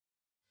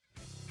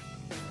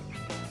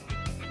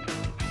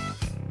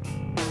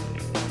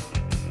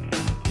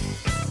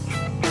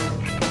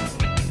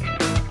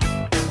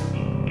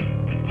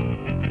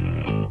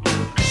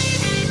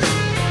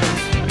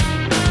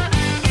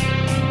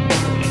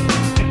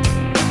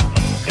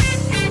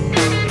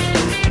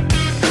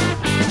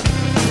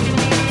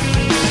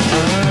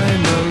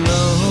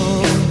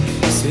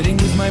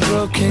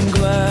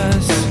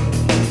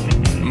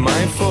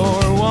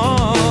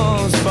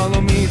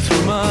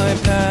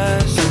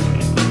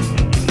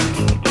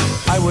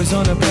was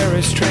on a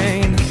Paris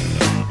train.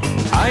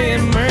 I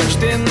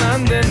emerged in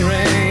London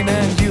rain,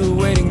 and you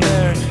waiting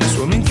there,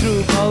 swimming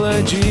through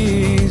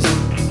apologies. I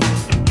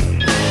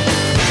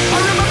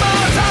remember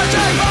how I found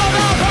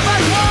out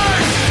perfect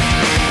words.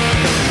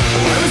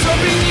 I was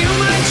hoping you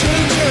might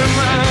change your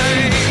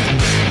mind.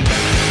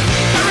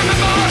 I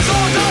remember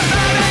soldiers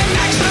standing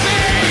next to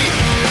me,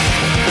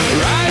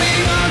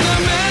 riding on the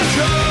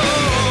metro.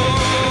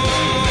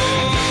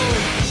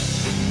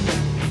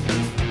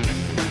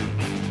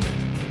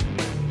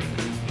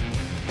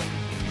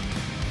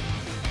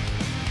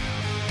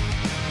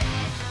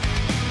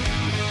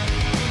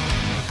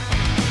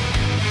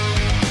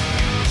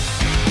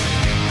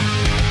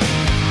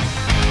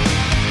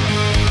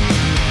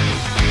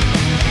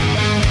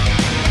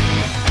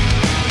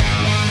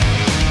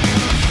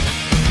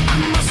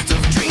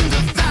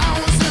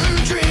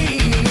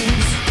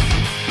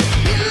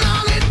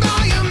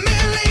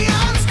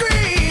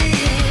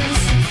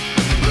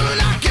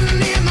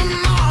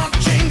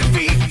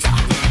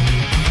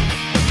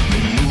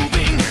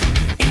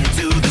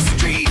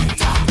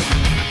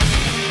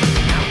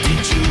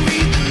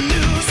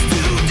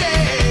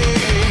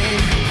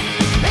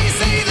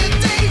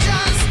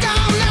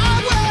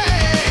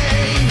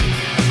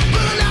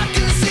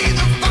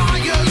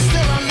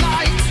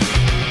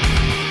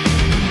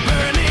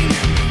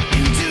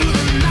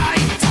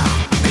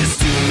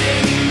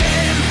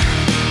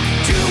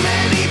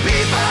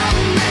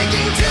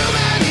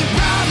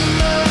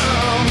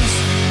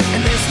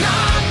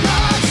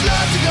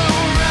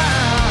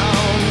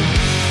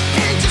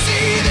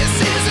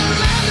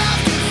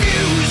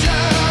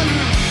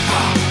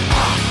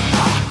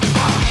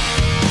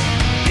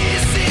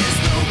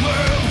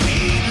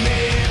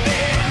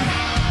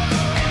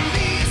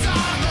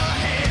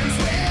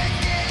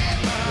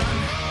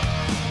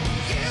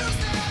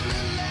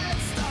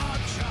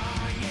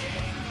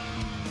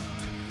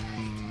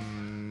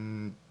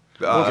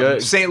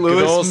 St.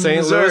 Louis, good old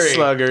St. Louis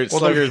Missouri.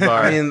 Sluggers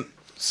Bar. I mean,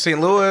 St.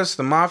 Louis,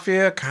 the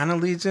Mafia, kind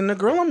of leads into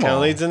Gorilla Mall. Kind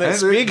of leads into and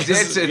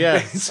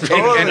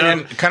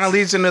kind of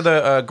leads into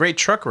the Great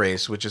Truck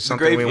Race, which is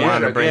something we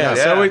wanted to bring up.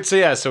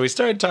 So we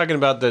started talking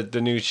about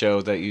the new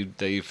show that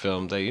you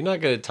filmed that you're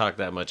not going to talk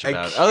that much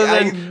about.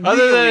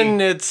 Other than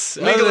it's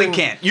legally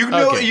can't. You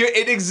know,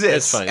 it exists.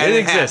 It's fine. And it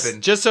exists.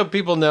 happened. Just so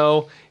people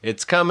know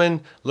it's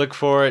coming. Look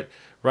for it.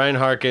 Ryan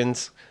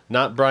Harkins.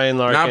 Not Brian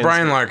Larkins. Not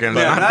Brian Larkins.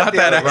 Yeah, not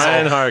that asshole.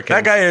 Ryan Harkins.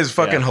 That guy is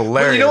fucking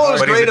hilarious. But you know what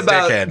was but he's great a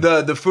about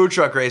dickhead. the food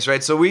truck race,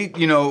 right? So we,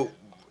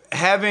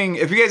 having,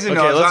 if you guys didn't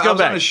know, I let's go was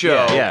back. on the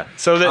show. Yeah.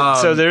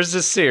 So there's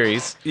this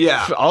series.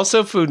 Yeah.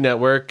 Also Food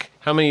Network.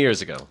 How many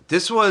years ago?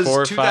 This was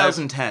 4 or 5?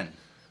 2010.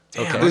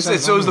 Okay.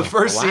 So it was the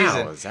first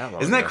season. Is that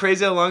long Isn't that ago?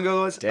 crazy how long ago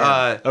it was?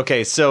 Damn.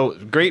 Okay, so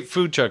Great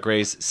Food Truck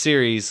Race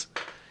series.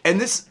 And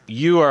this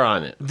You are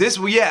on it. and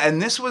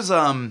this was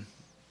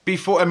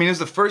before. I mean, it was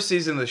the first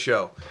season of the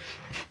show.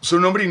 So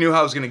nobody knew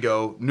how it was going to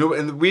go.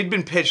 And we'd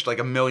been pitched like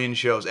a million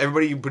shows.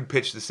 Everybody would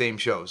pitch the same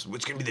shows.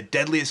 It's going to be the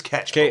deadliest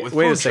catch. Okay, but with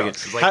wait food a second.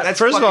 trucks. It's like, that's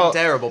fucking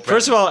terrible.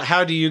 First of all,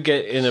 how do you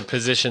get in a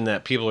position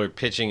that people are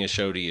pitching a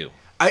show to you?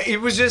 It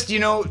was just,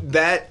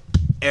 that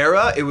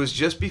era, it was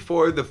just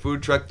before the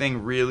food truck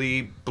thing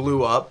really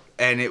blew up.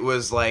 And it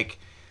was like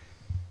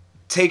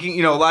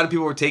taking, a lot of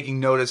people were taking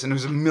notice. And there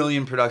was a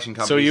million production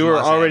companies. So you in were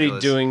Los already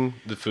Angeles. doing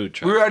the food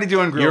truck. We were already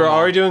doing Grill You were Mall.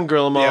 already doing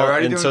Grill Mall. Yeah, we were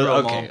already and doing so,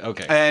 Grill Mall.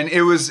 Okay. And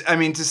it was,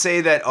 to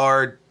say that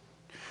our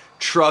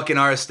truck and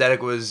our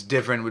aesthetic was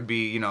different would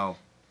be,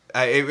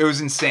 it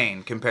was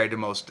insane compared to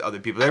most other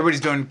people.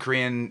 Everybody's doing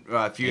Korean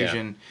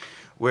fusion. Yeah.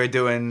 We're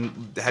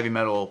doing heavy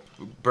metal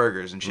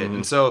burgers and shit. Mm-hmm.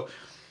 And so,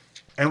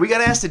 and we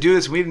got asked to do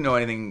this. We didn't know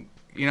anything.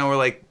 They're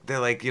like,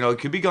 it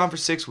could be gone for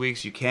 6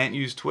 weeks. You can't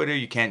use Twitter.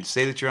 You can't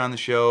say that you're on the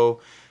show.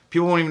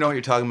 People won't even know what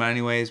you're talking about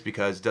anyways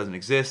because it doesn't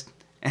exist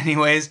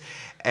anyways.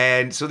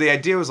 And so the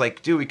idea was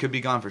like, dude, we could be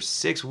gone for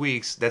 6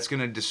 weeks. That's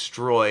going to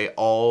destroy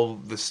all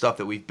the stuff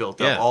that we've built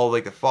up, Yeah. all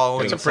like the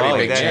following. It's a and stuff pretty like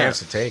big that. chance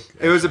to take.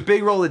 It was a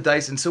big roll of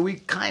dice, and so we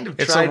kind of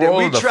It's tried a to. roll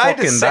We of the tried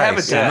to fucking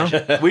dice,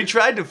 sabotage. We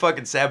tried to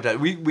fucking sabotage.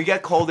 We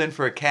got called in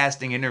for a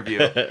casting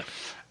interview,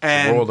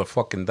 and Roll the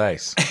fucking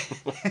dice.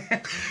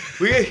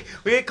 we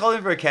got called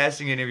in for a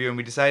casting interview, and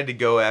we decided to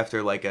go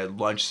after like a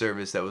lunch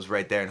service that was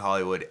right there in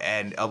Hollywood,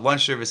 and a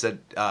lunch service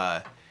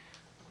that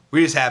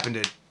we just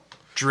happened to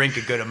drink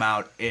a good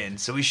amount in.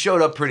 So we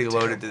showed up pretty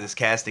loaded to this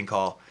casting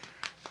call,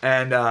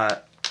 and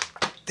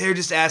they were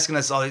just asking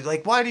us all,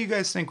 like, why do you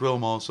guys think Grill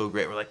Mall is so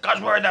great? We're like,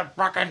 because we're the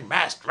fucking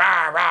best,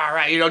 rah, rah,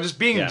 rah. Just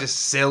being just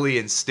silly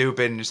and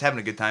stupid and just having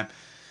a good time.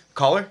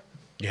 Caller?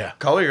 Yeah.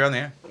 Caller, you're on the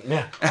air.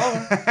 Yeah.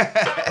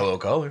 Hello,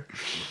 caller.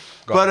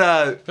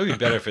 But, It would be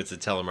better if it's a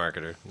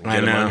telemarketer. Get I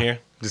him know. on here.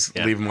 Just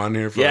Yeah. leave him on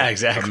here for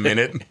exactly. a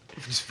minute.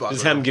 just fuck Just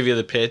with have him them. give you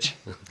the pitch.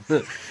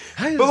 But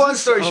long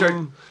story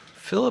short-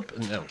 Philip?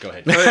 No, go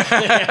ahead.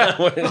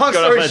 Long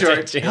story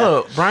short,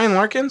 Hello, Brian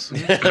Larkins?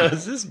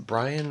 Is this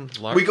Brian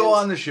Larkins? we go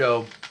on the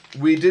show.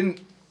 We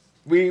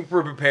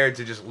were prepared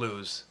to just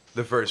lose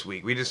the first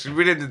week. We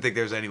didn't think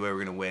there was any way we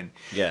were gonna win.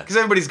 Yeah. Because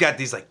everybody's got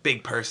these like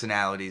big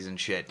personalities and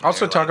shit. And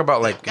Also they're talk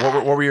about like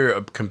what were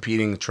your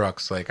competing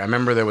trucks like? I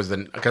remember there was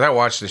because I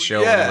watched the show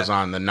when Yeah. it was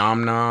on the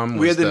Nom Nom.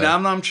 We had the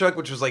Nam Nam truck,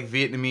 which was like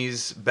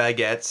Vietnamese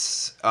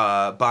baguettes,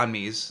 banh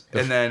mi's,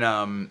 and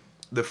then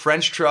the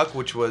French truck,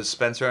 which was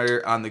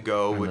Spencer on the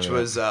Go, which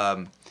was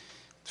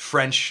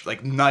French,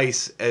 like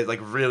nice, like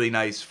really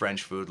nice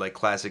French food, like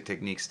classic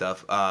technique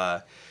stuff.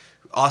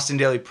 Austin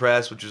Daily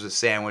Press, which was a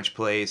sandwich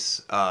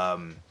place.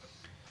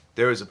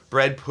 There was a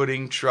bread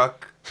pudding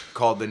truck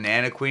called the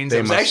Nana Queens.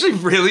 It was actually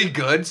really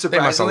good. Surprisingly,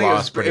 They must have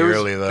lost pretty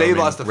early though. They I mean,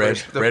 lost the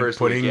first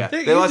pudding. week. Yeah,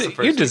 They lost the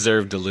first. You week.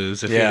 deserve to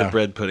lose if you're the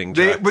bread pudding.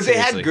 But truck, they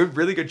had seriously.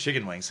 really good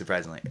chicken wings,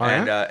 surprisingly, Oh,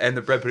 yeah? and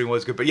the bread pudding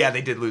was good. But yeah,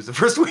 they did lose the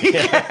first week.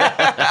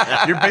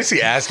 You're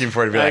basically asking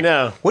for it to be I like,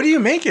 know. what are you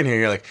making here?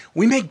 You're like,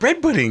 we make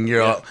bread pudding.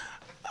 You're all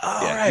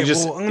Yeah, right. you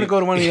just- Well, I'm gonna go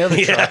to one of the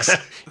other trucks.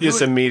 You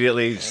just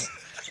immediately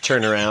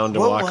turn around and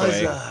What walk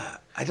was? away.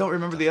 I don't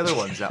remember the other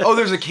ones now. Oh,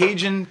 there's a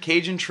Cajun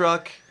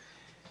truck,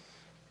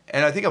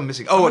 and I think I'm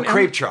missing. Oh, a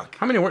crepe truck.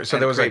 How many were? So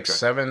And there a was crepe like truck.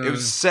 7. It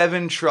was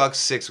 7 trucks,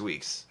 6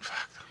 weeks.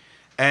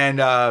 And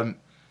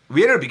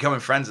we ended up becoming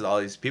friends with all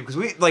these people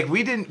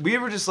because we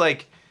were just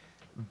like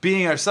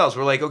being ourselves.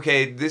 We're like,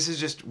 okay,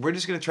 we're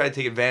just gonna try to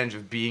take advantage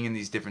of being in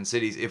these different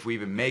cities if we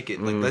even make it.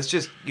 Like, let's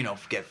just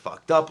get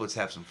fucked up. Let's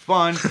have some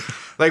fun.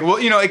 Like, well,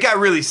 it got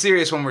really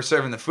serious when we're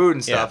serving the food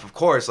and stuff. Yeah. Of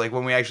course, like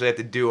when we actually have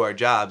to do our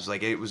jobs,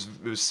 like it was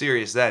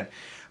serious then.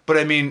 But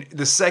I mean,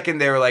 the second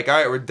they were like, all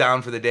right, we're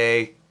down for the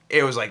day,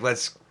 it was like,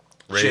 let's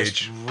Rage.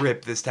 just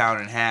rip this town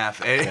in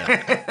half. And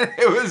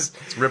it was.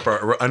 Let's rip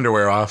our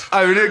underwear off.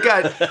 I mean,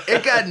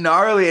 it got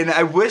gnarly, and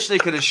I wish they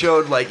could have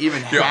showed like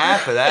even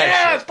half of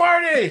that shit.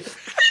 party.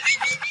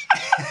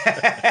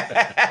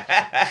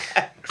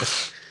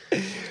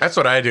 That's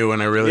what I do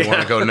when I really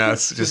want to go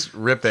nuts. Just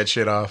rip that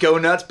shit off. Go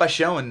nuts by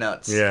showing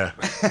nuts. Yeah.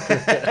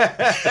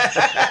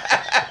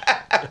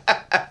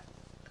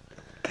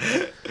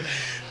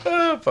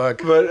 Oh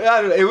fuck. But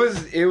I don't know,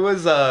 it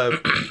was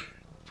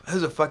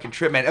a fucking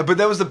trip, man. But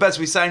that was the best.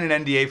 We signed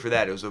an NDA for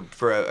that. It was I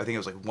think it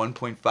was like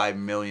 $1.5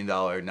 million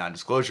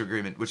non-disclosure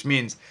agreement, which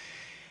means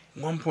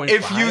 1.5.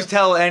 if you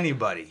tell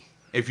anybody,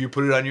 if you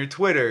put it on your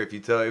Twitter, if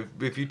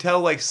you tell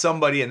like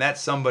somebody and that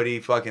somebody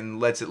fucking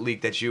lets it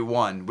leak that you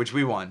won, which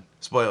we won.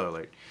 Spoiler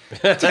alert.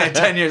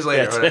 10 years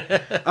later.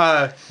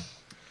 Whatever.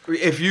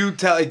 If you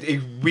tell,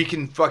 we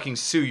can fucking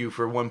sue you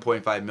for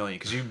 $1.5 million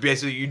because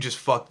you just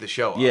fucked the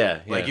show up. Yeah,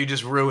 Like yeah. you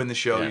just ruined the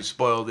show. Yeah. You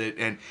spoiled it.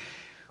 And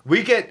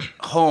we get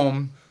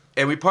home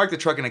and we park the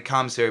truck in a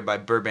commissary by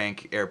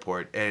Burbank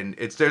Airport, and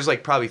there's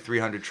like probably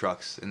 300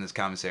 trucks in this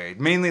commissary,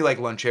 mainly like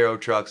Lonchero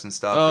trucks and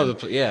stuff. Oh,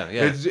 and yeah.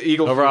 it's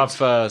Eagle Over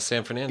Foods. off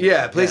San Fernando.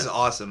 Yeah, the place is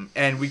awesome.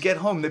 And we get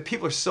home. The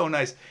people are so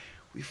nice.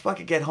 We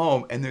fucking get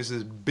home, and there's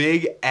this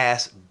big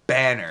ass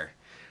banner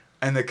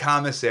in the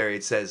commissary.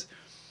 It says,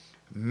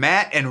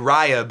 Matt and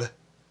Ryab,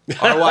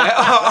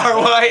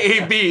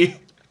 R-Y-A-B.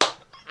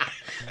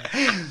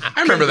 I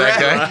remember that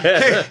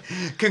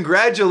guy.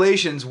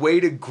 Congratulations, way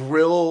to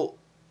grill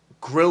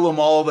them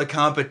all the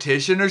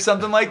competition or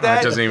something like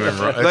that. It doesn't even.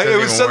 Like, it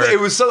was something. It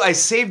was so. I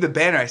saved the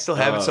banner. I still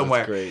have Oh, it that's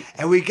somewhere. great.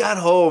 And we got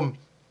home,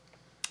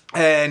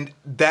 and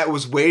that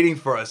was waiting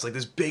for us, like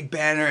this big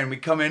banner. And we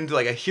come into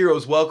like a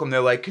hero's welcome. They're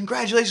like,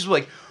 "Congratulations!" We're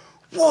like,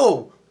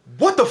 "Whoa,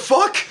 what the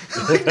fuck?"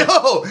 Like,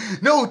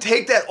 no,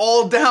 take that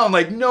all down.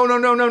 Like, no.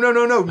 Nobody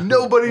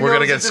We're knows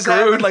gonna get that this screwed.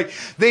 happened. Like,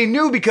 they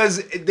knew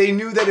because they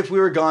knew that if we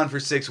were gone for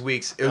 6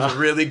 weeks, it was a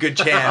really good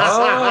chance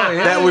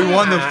that we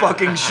won the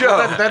fucking show.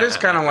 That is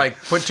kind of like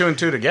put 2 and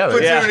 2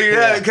 together.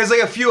 Yeah. Because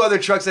like a few other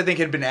trucks I think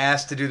had been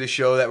asked to do the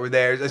show that were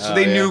there, so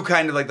they knew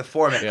kind of like the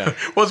format. Yeah.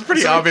 Well, it's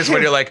pretty obvious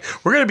when you're like,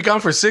 we're gonna be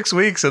gone for 6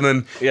 weeks, and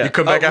then Yeah. you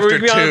come back Oh, after we're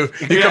 2. gone-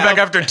 You yeah. come back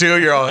after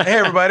 2. You're all, hey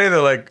everybody. They're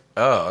like,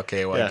 oh,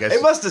 okay. Well, Yeah. I guess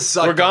It must have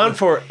sucked. We're gone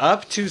for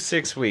up to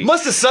 6 weeks.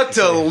 Must have sucked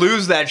to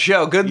lose that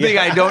show. Good thing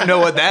I don't know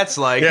what that's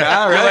like. Yeah.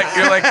 All You're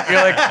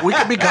right. like, we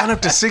could be gone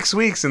up to 6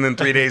 weeks, and then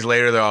 3 days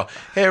later, they're all,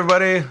 hey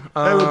everybody, Hey,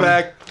 we're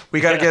back.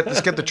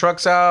 Let's get the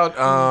trucks out.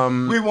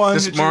 We won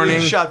this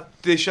morning.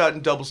 They shot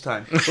in doubles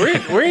time.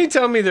 Were you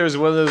telling me there was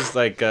one of those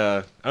like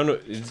I don't know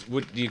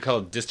what do you call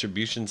it,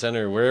 distribution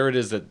center or wherever it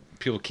is that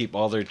people keep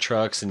all their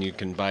trucks and you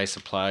can buy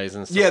supplies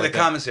and stuff. Yeah, like the that?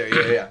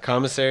 commissary. Yeah.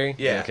 Commissary.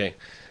 Yeah. Okay.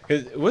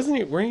 'Cause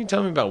weren't you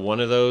telling me about one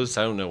of those?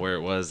 I don't know where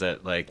it was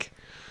that like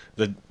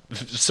the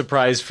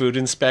surprise food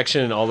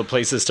inspection and all the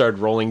places started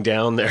rolling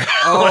down their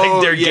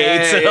like their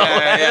gates and all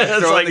that. Yeah. It's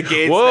Throwing like the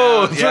gates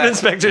whoa, down. food Yeah.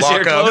 inspectors Lock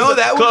here. up. Close, No,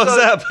 that was close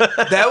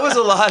up. That was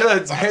a lot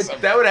of.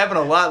 That would happen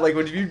a lot. Like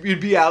when you'd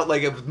be out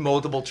like with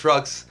multiple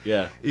trucks.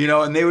 Yeah.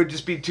 And they would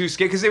just be too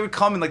scared because they would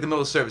come in like the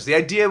middle of service. The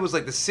idea was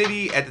like the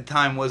city at the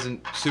time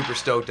wasn't super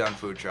stoked on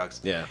food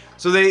trucks. Yeah.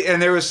 So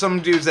there was some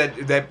dudes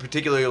that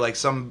particularly like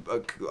some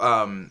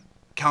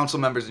council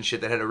members and shit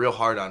that had a real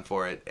hard on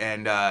for it,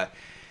 and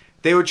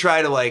they would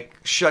try to like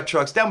shut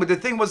trucks down. But the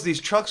thing was, these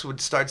trucks would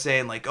start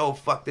saying like, "Oh,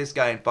 fuck this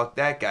guy and fuck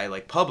that guy,"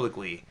 like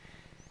publicly.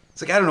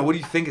 It's like, I don't know. What do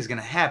you think is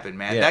gonna happen,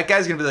 man? Yeah. That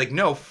guy's gonna be like,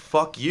 "No,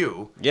 fuck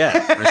you." Yeah.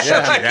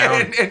 Shut you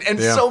down. And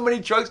Yeah. so many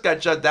trucks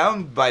got shut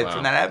down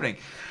from that happening.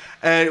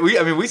 And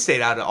we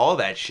stayed out of all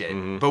that shit.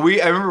 But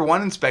I remember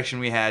one inspection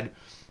we had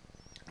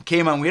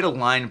came on. We had a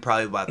line of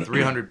probably about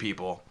 300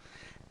 people,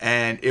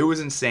 and it was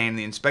insane.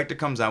 The inspector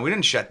comes on. We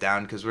didn't shut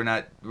down because we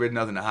had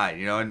nothing to hide,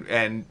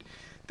 And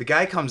the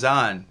guy comes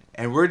on,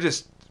 and we're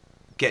just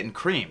getting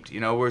creamed.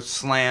 We're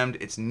slammed.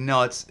 It's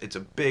nuts. It's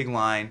a big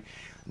line.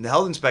 And the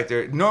health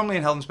inspector, normally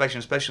in health inspection,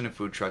 especially in a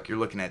food truck, you're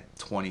looking at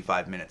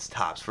 25 minutes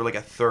tops for like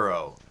a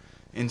thorough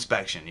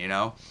inspection.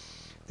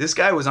 This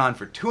guy was on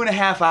for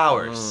 2.5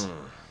 hours.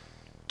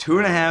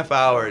 2.5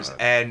 hours,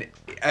 and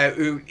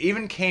it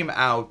even came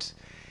out.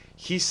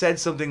 He said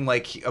something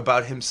like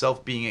about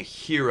himself being a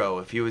hero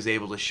if he was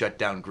able to shut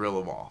down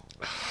Grill 'Em All.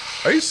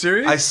 Are you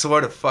serious? I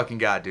swear to fucking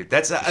God, dude.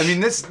 This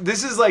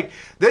is like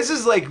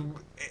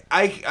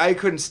I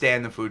couldn't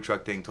stand the food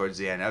truck thing towards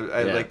the end.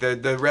 I Yeah. like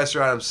the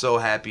restaurant. I'm so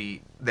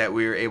happy that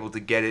we were able to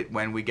get it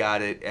when we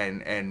got it,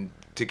 and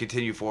to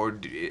continue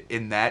forward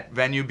in that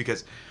venue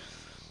because.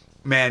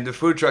 Man, the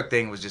food truck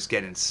thing was just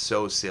getting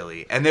so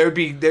silly, and there'd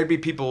be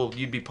people,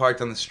 you'd be parked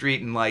on the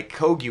street, and like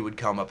Kogi would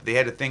come up. They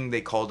had a thing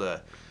they called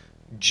a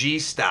G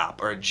stop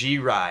or a G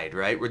ride,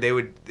 right?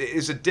 Where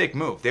it's a dick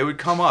move. They would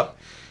come up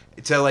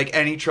to like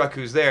any truck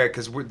who's there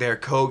because they're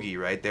Kogi,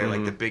 right? They're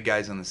like the big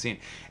guys on the scene,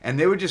 and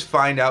they would just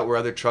find out where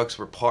other trucks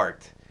were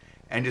parked,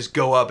 and just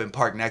go up and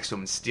park next to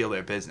them and steal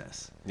their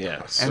business.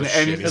 Yeah. And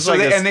It's so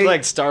like they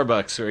like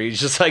Starbucks, where you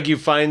just you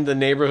find the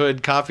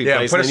neighborhood coffee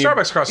place. Put a and then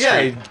Starbucks across the Yeah,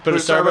 street. you put a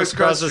Starbucks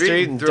across the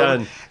street and throw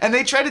done. it. And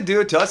they tried to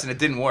do it to us, and it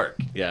didn't work.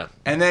 Yeah.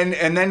 And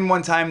then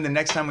one time, the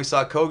next time we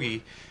saw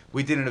Kogi,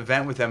 we did an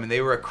event with them, and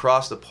they were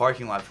across the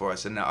parking lot for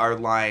us. And our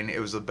line, it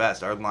was the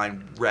best. Our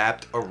line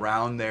wrapped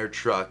around their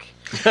truck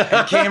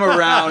and came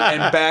around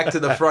and back to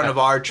the front of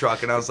our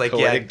truck. And I was like,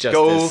 Poetic yeah,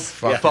 go justice.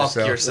 fuck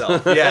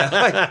yourself.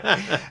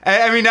 Yeah.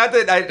 I mean, not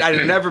that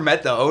I never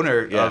met the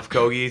owner of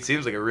Kogi. He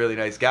seems like a really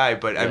nice guy.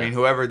 But, I mean,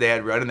 whoever they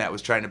had running that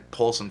was trying to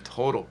pull some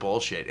total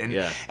bullshit.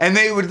 And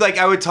they would,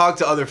 I would talk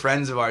to other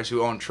friends of ours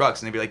who own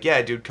trucks, and they'd be like,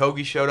 yeah, dude,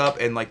 Kogi showed up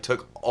and,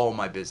 took all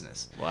my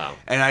business. Wow.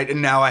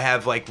 And now I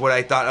have, what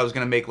I thought I was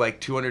going to make,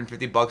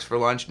 $250 for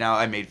lunch. Now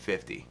I made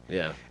 50.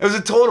 Yeah. It was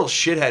a total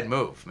shithead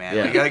move,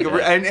 man.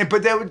 Yeah.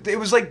 But it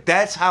was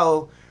that's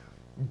how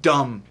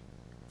dumb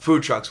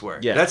food trucks were.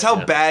 Yeah. That's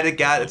how bad it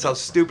got. That's how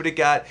stupid it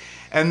got.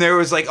 And there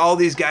was all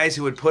these guys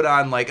who would put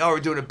on oh,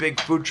 we're doing a big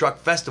food truck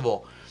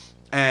festival,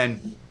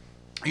 and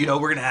we're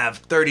gonna have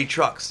 30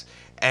 trucks,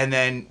 and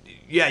then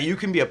you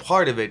can be a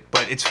part of it,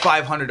 but it's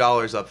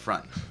 $500 up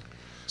front.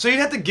 So you'd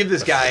have to give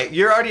this guy,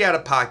 you're already out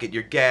of pocket,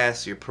 your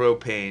gas, your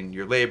propane,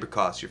 your labor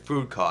costs, your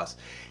food costs.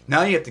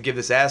 Now you have to give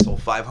this asshole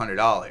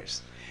 $500.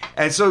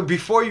 And so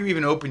before you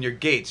even open your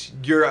gates,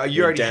 you're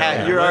already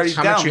down. down. you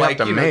have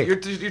to make? You're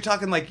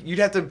talking you'd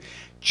have to,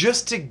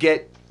 just to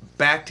get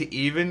back to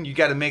even, you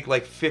got to make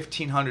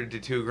 $1,500 to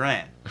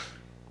 $2,000,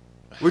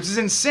 which is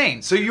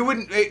insane. So you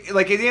wouldn't at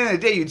the end of the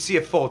day, you'd see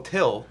a full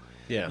till.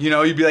 Yeah.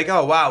 You'd be like,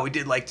 oh wow, we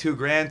did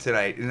 $2,000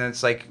 tonight, and then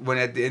it's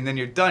and then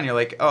you're done. You're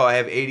like, oh, I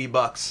have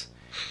 $80.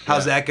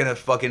 How's that gonna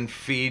fucking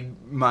feed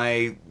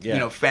my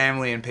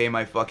family and pay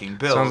my fucking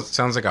bills?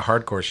 Sounds like a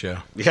hardcore show.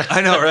 Yeah.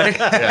 I know,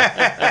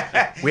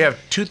 right? We have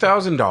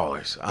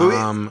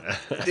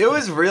 $2,000. It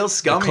was real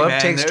scummy. The club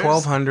man. takes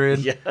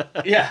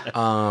 $1,200.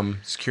 Yeah.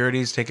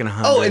 Security's taking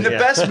 $100. Oh, and the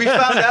best we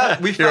found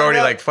out. You're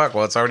already fuck.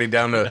 Well, it's already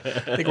down to.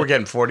 I think we're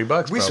getting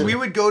 $40. We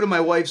would go to my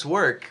wife's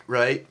work,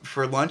 right,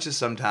 for lunches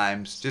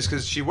sometimes, just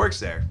because she works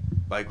there.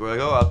 We're like,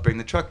 oh, I'll bring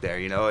the truck there,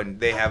 and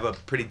they have a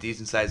pretty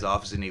decent sized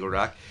office in Eagle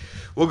Rock.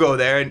 We'll go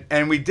there,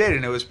 and we did,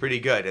 and it was pretty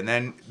good. And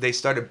then they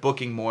started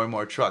booking more and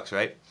more trucks,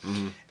 right?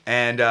 Mm-hmm.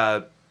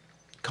 And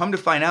come to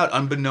find out,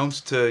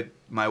 unbeknownst to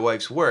my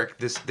wife's work,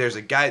 there's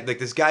a guy,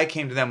 this guy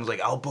came to them and was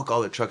like, I'll book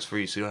all the trucks for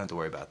you so you don't have to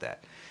worry about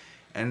that.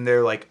 And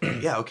they're like,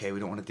 yeah, okay, we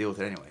don't want to deal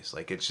with it anyways.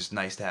 It's just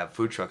nice to have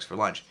food trucks for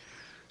lunch.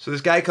 So this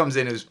guy comes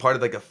in who's part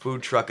of a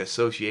food truck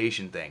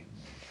association thing,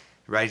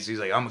 right? So he's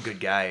like, I'm a good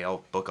guy,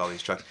 I'll book all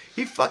these trucks.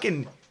 He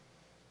fucking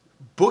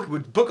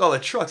would book all the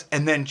trucks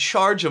and then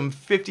charge them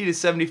 $50 to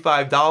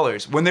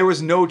 $75 when there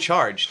was no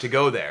charge to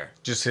go there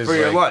just his, for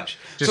your lunch.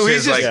 So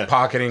he's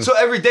pocketing. So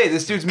every day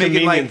this dude's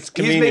making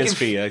convenience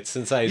fee.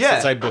 Since I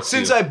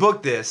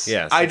booked this,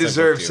 I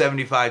deserve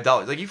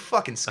 $75. You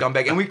fucking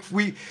scumbag. And we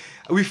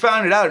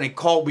found it out,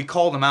 and we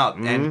called him out,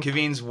 and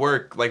Kavin's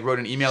work wrote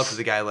an email to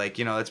the guy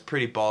that's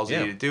pretty ballsy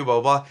of you to do, blah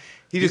blah blah.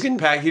 He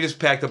just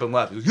packed up and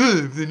left. He was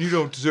like, then you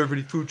don't deserve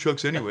any food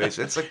trucks anyways.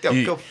 It's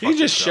go fuck you just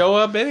yourself. show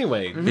up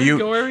anyway. You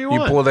go wherever you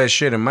want. You pull that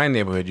shit in my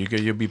neighborhood,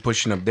 you'll be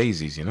pushing up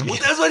daisies, Well,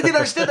 that's what I didn't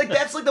understand.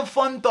 That's the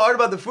fun thought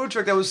about the food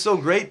truck that was so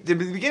great to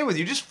begin with.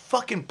 You just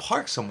fucking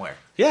park somewhere.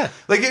 Yeah.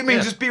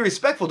 Just be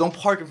respectful. Don't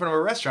park in front of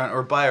a restaurant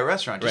or by a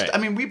restaurant.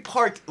 Right. We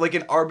parked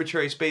in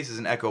arbitrary spaces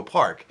in Echo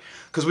Park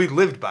because we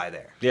lived by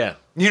there. Yeah.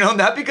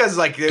 Not because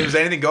there was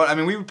anything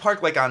going. We would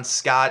park on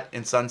Scott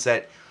and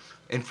Sunset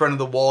in front of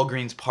the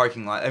Walgreens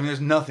parking lot.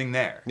 There's nothing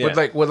there.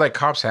 Yeah. Would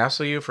cops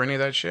hassle you for any of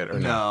that shit or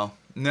no?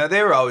 No,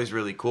 they were always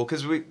really cool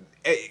because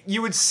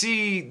you would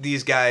see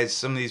these guys,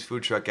 some of these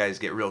food truck guys,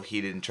 get real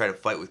heated and try to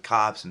fight with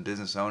cops and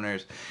business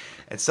owners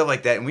and stuff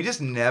like that, and we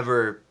just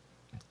never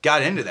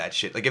got into that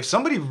shit. Like if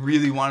somebody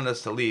really wanted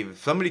us to leave,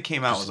 if somebody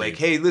came out and was like,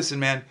 "Hey, listen,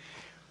 man,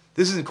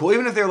 this isn't cool,"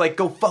 even if they're like,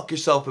 "Go fuck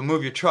yourself and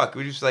move your truck,"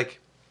 we just like,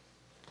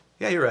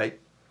 "Yeah, you're right.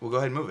 We'll go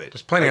ahead and move it."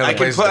 There's plenty of Like,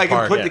 other places to I can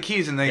park. put Yeah. the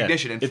keys in the Yeah.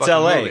 ignition and It's fucking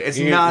LA. move it. It's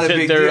not a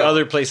big there deal. are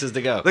other places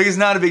to go. Like it's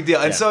not a big deal.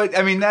 And Yeah. so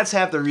I mean that's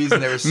half the reason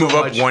there was so Move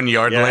much. up 1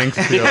 yard Yeah. length.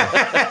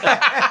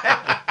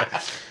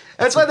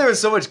 That's why there was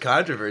so much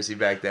controversy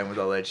back then with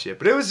all that shit.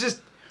 But it was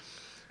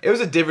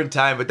a different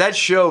time. But that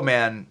show,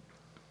 man,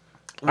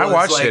 I was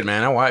watched like- it,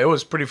 man. It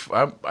was pretty.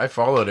 I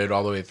followed it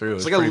all the way through. It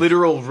was It's like a pretty-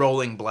 literal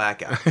rolling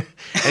blackout.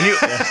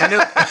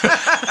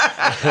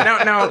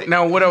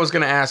 now, what I was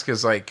gonna ask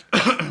is like,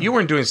 you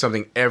weren't doing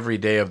something every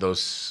day of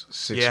those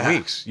 6 Yeah.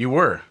 weeks. You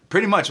were.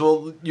 Pretty much.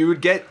 Well, you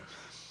would get.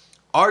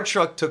 Our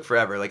truck took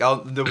forever. Like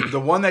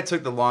the one that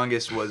took the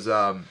longest was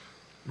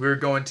we were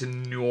going to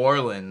New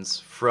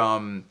Orleans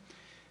from,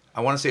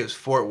 I want to say it was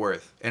Fort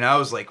Worth, and I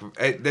was like,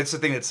 that's the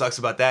thing that sucks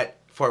about that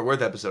Fort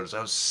Worth episode. Is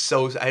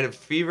I had a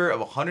fever of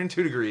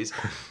 102 degrees,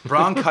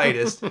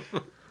 bronchitis,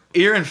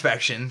 ear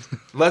infection,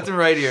 left and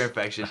right ear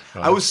infection.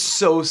 I was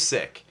so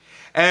sick.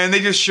 And they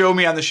just show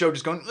me on the show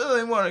just going, "Oh,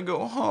 I want to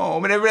go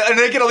home." And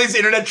I get all these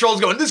internet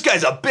trolls going, "This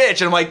guy's a bitch."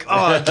 And I'm like,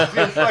 "Oh,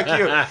 fuck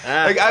you."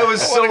 Like, I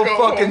was so wanna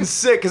go fucking home.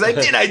 sick. Because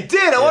I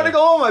did. I want to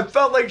go home. I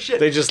felt like shit.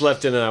 They just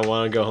left in an "I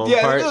want to go home"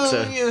 Yeah, part.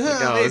 yeah,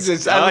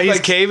 He's I was he's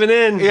like- caving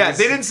in. Yeah,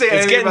 they didn't say It's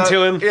anything getting about,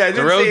 to him. Yeah,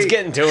 The road's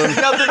getting to him.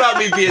 Nothing about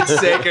me being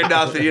sick or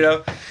nothing, you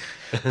know.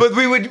 But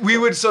we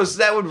would so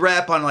that would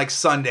wrap on like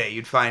Sunday.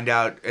 You'd find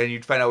out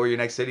where your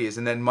next city is,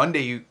 and then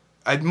Monday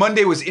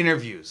Monday was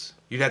interviews.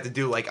 You'd have to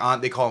do like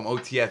they call them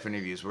OTF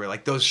interviews, where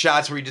like those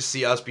shots where you just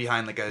see us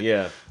behind like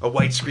a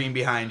white screen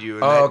behind you,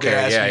 and Oh, okay. they're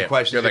asking Yeah, you yeah.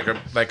 questions. You're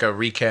like a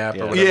recap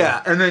Yeah. or whatever.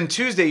 Yeah, and then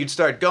Tuesday you'd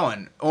start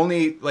going.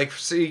 Only like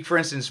see for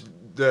instance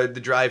the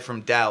drive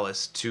from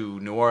Dallas to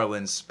New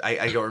Orleans. I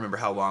don't remember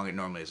how long it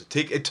normally is.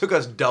 It took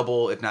us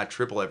double if not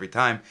triple every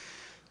time,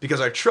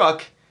 because our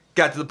truck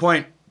got to the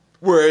point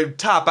where it would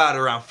top out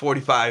around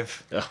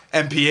 45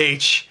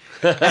 mph.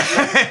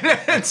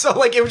 And so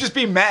like it would just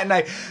be Matt and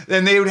I.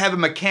 Then they would have a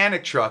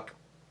mechanic truck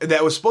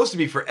that was supposed to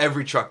be for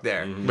every truck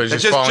there. But it's That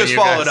just following you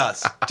followed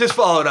guys. us. Just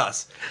followed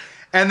us.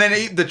 And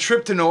then the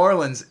trip to New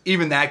Orleans,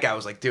 even that guy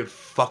was like, "Dude,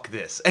 fuck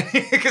this,"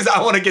 because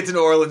I want to get to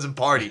New Orleans and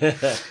party.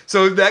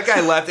 So that guy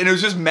left, and it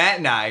was just Matt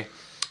and I.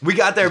 We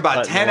got there about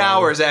Putting 10 along.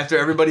 hours after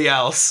everybody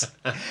else.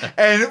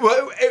 And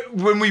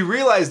when we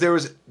realized there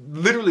was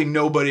literally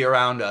nobody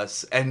around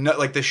us, and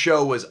like the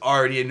show was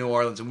already in New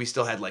Orleans, and we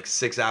still had like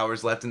 6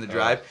 hours left in the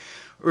drive,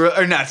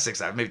 or not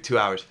 6 hours, maybe 2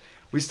 hours.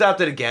 We stopped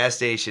at a gas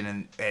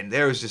station, and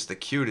there was just the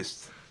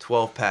cutest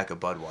 12-pack of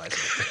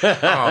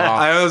Budweiser.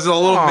 I was a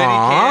little mini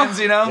Aw. cans,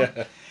 you know?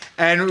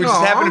 And we just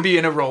Aw. happened to be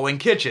in a rolling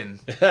kitchen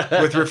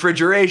with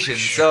refrigeration.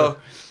 So,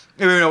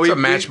 you know, It's a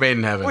match made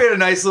in heaven. We had a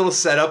nice little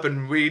setup,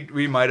 and we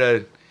might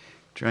have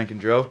drank and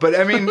drove. But,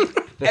 I mean,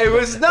 it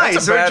was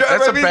nice. That's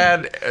a I mean,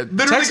 bad.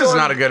 literally Texas is going-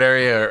 not a good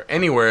area or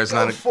anywhere. It's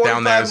not down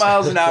 45 there.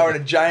 miles an hour in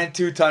a giant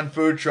 2-ton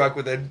food truck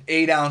with an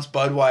 8-ounce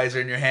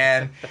Budweiser in your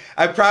hand.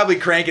 I'd probably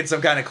cranking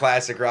some kind of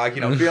classic rock,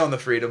 you know, feeling the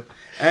freedom.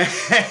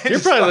 You're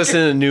probably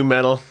listening to new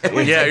metal.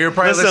 Yeah, you're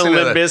probably Listen to listening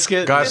to Limp the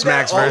Bizkit. Godsmack's Did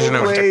that version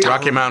all the way- of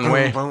Rocky Mountain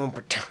Way. All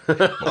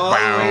the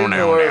way in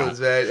New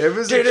Orleans, man. It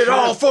was Did it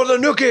all for the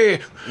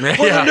nookie. For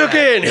Yeah. the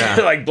nookie. Yeah.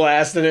 Like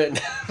blasting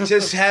it.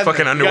 just have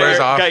Fucking underwear's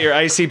off. Got your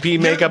ICP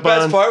makeup the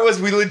best on. part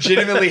was we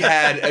legitimately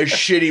had a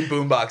shitty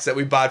boombox that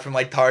we bought from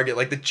like Target,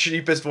 like the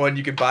cheapest one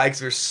you could buy because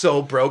we were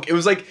so broke. It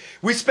was like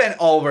we spent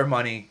all of our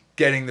money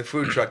getting the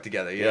food truck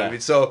together. You know what I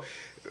mean? So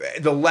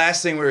the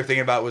last thing we were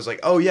thinking about was like,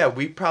 oh yeah,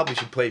 we probably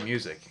should play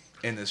music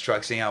in this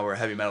truck, seeing how we're a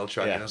heavy metal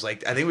truck. Yeah. And it was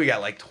like, I think we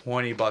got like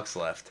 $20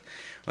 left.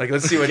 Like,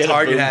 let's see what Get a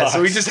Target has.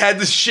 So we boombox. just had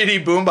this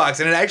shitty boombox,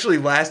 and it actually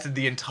lasted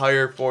the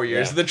entire 4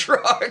 years of the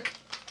truck.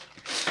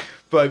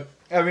 But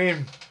I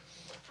mean,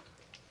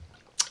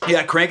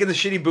 yeah, cranking the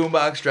shitty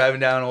boombox, driving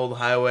down Old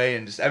Highway,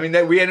 and just, I mean,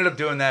 we ended up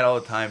doing that all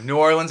the time. New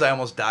Orleans, I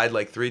almost died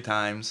like 3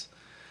 times,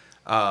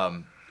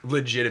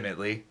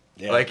 legitimately.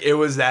 Yeah. Like, it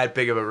was that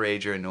big of a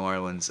rager in New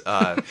Orleans.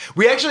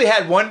 We actually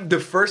had the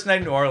first night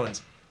in New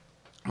Orleans,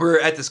 we were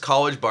at this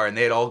college bar, and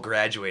they had all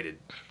graduated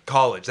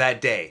college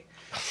that day.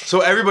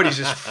 So everybody's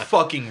just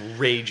fucking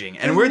raging,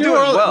 and we're doing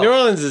well. New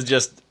Orleans is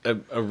just a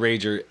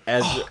rager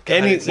as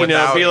any, it's you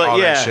know, it'd be without all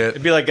like, that yeah, shit.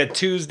 it'd be like a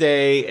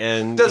Tuesday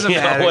and Doesn't you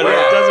know, matter. whatever,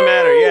 Yeah. it doesn't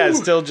matter. Yeah, it's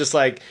still just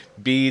like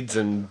beads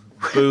and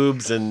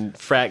boobs and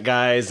frat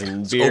guys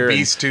and beer.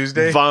 Obese and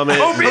Tuesday? Vomit.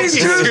 Obese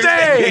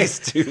Tuesday! Obese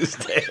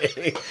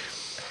Tuesday.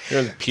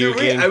 Everyone's Dude,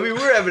 puking. we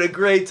were having a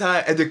great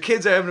time, and the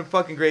kids are having a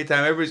fucking great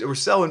time. We're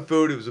selling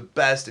food. It was the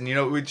best, and you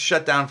know, we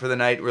shut down for the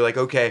night. We're like,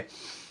 okay,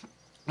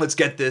 let's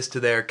get this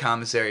to their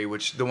commissary,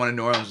 which the one in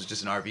New Orleans was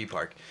just an RV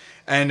park.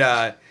 And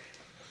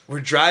we're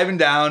driving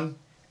down,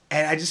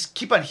 and I just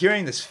keep on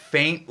hearing this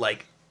faint,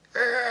 like,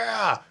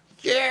 yeah,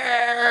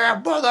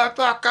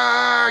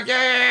 motherfucker,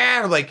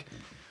 yeah. I'm like,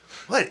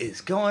 what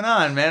is going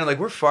on, man? Like,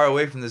 we're far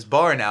away from this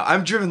bar now.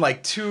 I'm driven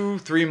like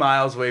 2-3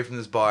 miles away from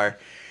this bar.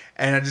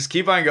 And I just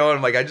keep on going.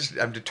 I'm like,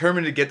 I'm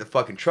determined to get the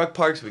fucking truck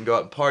parked so we can go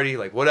out and party,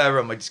 like whatever.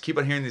 I'm like, just keep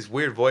on hearing these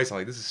weird voices. I'm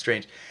like, this is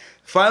strange.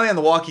 Finally, on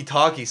the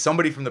walkie-talkie,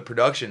 somebody from the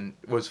production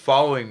was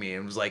following me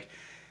and was like,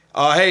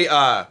 hey,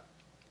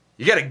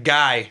 you got a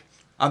guy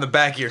on the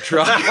back of your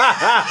truck. He's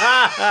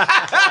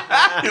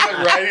like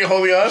riding,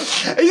 holding on.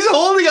 He's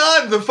holding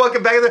on to the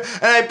fucking back of the...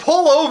 And I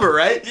pull over,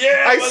 right?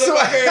 Yeah,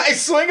 I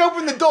swing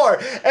open the door,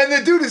 and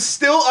the dude is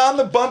still on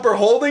the bumper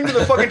holding to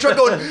the fucking truck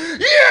going,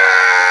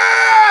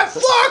 yeah!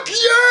 Fuck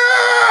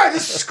yeah!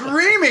 Just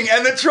screaming,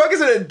 and the truck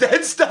is at a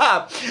dead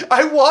stop.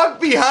 I walk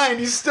behind,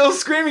 he's still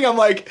screaming. I'm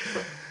like,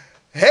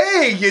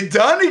 hey, you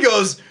done? He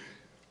goes...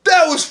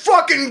 That was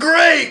fucking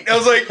great. I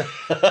was like,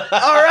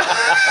 all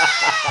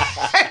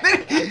right. And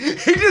then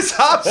he just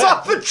hops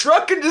off the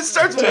truck and just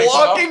starts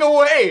walking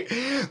away.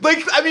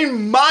 Like, I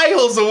mean,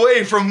 miles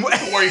away from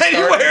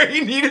anywhere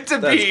he needed to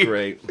That's be.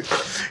 great.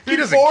 He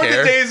doesn't Before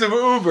care. the days of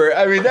Uber.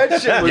 I mean, that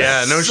shit was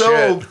Yeah, no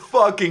so shit.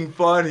 fucking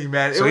funny,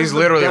 man. So It he's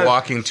was literally the best.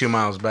 walking 2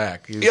 miles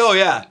back. He's- Oh,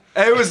 yeah.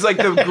 And it was like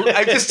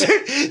I just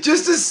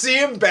to see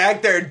him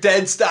back there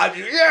dead stop.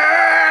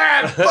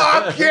 Yeah!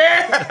 Fuck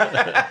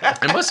yeah!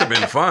 It must have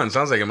been fun.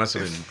 Sounds like it must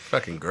have been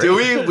fucking great.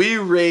 Dude, we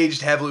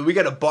raged heavily. We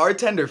got a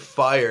bartender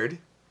fired.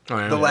 Oh,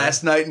 yeah. The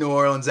last night in New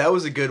Orleans, that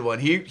was a good one.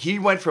 He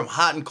went from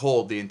hot and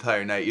cold the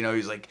entire night. You know,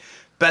 he's like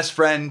best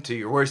friend to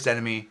your worst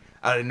enemy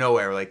out of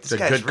nowhere. Like, this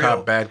It's a guy's good real.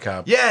 cop, bad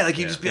cop. Yeah, like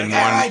he'd just be like, In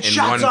all one- right, in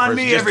shots one on person.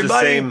 me, Just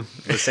everybody.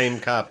 the same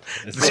cop.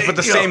 But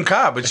the same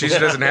cop, but she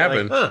doesn't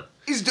happen. Huh.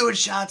 He's doing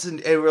shots, and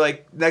we're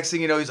like, next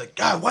thing you know, he's like,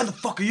 God, why the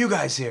fuck are you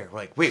guys here? We're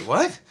like, wait,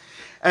 what?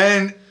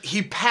 And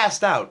he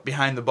passed out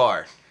behind the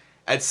bar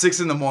at 6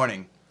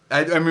 a.m.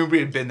 I mean, we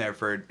had been there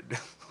for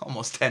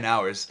almost 10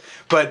 hours,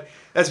 but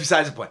that's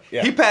besides the point.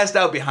 Yeah. He passed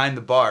out behind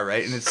the bar,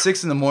 right? And it's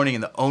 6 a.m.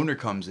 and the owner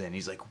comes in.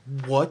 He's like,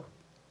 what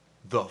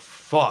the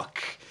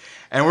fuck?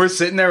 And we're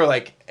sitting there, we're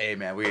like, hey,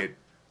 man,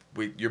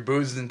 your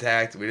booze is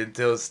intact. We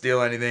didn't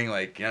steal anything.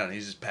 Like, you know,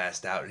 he's just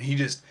passed out. And he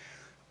just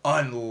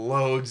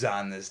unloads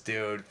on this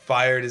dude,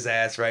 fired his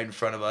ass right in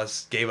front of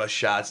us, gave us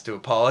shots to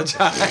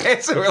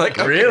apologize. So we're like,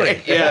 okay.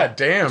 Really? Yeah,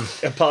 damn.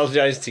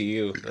 Apologize to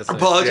you. That's nice.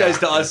 Apologize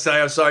to us.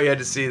 I'm sorry you had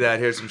to see that.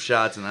 Here's some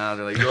shots. And now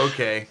they're like,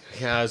 okay.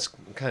 Yeah, I was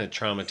kind of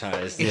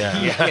traumatized.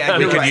 Yeah. Yeah,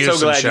 We you're could right. use so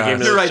some glad you shots. gave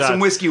me You're those right. shots. Some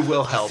whiskey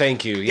will help.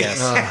 Thank you. Yes.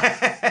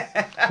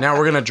 Now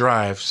we're gonna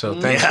drive, so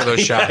thanks for those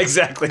shots. Yeah,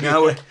 exactly.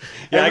 Now we-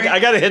 Yeah, and we- I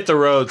got to hit the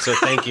road, so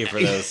thank you for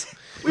those.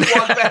 We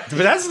walk back. But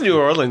that's New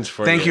Orleans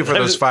for Thank you for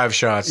those 5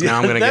 shots. Now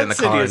I'm gonna get in the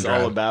That car city and is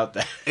drive. all about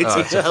that. It's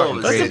it's a hell fucking of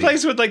a That's crazy. the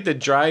place with like the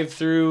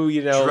drive-through,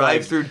 you know,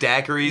 drive-through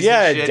daiquiris.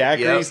 yeah, and shit.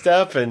 daiquiri Yep.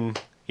 stuff,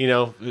 and you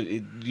know,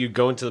 you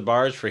go into the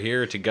bars for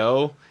here to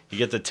go. You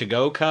get the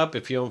to-go cup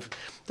if you don't.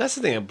 That's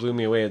the thing that blew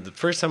me away. The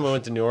first time I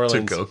went to New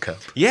Orleans, To-go cup.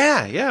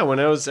 Yeah, when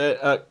I was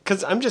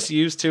because I'm just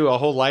used to a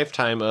whole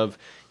lifetime of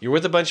you're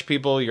with a bunch of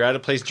people, you're at a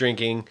place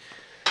drinking.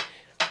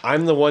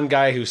 I'm the one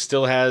guy who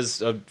still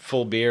has a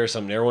full beer or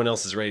something. Everyone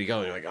else is ready to go.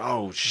 And you're like,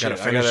 oh shit,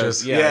 Gotta finish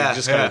this. Yeah, I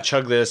just gotta Yeah.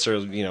 chug this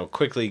or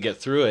quickly get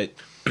through it.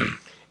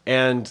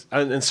 and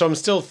so I'm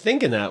still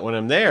thinking that when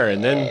I'm there,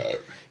 and then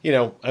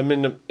I'm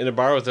in a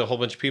bar with a whole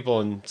bunch of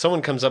people, and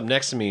someone comes up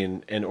next to me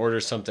and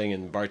orders something,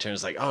 and the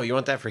bartender's like, oh, you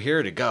want that for here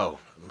or to go?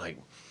 I'm like,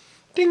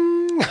 ding.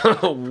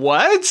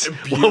 What?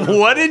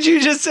 What did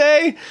you just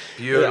say?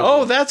 Beautiful.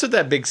 Oh, that's what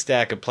that big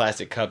stack of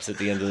plastic cups at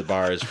the end of the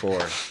bar is for.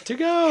 To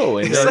go.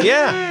 And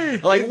yeah.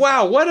 Like,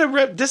 wow, what a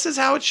rip. This is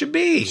how it should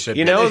be. Should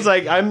you be. know, it's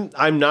like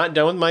I'm not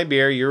done with my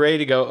beer. You're ready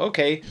to go.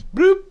 Okay.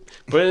 Bloop.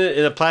 Put it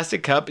in a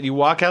plastic cup and you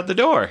walk out the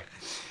door.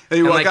 And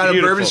you walk like, out of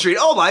beautiful. Bourbon Street.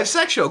 Oh, live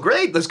sex show.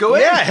 Great. Let's go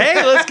in. Yeah,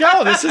 hey, let's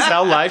go. This is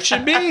how life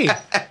should be.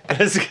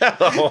 Let's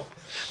go.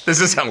 This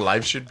is how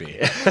life should be.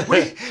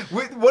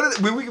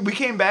 We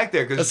came back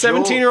there A because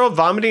 17-year-old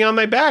vomiting on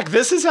my back.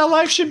 This is how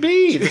life should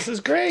be. This is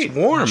great.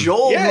 Warm.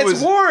 Joel, Yeah, who it's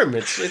was warm.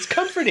 It's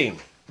comforting.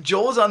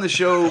 Joel's on the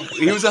show.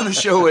 He was on the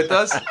show with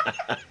us,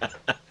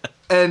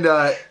 and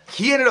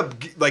he ended up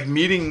like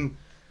meeting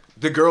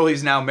the girl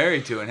he's now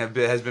married to and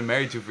has been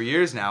married to for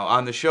years now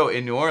on the show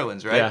in New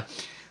Orleans, right? Yeah.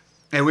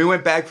 And we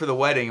went back for the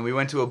wedding, and we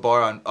went to a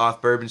bar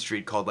off Bourbon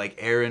Street called like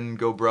Aaron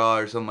Go Bra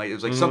or something like it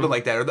was like something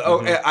like that,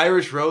 or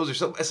Irish Rose or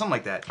something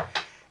like that.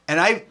 And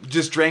I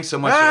just drank so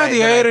much. that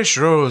The I Irish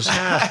Rose.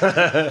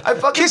 I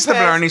fucking Kiss the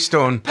Blarney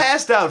Stone.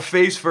 passed out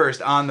face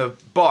first on the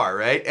bar,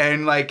 right?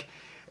 And like,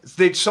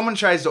 someone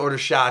tries to order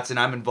shots, and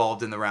I'm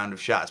involved in the round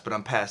of shots, but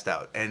I'm passed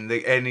out. And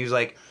he's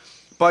like,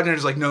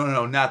 bartender's like,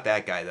 no, not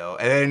that guy though.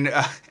 And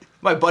then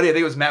my buddy, I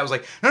think it was Matt, was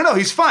like, no,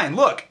 he's fine.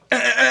 Look,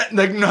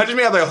 like nudging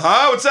me. I'm like,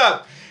 huh, what's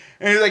up?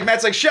 And he's like,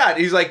 Matt's like, shot.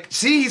 He's like,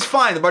 see, he's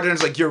fine. The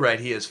bartender's like, you're right,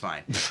 he is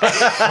fine. Pours me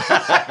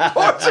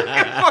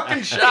a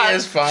fucking shot. He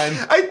is fine.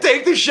 I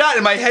take the shot,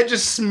 and my head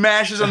just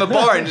smashes on the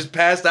bar and just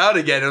passed out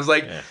again. It was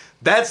like,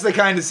 that's the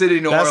kind of city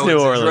New That's Orleans New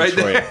is Orleans right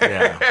for there. you.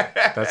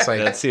 Yeah. That's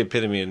like That's the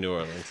epitome of New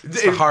Orleans.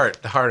 it's the heart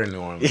of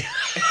New Orleans.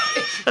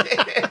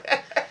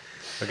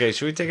 Okay,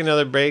 should we take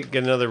another break?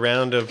 Get another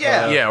round of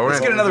Yeah, Yeah, we're let's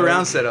gonna- get another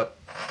round set up.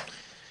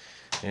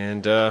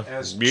 and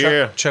As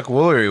yeah. Chuck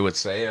Woolery would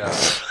say,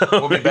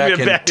 we'll be back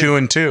in 2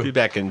 and 2. Be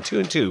back in 2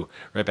 and 2.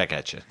 Right back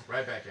at you.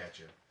 Right back at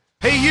you.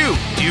 Hey you,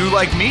 do you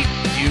like meat?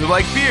 Do you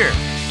like beer?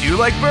 Do you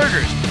like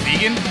burgers?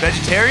 Vegan?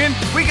 Vegetarian?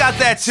 We got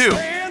that too.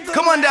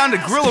 Come on down to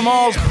Gorilla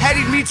Mall's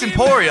Patty Meats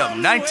Emporium,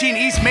 19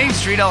 East Main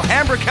Street,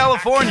 Alhambra,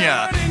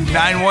 California,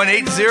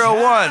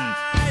 91801.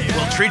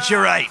 We'll treat you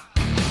right.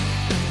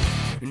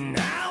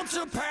 Now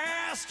to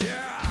pasture,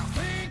 I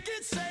think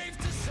it's safe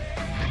to say.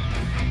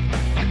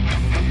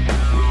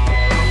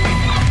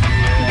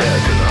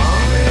 There's an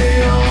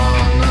army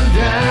on the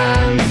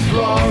dance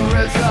floor.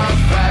 It's a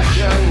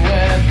fashion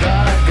with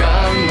a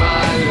gun,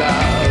 my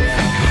love.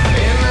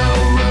 In a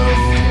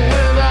room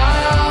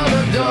without a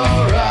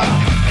door, a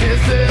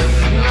kiss is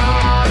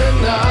not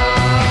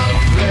enough.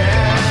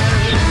 Then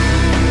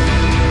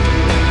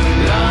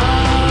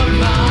love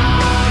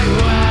my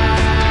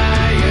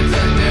way. It's a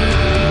new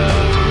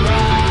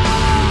road.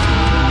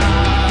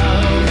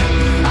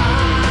 I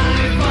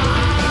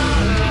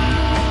follow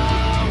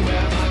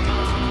where my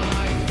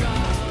mind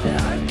goes. I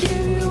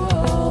gave you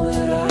all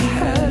that I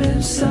had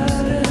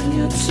inside, and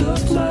you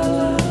took my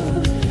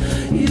love.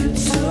 You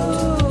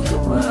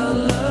took my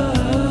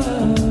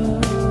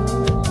love.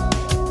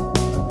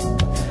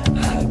 I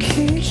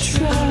keep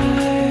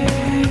trying.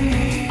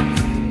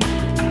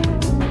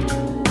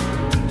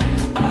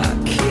 I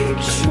keep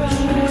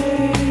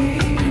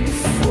trying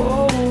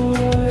for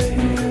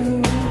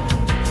you.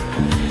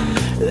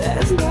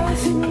 There's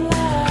nothing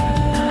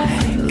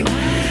like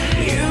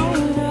you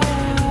and I,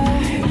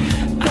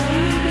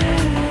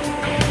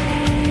 baby.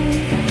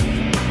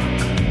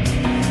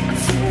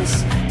 This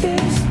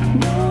is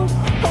no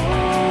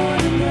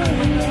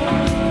ordinary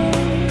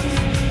love,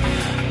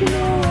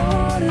 no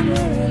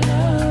ordinary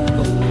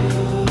love.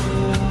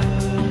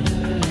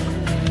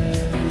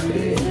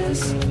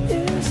 This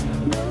is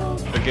no.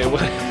 Okay,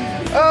 what?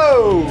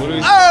 Oh! do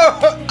we-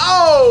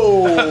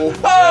 Oh!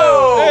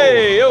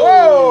 Hey, oh.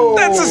 Oh!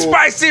 That's a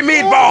spicy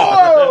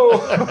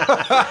meatball.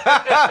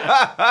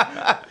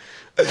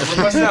 We're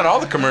busting out all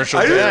the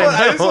commercials. I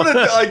just know. want to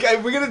like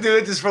we're gonna do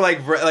it just for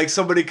like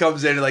somebody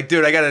comes in and like,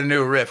 dude, I got a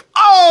new riff.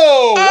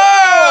 Oh!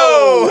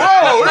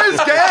 Whoa! This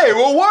guy,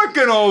 we're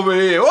working over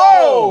here.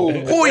 Whoa!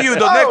 Who are you?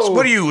 The next?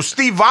 What are you,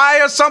 Steve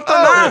Vai or something?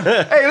 Huh?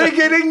 Hey, look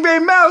at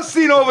Ingve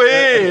Malmsteen over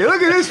here.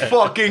 Look at this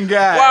fucking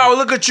guy. Wow,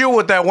 look at you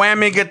with that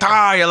whammy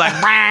guitar. You're like,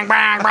 bang,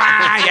 bang,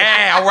 bang.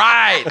 Yeah, all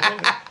right.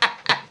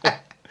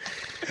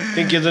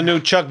 Think you're the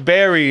new Chuck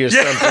Berry or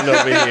something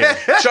over here.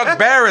 Chuck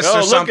Barris Oh,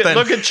 or something.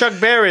 look at Chuck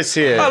Barris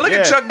here. Oh, look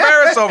at Yeah. Chuck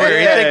Barris over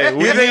here. Yeah,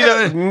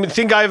 You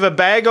think I have a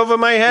bag over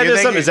my head or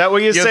something? Is that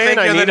what you're you saying? think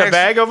I you're need the a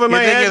bag over my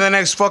You think head? you're the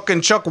next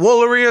fucking Chuck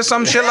Woolery or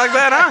some shit like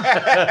that,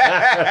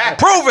 huh?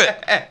 Prove it.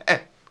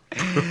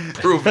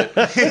 Prove it.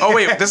 Oh,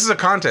 wait, this is a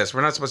contest. We're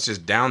not supposed to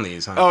just down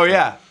these, huh? Oh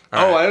yeah.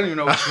 All right. I don't even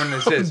know which one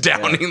this is.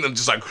 Downing them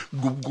just like,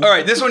 goop, goop. All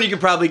right, this one you can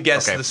probably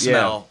guess Okay. the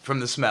smell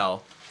from the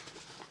smell.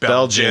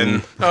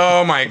 Belgian.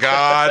 Oh, my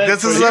God.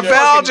 This is a pretty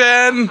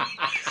Belgian.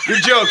 You're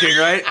joking,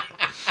 right?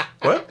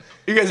 What?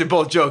 You guys are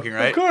both joking,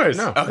 right? Of course.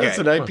 No. Okay. That's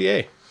an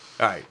IPA.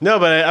 All right. No,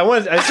 but I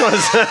just want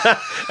to.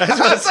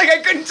 I was like, I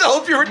couldn't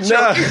tell if you were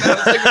joking.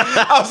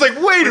 I was like,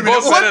 wait a minute,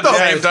 both said what it at the the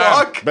same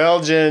time. fuck?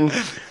 Belgian.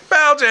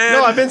 Belgian.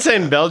 No, I've been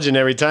saying Belgian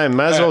every time.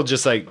 Might as well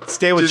just like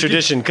stay with Just keep-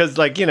 tradition because,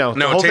 like, you know, the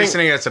No, whole tasting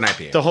thing, it, it's an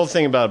IPA. the whole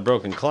thing about a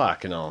broken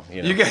clock and all.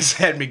 You know, You guys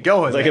had me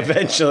going. like man.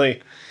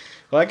 eventually.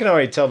 Well, I can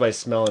already tell by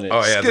smelling it.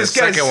 Oh, yeah. The This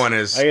guy's- second one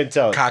is I can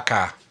tell.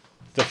 Caca.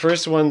 The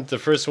first one's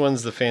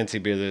the fancy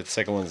beer. The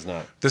second one's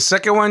not. The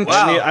second one,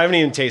 Wow. I haven't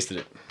even tasted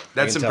it.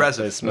 That's I can tell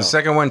impressive. by the the smell.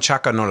 second one,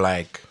 Chaka no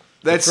like.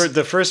 That's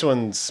The first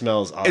one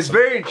smells awesome. it's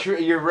very true.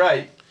 You're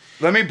right.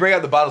 Let me bring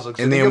out the bottles. Look,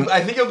 I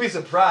think you'll be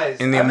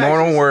surprised. in the I'm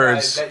immortal actually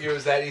words- surprised that it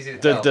was that easy to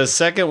tell. The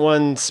second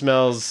one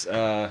smells.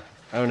 I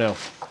don't know.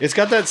 It's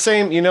got that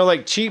same. You know,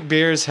 like cheap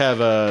beers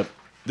have a.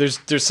 There's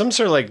some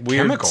sort of like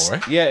weird Chemical,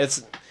 right? Yeah,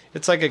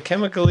 it's like a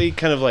chemically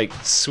kind of like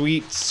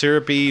sweet,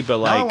 syrupy, but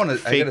I like gotta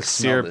fake smell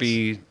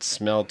syrupy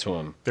smell to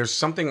them. There's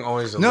something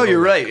always. no, you're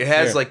right. It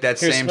has Here. like that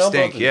Here, same smell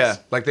stink. both of Yeah. these.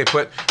 Like they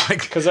put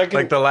like 'Cause I can-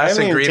 like the I last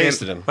haven't even ingredient.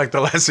 tasted 'em. Like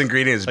the last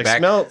ingredient is Like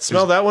back.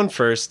 smell that one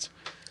first.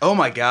 Oh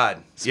my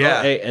god.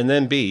 Yeah. A, and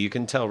then B. You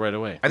can tell right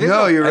away. I think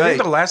No, the, you're I think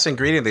right. the last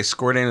ingredient they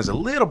scored in is a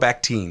little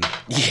Bactine.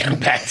 Yeah,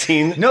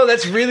 Bactine. No,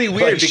 that's really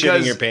weird Like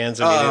because shitting your pants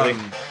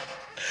immediately.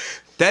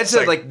 That's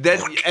It's like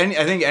that.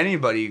 I think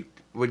anybody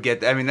would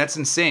get. I mean, that's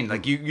insane.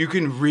 Like you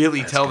can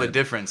really tell the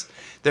difference.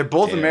 They're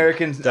both Yeah.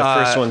 American.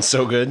 That first one's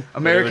so good.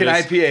 American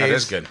Whatever it is. IPAs. That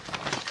is good.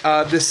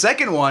 The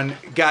second one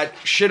got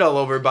shit all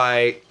over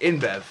by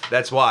InBev.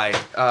 That's why.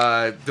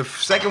 The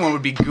second one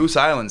would be Goose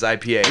Island's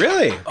IPA.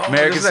 Really?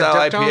 American this is that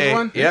style Deftones IPA.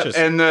 one? Yep.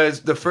 Interesting. And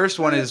the first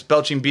one is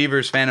Belching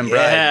Beaver's Phantom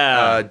Bride.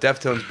 Yeah.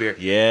 Deftones beer.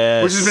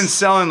 Yes. Which has been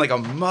selling like a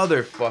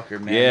motherfucker,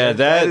 man. Yeah,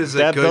 that is a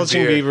that good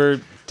Belching beer.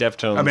 Beaver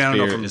Deftones I mean, I don't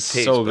know beer from is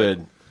taste, so but-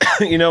 good.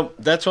 You know,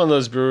 that's one of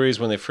those breweries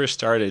when they first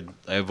started.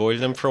 I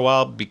avoided them for a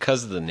while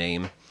because of the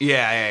name.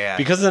 Yeah.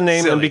 Because of the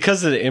name Silly. and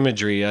because of the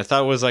imagery, I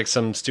thought it was like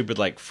some stupid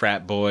like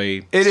frat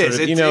boy. It sort is.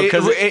 of, It's- you know,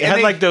 because it- it and had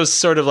they- like those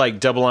sort of like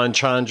double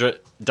entendre,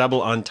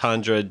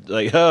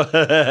 like oh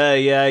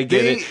yeah, I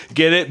They-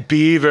 get it,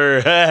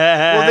 beaver.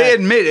 Well, they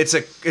admit it's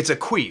a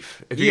queef.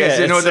 If you Yeah, guys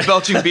didn't know what the it's-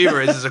 belching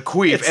beaver is a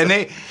queef, and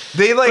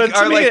they like But to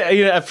are me, like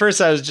you know, at first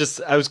I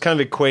was kind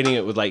of equating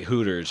it with like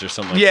Hooters or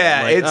something. Like Yeah, that.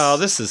 I'm like, it's- oh,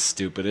 this is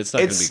stupid. It's not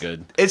going to be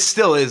good. It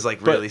still is like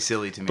But- really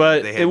silly to me.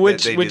 But that it,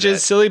 which they do is that.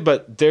 silly,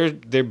 but their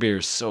beer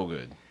is so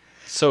good,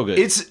 so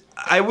good.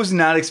 I was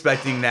not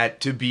expecting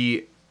that to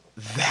be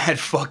that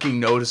fucking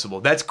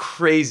noticeable. That's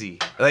crazy.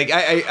 Like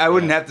I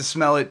wouldn't have to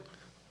smell it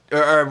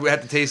or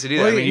have to taste it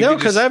either. well, I mean, you no, could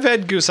because just- I've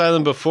had Goose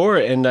Island before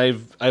and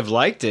I've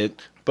liked it,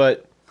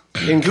 but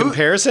in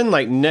comparison,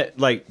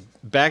 like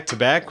back to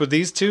back with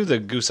these two, the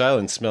Goose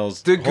Island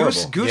smells the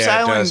horrible. Goose Yeah, it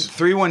Island does.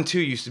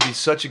 312 used to be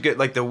such a good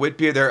like the wit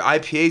beer. Their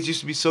IPAs used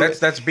to be so good.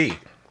 That's B.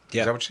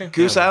 Yeah. Is that what you're saying?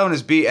 Goose Island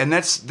is B, and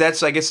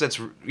that's I guess that's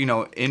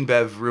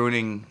InBev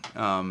ruining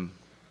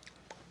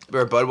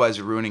or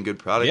Budweiser ruining good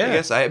product. I Yeah.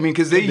 guess I mean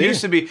because they Good beer.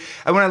 used to be.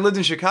 And when I lived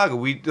in Chicago,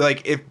 we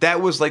like if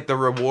that was like the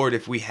reward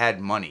if we had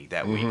money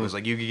that week was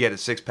like you could get a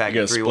 6-pack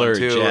You of gotta splurge,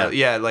 312.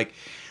 yeah. like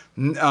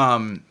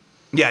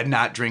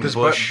not drink Does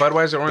Busch.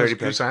 Budweiser owns 30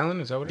 Goose pack.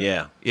 Island? Is that what it is?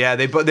 Yeah, Yeah,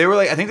 they were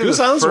like I think they were Goose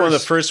the Island's one of the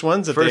first- first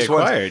ones that they first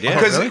ones. acquired. Yeah,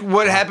 Because really?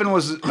 what happened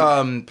was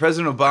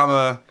President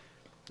Obama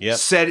Yep.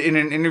 said in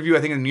an interview,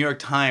 I think in the New York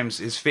Times,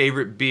 his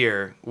favorite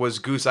beer was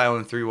Goose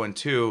Island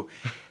 312,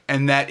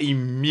 and that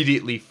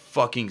immediately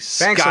fucking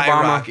Thanks,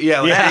 skyrocketed. Obama.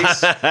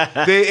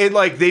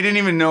 Yeah, they didn't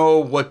even know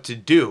what to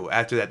do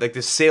after that. Like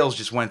the sales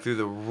just went through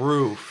the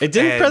roof. Didn't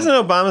And-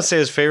 President Obama say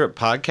his favorite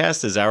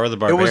podcast is Hour of the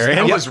Barbarian?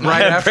 it was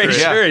right I'm after pretty it.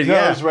 sure. Yeah,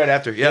 Yeah, it was right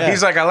after. Yeah,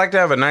 He's like, I like to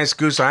have a nice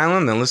Goose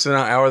Island, then listen to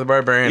Hour of the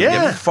Barbarian and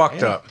Yeah. get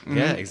fucked up.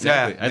 Yeah,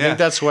 exactly. Yeah, I yeah. think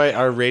that's why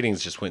our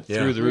ratings just went Yeah.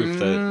 through the roof.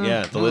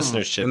 The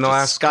listenership In the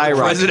last just skyrocketed.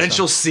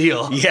 presidential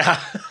seal. Yeah,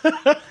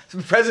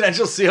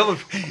 Presidential seal.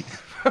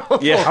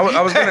 yeah.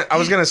 I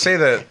was gonna say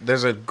that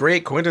there's a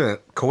great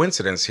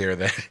coincidence here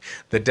that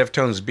the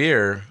Deftones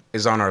beer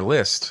is on our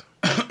list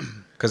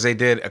because they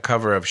did a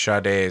cover of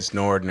Sade's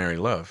 "No Ordinary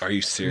Love." Are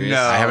you serious?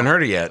 No. I haven't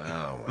heard it yet.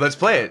 Let's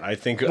play it. I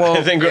think. Well,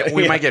 I think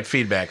we yeah. might get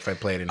feedback if I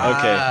play it. In here.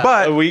 Okay,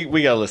 But we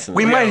gotta listen.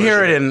 we to might that.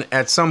 hear it in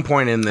at some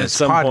point in this at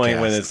some podcast. point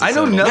when it's. I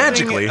know assembled. nothing.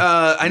 Magically.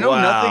 I know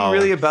Wow. nothing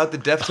really about the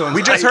Deftones.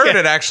 We just heard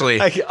it actually.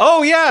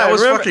 Oh yeah, That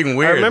was I remember, fucking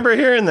weird. I remember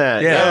hearing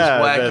that. Yeah, Yeah, that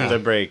was wacky. the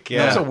break. Yeah,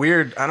 That was a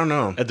weird. I don't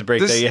know. at the break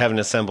This- that you haven't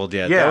assembled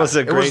yet. Yeah, that was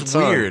a great it was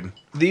song. weird.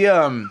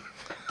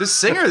 The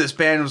singer of this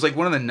band was like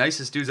one of the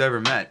nicest dudes I ever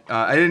met.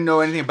 I didn't know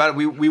anything about it.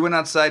 We went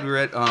outside. We were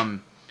at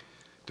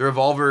the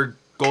Revolver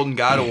Golden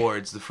God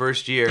Awards the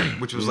first year,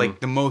 which was like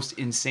the most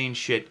insane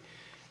shit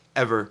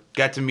ever.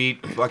 Got to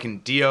meet fucking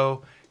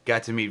Dio.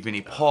 Got to meet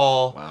Vinnie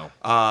Paul.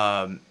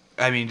 Wow.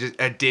 I mean, just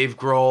Dave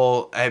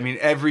Grohl. I mean,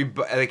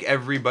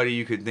 everybody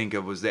you could think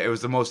of was there. It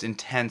was the most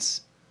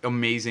intense,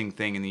 amazing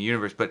thing in the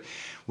universe. But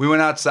we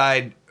went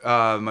outside,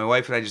 my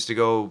wife and I, just to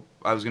go.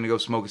 I was gonna go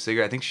smoke a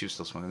cigarette. I think she was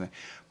still smoking there.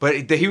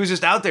 But he was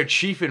just out there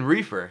chiefing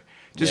reefer,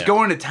 just Yeah.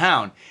 going to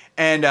town.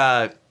 And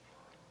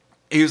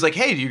he was like,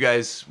 "Hey, do you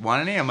guys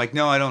want any?" I'm like,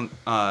 "No, I don't.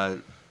 I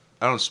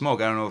don't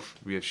smoke. I don't know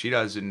if she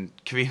does." And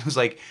Kavita was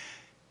like,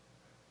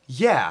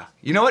 "Yeah,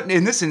 you know what?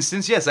 In this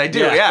instance, yes, I do.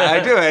 Yeah. Yeah, I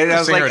do." And I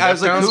was singer like, of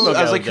 "Who?" Deftones?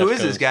 I was like, "Who is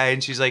Deftones. this guy?"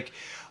 And she's like,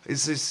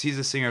 he's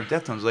a singer of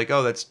Deftones." I was like,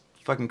 "Oh, that's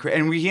fucking crazy."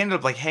 And we ended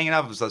up like hanging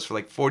out with us for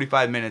like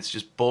 45 minutes,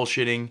 just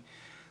bullshitting,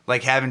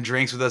 like having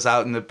drinks with us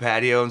out in the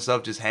patio and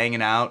stuff, just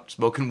hanging out,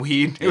 smoking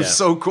weed. It was Yeah.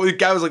 so cool. The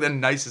guy was like the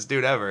nicest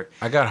dude ever.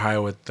 I got high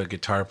with the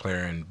guitar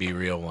player in Be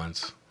Real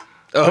once.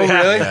 Oh,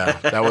 really? Yeah,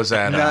 that was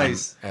at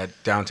Nice. at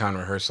downtown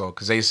rehearsal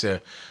because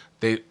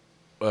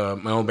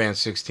my old band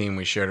 16.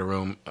 We shared a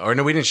room, or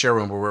no, we didn't share a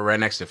room, but we're right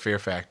next to Fear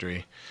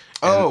Factory.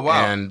 Oh,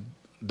 wow. And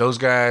those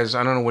guys,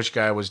 I don't know which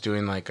guy was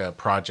doing like a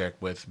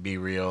project with Be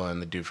Real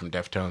and the dude from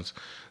Deftones.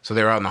 So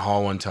they were out in the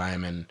hall one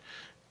time, and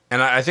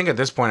I think at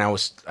this point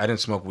I didn't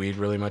smoke weed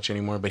really much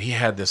anymore, but he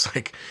had this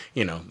like,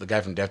 the guy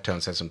from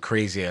Deftones had some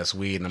crazy ass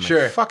weed, and I'm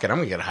Sure. like, fuck it, I'm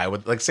gonna get high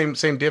with like same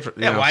different,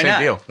 Yeah, why same not?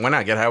 deal. Why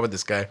not get high with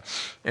this guy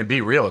and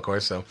Be Real, of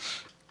course. So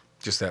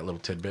just that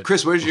little tidbit.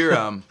 Chris, where's your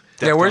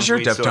Yeah, where's your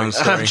weed Deftones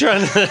story? story?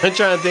 I'm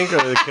trying to think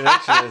of the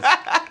connection. Is.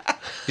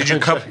 Did you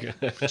cup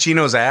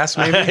Chino's ass?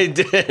 Maybe. I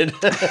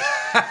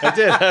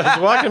did. I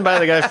was walking by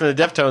the guy from the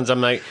Deftones. I'm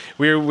like,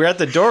 we're at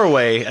the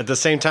doorway at the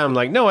same time. I'm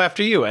like, no,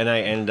 after you, and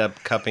I ended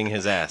up cupping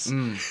his ass,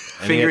 And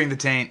Fingering he-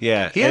 the taint.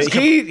 Yeah, He has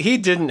he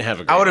didn't have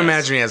a. Great I would ass.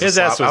 imagine he has his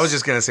a ass slop. I was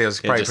just gonna say it was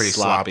probably just pretty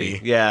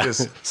sloppy. Yeah,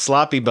 Just-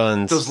 sloppy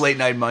buns. Those late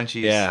night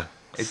munchies. Yeah.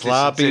 It's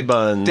Sloppy it's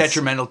buns.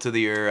 Detrimental to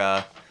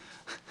your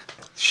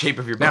shape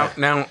of your butt.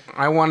 Now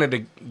I wanted to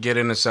get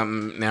into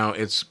something. Now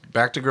it's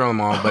back to Grill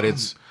 'Em All, but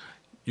it's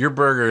your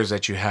burgers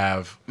that you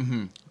have.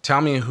 Mm-hmm.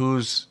 Tell me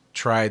who's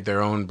tried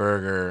their own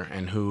burger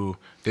and who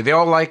did they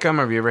all like them?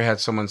 Or have you ever had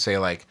someone say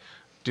like,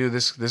 "Dude,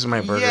 this is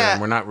my burger, Yeah.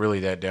 and we're not really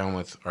that down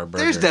with our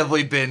burger." There's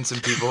definitely been some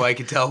people I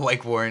could tell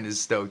like Warren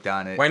is stoked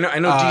on it. Well, I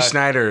know D.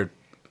 Snyder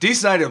D.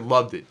 Snyder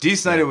loved it. D.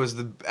 Snyder was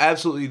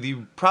probably the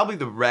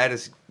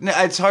raddest. No,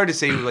 it's hard to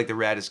say he was like the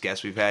raddest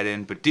guest we've had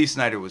in, but D.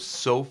 Snyder was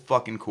so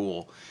fucking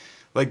cool.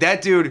 Like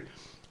that dude,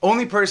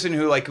 only person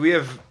who like we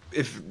have.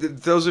 If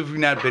those of you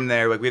not been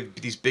there, like we have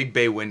these big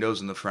bay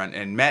windows in the front,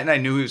 and Matt and I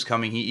knew he was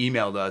coming. He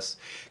emailed us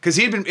because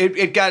he'd been.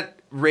 It got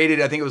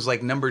rated. I think it was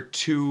like number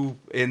 2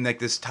 in like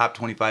this top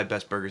 25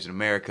 best burgers in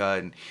America,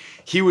 and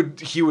he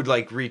would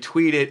like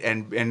retweet it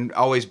and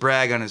always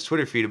brag on his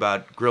Twitter feed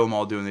about Grill 'Em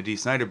All doing the D.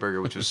 Snyder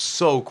burger, which was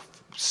so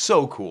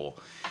cool.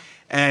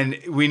 And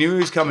we knew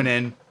he was coming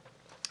in.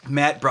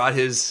 Matt brought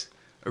his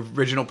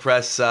original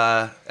press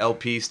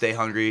LP, Stay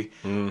Hungry,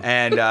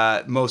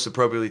 and most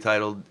appropriately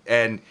titled.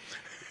 And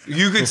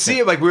you could see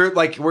it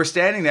we're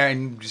standing there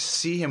and you just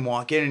see him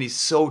walk in, and he's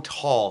so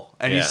tall,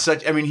 and he's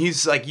such. I mean,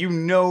 he's like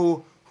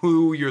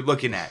who you're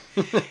looking at,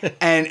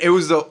 and it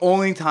was the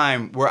only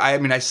time where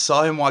I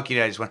saw him walking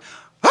in, I just went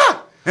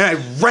ah, and I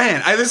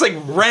ran. I just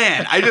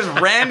ran. I just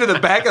ran to the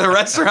back of the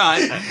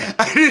restaurant.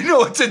 I didn't know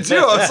what to do.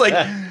 I was like,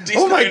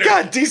 oh my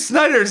god, D.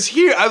 Snyder's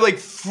here. I like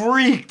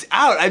freaked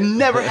out. I've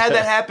never had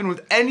that happen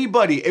with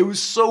anybody. It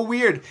was so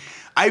weird.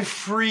 I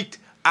freaked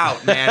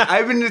out, man.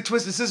 I've been a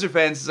Twisted Sister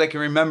fan since I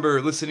can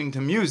remember listening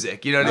to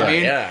music. You know what I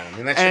mean? Yeah. I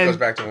mean, that shit goes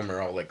back to when we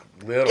were all like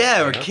little.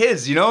 Yeah, we're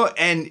kids, you know?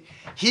 And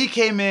he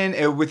came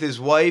in with his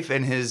wife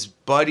and his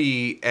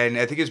buddy, and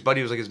I think his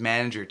buddy was like his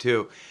manager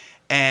too.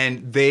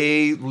 And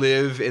they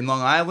live in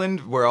Long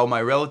Island, where all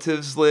my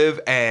relatives live,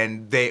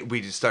 and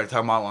we just started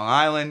talking about Long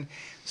Island,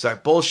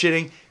 started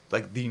bullshitting.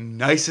 Like the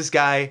nicest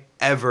guy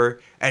ever.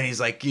 And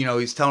he's like,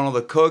 he's telling all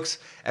the cooks,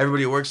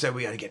 everybody who works there,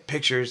 we got to get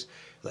pictures.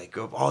 Like,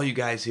 of all you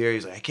guys here,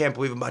 he's like, I can't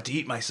believe I'm about to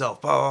eat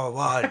myself, blah,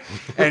 blah, blah.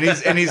 And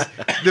he's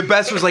the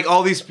best was like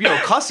all these,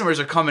 customers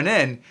are coming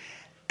in,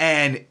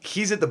 and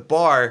he's at the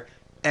bar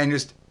and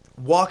just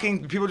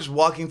people just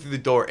walking through the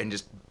door and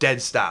just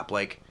dead stop,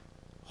 like,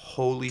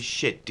 holy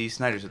shit, D.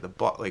 Snyder's at the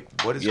bar, like,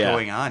 what is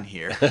going on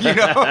here?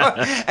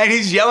 And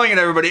he's yelling at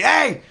everybody,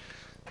 hey,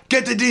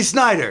 get the D.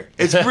 Snyder.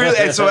 It's really,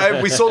 and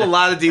so we sold a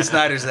lot of D.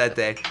 Snyders that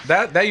day.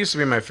 That used to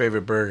be my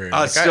favorite burger.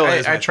 Oh, still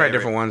is my I tried favorite.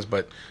 different ones,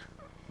 but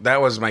that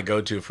was my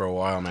go-to for a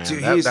while, man.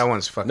 Dude, that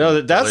one's fucking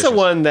No, that's delicious. the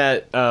one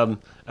that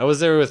I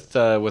was there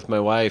with my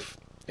wife,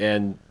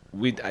 and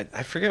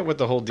I forget what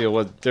the whole deal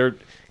was there,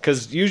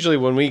 because usually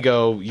when we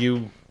go,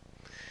 you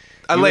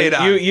lay it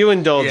on. You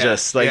indulge Yeah.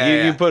 us, like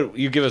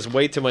you give us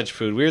way too much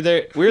food. We were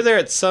there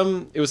at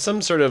it was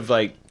some sort of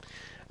like,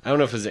 I don't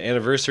know if it was an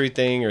anniversary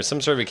thing or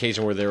some sort of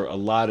occasion where there were a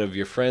lot of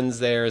your friends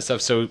there and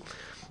stuff. So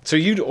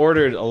you'd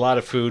ordered a lot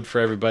of food for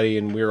everybody,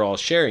 and we were all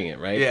sharing it,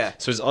 right? Yeah.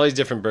 So there's all these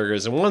different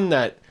burgers, and one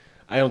that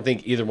I don't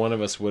think either one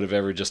of us would have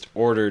ever just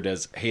ordered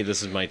as, hey,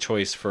 this is my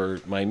choice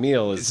for my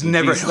meal. It's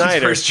never D.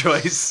 anyone's first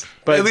choice.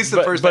 But at least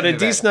the first But time a they've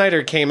D. had it.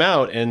 Snyder came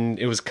out, and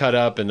it was cut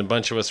up, and a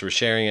bunch of us were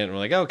sharing it, and we're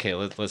like, okay,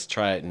 let's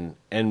try it.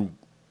 And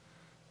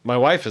my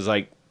wife is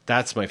like,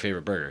 that's my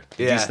favorite burger.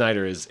 The Yeah. D.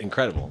 Snyder is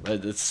incredible.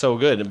 It's so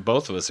good, and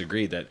both of us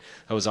agreed that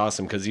was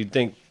awesome, because you'd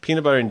think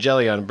peanut butter and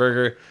jelly on a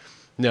burger,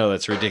 no,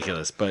 that's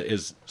ridiculous, but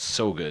it's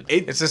so good.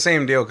 It's the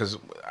same deal, because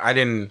I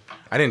didn't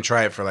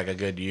try it for like a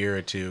good year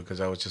or two, because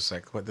I was just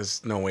like, what?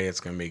 There's no way it's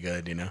gonna be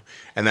good,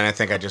 And then I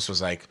think I just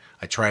was like,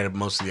 I tried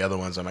most of the other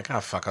ones. I'm like, oh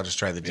fuck, I'll just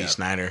try the D.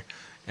 Snyder.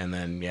 And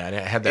then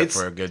I had that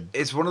for a good.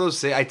 It's one of those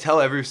things. I tell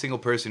every single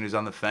person who's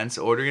on the fence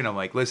ordering, I'm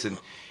like, listen,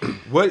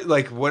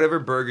 whatever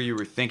burger you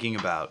were thinking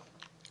about,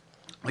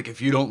 like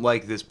if you don't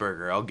like this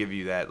burger, I'll give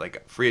you that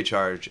like free of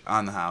charge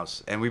on the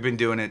house. And we've been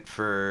doing it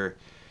for,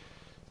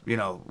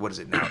 what is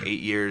it now, 8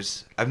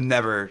 years. I've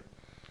never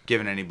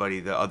given anybody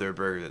the other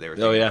burger that they were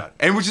thinking about.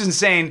 And which is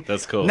insane.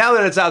 That's cool. Now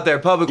that it's out there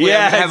publicly,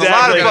 Yeah, I have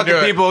exactly. a lot of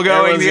fucking people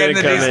going to Everyone's get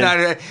the gonna D. come in.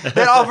 Snyder.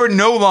 That offer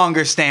no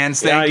longer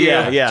stands, thank you.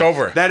 Yeah. It's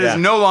over. That is Yeah.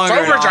 no longer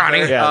It's over, an offer. Johnny.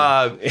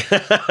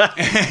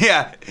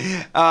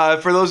 Yeah.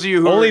 For those of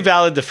you who Only are,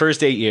 valid the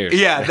first 8 years.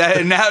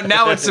 yeah, now it's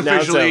Now it's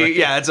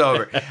officially over. it's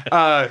over.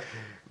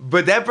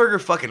 But that burger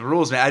fucking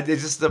rules, man.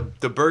 It's just the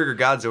burger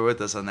gods are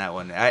with us on that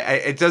one.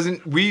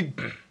 We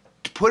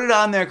put it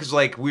on there because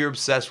like we were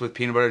obsessed with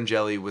peanut butter and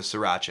jelly with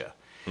sriracha.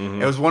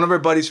 It was one of our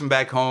buddies from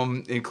back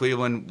home in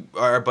Cleveland,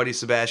 our buddy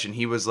Sebastian.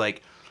 He was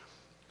like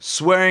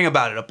swearing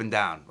about it up and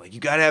down. Like,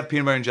 you gotta have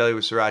peanut butter and jelly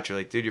with sriracha.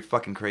 Like, dude, you're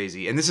fucking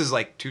crazy. And this is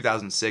like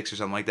 2006 or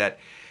something like that.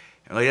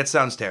 And like, that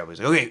sounds terrible. He's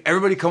like, okay,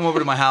 everybody come over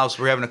to my house.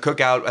 We're having a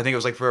cookout. I think it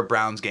was like for a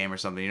Browns game or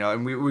something,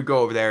 And we would go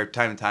over there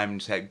time to time and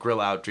just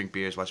grill out, drink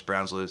beers, watch the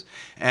Browns lose.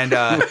 And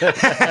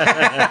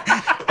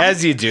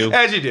As you do.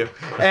 as you do.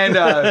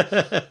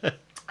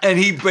 And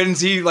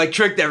he like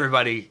tricked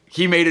everybody.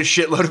 He made a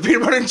shitload of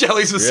peanut butter and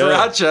jellies with Really?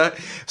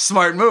 sriracha.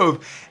 Smart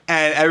move.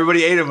 And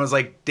everybody ate them and was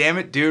like, damn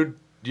it, dude,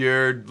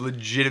 you're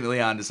legitimately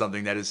onto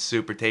something that is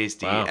super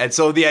tasty. Wow. And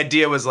so the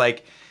idea was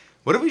like,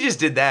 what if we just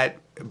did that,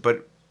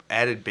 but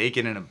added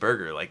bacon in a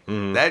burger? Like,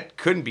 that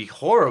couldn't be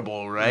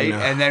horrible, right? No.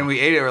 And then we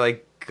ate it. We're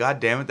like, God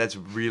damn it, that's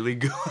really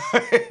good.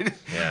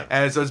 Yeah.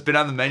 And so it's been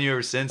on the menu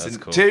ever since. That's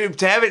and cool.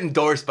 to have it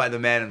endorsed by the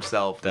man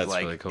himself That's is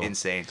like really cool.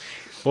 insane.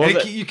 Well,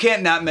 And you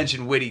can't not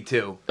mention Witty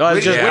too. I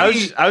Witty-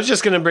 was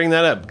just going to bring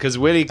that up because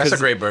Witty. That's a 'cause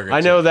great burger,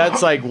 I know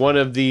that's like one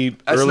of the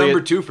That's earliest,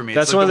 number 2 for me.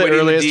 That's It's like one the of the Witty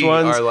and the earliest D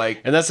ones, are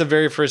like- and that's the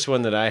very first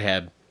one that I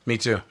had Me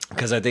too.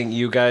 because I think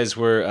you guys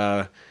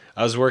were.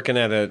 I was working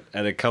at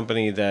a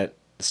company that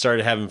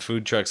started having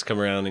food trucks come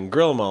around, and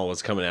Grill 'Em All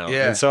was coming out.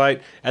 Yeah. And so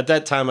at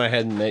that time I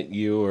hadn't met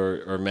you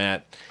or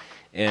Matt,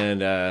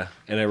 and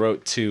I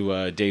wrote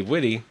to Dave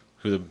Witty,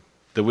 who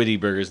the Witty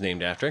Burger's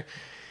named after.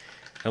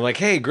 I'm like,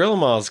 hey, Grill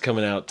 'Em All's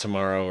coming out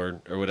tomorrow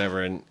or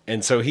whatever,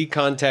 and so he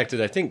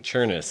contacted I think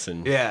Chernus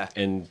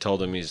and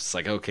told him, he's just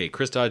like, okay,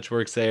 Chris Dodge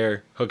works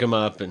there, hook him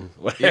up and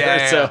whatever.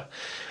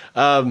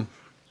 Yeah.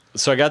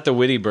 So I got the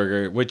Witty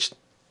Burger, which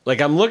like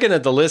I'm looking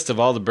at the list of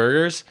all the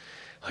burgers,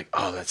 like,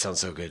 oh, that sounds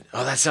so good.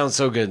 Oh, that sounds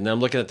so good. And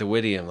I'm looking at the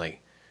Witty, I'm like,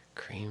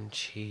 cream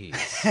cheese.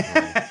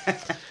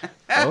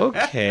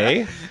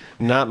 Okay,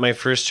 not my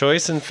first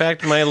choice. In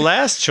fact, my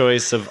last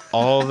choice of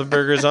all the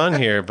burgers on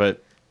here,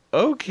 but.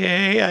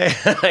 Okay,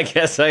 I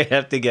guess I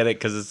have to get it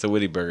because it's the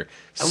Witty Burger.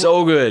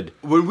 So good.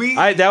 When we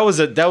That was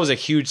a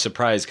huge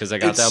surprise because I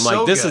got It's that. I'm like,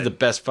 so this is good. the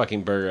best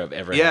fucking burger I've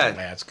ever Yeah, had.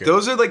 That's good.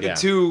 those are like Yeah. the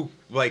 2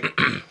 like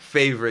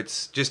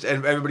favorites. Just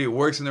everybody who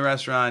works in the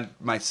restaurant,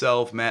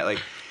 myself, Matt, like,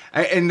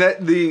 and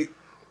that the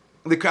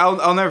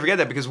I'll never forget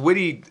that because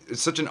Witty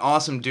is such an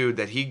awesome dude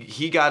that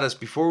he got us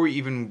before we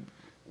even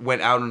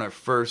went out on our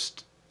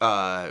first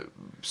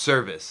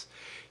service.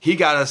 He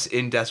got us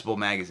in Decibel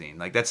magazine.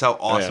 Like that's how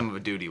awesome of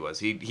a dude he was.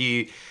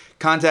 He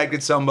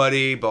contacted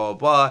somebody, blah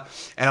blah blah,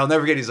 and I'll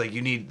never forget. He's like,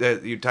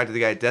 you talk to the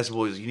guy at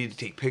Decibel. He's like, you need to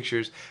take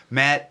pictures.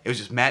 Matt, it was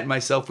just Matt and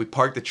myself. We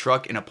parked the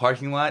truck in a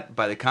parking lot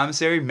by the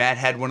commissary. Matt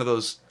had one of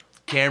those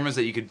cameras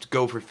that you could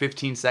go for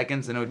 15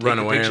 seconds and it would take Run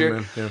a away, picture.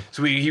 man. Yeah.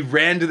 So he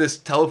ran to this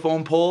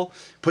telephone pole,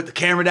 put the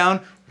camera down,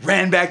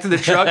 ran back to the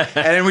truck,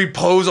 and then we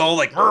pose all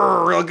like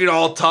looking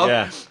all tough.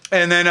 Yeah.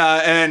 And then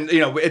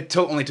it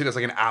only took us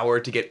like an hour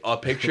to get a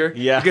picture.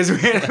 Yeah. Because we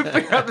had to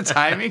figure out the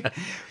timing.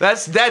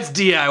 That's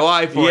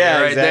DIY for Yeah,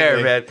 you right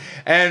exactly. there,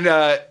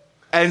 man.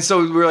 And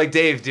so we were like,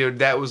 Dave, dude,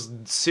 that was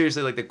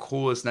seriously like the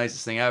coolest,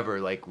 nicest thing ever.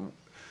 Like,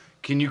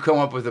 can you come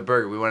up with a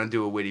burger? We want to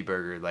do a Witty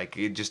Burger. Like,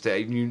 you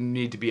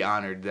need to be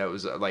honored. That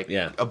was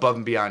above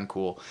and beyond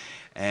cool.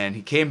 And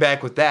he came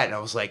back with that, and I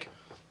was like,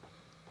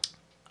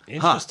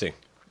 Interesting.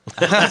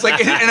 I was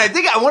like, and I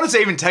think I want to say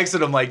even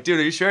texted him like, dude,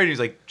 are you sure? And he's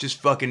like,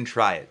 just fucking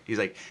try it. He's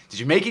like, did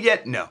you make it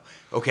yet? No.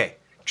 Okay,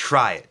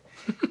 try it.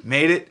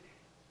 Made it,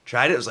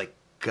 tried it. I was like,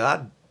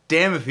 God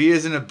damn, if he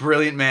isn't a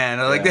brilliant man.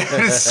 I like that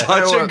is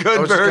such a good I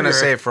was just burger. gonna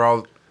say for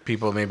all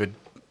people maybe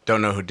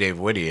don't know who Dave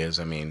Witty is.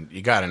 I mean,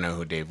 you got to know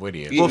who Dave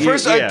Witty is. Well,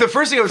 first, Yeah. the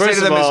first thing I would say First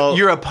to them of all- is,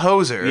 you're a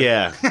poser.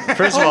 Yeah.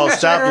 First of all,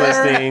 stop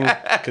listening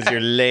because you're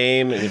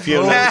lame, and if you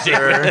don't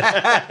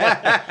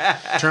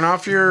Turn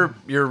off your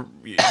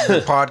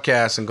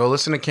podcast and go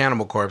listen to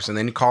Cannibal Corpse, and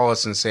then you call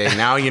us and say,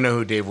 now you know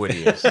who Dave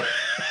Witty is.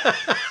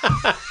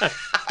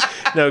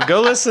 no,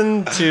 go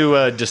listen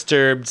to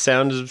Disturbed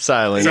Sounds of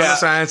Silence. Sound of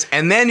Science,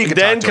 and then you can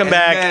Then talk to come him.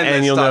 back And then and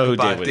let's you'll talk know who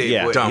about Dave Witty. Dave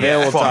Yeah, Witty. Dumb yeah,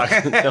 we'll fuck.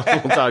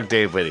 talk. We'll talk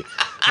Dave Witty.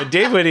 But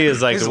Dave Witty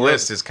is like His the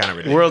list is kind of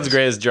ridiculous. world's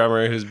greatest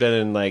drummer who's been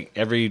in like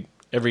every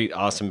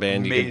awesome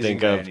band you can Amazing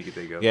think band of. you can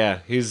think of. Yeah,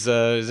 he's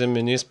in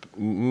it's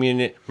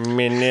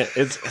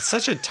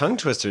such a tongue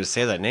twister to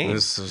say that name.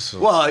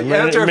 Well,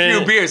 after a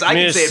few beers, I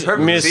can say it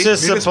perfectly. See?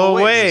 Municipal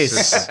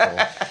waste.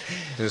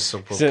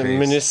 Municipal He's in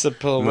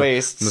municipal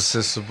waste.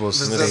 Municipal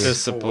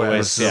Municipal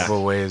waste. Yeah.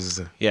 Municipal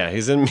waste. Yeah,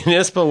 he's in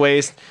municipal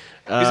waste.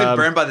 He's in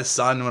Burned by the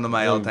Sun, one of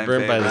my all-time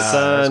Burned by the favorites.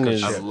 Sun that's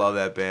is good I shit. love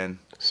that band.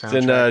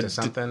 Soundtrack Then, to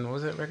something. What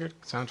was it record?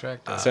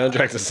 Soundtrack to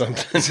soundtrack to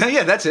something.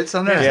 Yeah, that's it.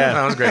 Something. Yeah.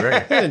 That was a great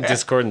record.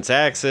 Discordance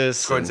Axis.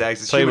 Discordance and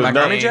Axis. Played with, Human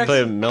Melt, Remains.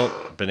 played with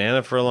Melt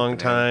Banana for a long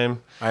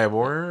time. I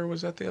Abhor,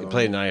 was that the other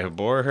Played one? in I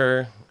Abhor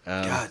Her.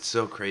 God, it's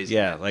so crazy.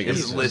 Yeah, like his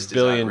it's list a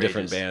billion is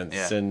different outrageous.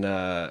 bands. Yeah. And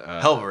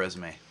Hell of a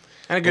resume.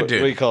 And a good what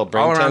dude. do you call it?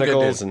 Brain All around good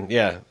Tentacles dude. and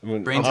yeah,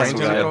 Brain awesome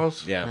guy.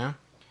 Tentacles? Yeah.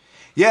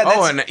 Yeah, that's,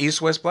 Oh, and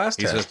East West Blast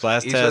East Test. West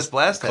Blast East Test. West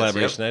Blast Test,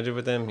 Collaboration I did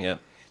with them. Yeah.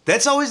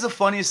 that's always the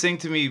funniest thing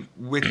to me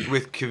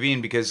with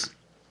Kaveen because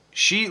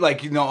she,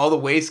 like, you know, all the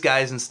Waste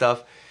guys and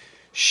stuff,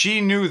 she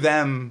knew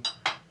them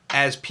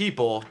as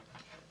people.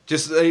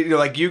 Just, you know,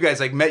 like you guys,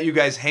 like, met you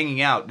guys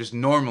hanging out just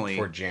normally.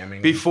 Before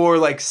jamming. Before,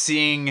 like,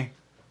 seeing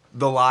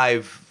the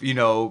live, you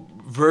know,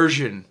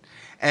 version.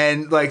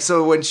 And, like,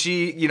 so when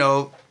she, you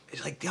know,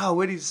 is like, oh,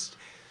 Witty's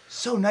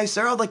so nice.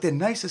 They're all, like, the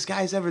nicest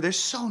guys ever. They're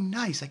so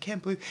nice. I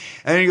can't believe.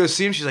 And then you go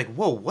see them. She's like,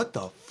 whoa, what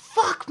the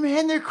fuck,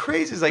 man? They're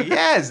crazy. It's like,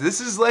 yes,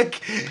 this is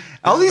like,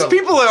 all these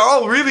people are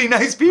all really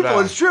nice people.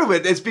 Yeah. It's true,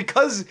 but it's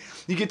because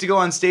you get to go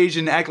on stage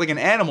and act like an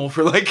animal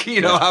for, like,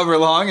 you know, however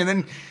long, and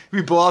then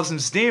we blow off some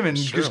steam and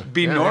just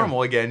be Yeah,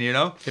 normal again, you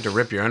know? Get to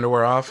rip your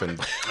underwear off and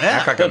Yeah.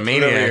 act like a Put it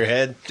over your maniac.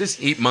 head.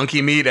 Just eat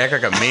monkey meat, act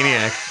like a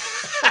maniac.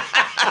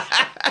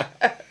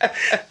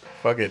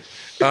 Fuck it.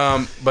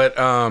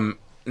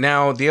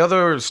 Now the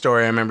other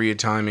story I remember you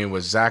telling me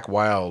was Zach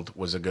Wilde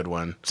was a good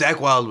one.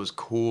 Zach Wilde was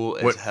cool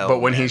as hell. But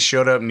when man. he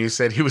showed up and you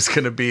said he was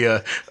going to be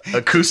a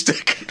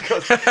acoustic.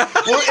 Well,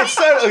 it's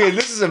not, okay,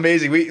 this is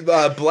amazing. We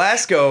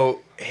Blasco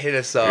hit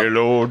us up.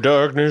 Hello,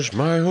 darkness,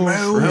 my old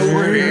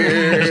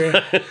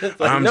friend.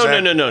 I'm No,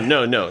 Zach,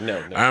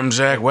 no. I'm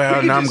Zach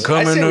Wild, and I'm I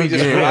coming say we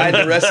just ride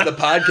again. the rest of the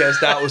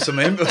podcast out with some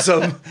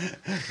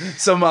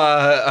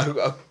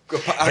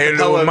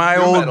Hello, my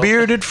old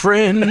bearded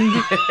friend.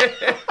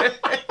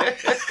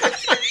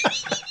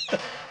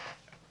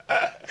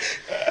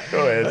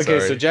 Go ahead. Okay,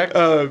 sorry. so Jack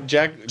Wild.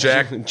 Jack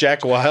Jack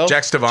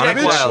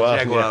Stavanovich. Wild.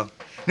 Jack Wild.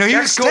 No, he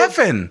Jack was cool.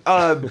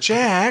 Steffen.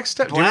 Jack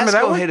Steffen. Do you remember that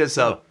Blasco one? hit us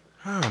up.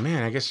 Oh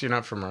man, I guess you're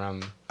not from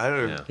around. I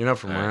don't know. Yeah. You're not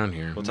from around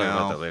here. We'll talk No.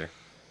 about that later.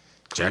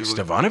 Jack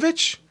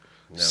Stavanovich?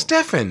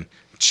 Steffen.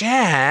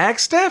 Jack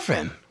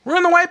Steffen. We're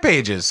in the white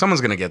pages.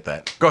 Someone's gonna get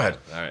that. Go ahead.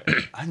 All right.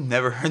 I've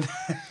never heard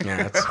that.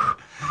 Yeah,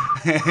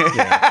 that's,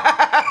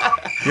 yeah.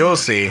 You'll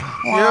see.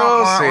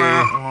 You'll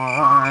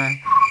see.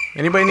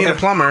 Anybody need a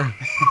plumber?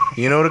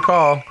 You know who to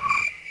call.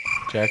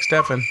 Jack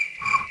Steffen.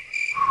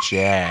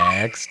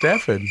 Jack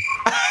Steffen.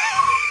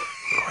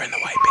 We're in the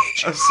white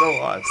pages. I'm so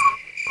lost.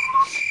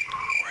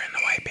 We're in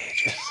the white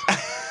pages.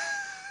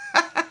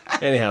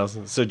 Anyhow,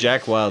 so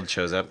Jack Wild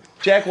shows up.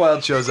 Jack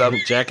Wild shows up.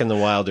 Jack and the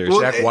Wilders.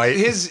 Well, Jack White.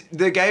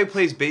 The guy who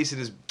plays bass in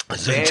his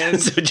band.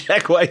 So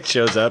Jack White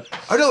shows up.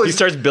 Oh no, He it's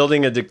starts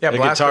building a Blasco's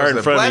guitar in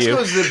the- front of you.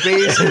 Blasco's the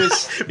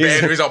bassist.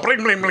 Man, he's all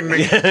bling, bling, bling,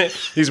 bling.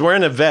 He's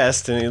wearing a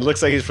vest and he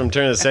looks like he's from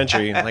turn of the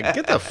century. Like,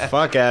 get the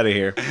fuck out of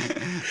here.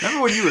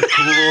 Remember when you were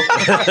cool?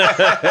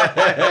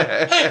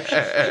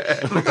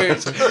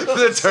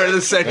 The turn of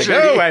the century.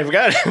 Oh, I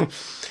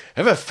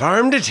have a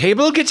farm to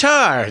table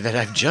guitar that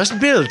I've just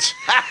built.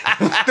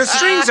 The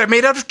strings are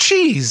made out of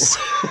cheese.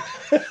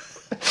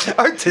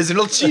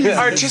 Artisanal cheese.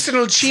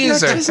 Artisanal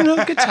cheese.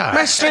 Artisanal guitar.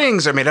 My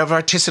strings are made of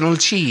artisanal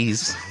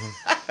cheese.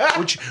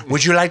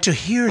 Would you like to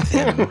hear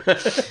them?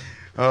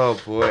 Oh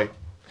boy.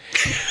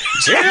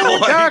 Hello,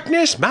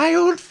 darkness, my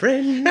old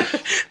friend.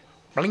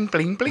 Bling,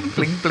 bling, bling,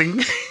 bling,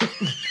 bling.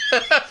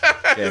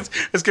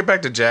 Let's get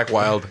back to Jack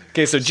Wild.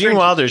 Okay, so Gene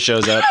Wilder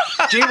shows up.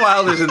 Gene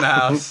Wilder's in the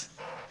house.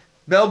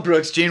 Mel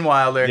Brooks, Gene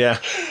Wilder. Yeah.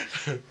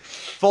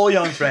 Full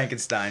young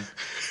Frankenstein.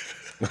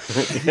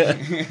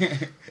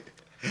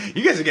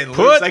 You guys are getting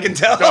loose, I can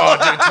tell. Oh,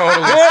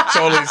 dude,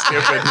 totally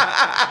skipping.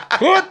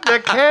 Put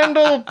the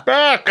candle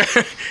back.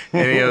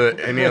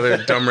 Any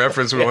other dumb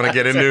reference we want to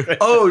get into?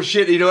 Oh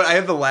shit! You know what? I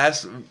have the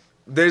last.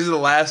 There's the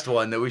last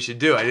one that we should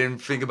do. I didn't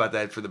think about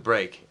that for the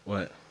break.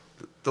 What?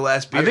 The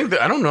last beer.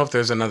 I don't know if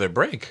there's another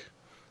break.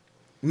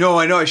 No,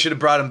 I know. I should have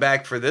brought him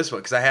back for this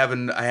one because I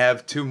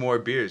have 2 more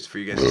beers for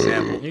you guys to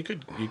sample. You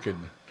could.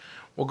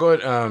 We'll go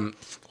ahead.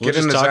 Get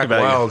just into talk Zach about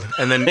you. Wild,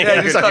 and then Yeah,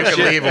 you just can talk shit.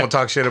 leave, and we'll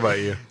talk shit about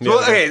you. Well,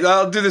 okay,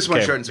 I'll do this one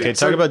Okay, short and sweet. okay,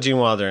 talk about Gene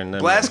Wilder and then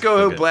Blasco.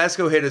 okay.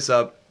 Blasco hit us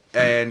up,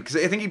 and because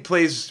I think he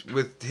plays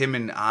with him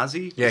and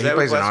Ozzy. Yeah, Is he that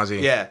what plays in Blasco-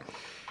 Ozzy. Yeah,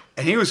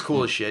 and he was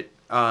cool as shit.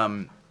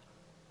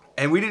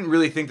 And we didn't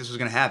really think this was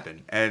gonna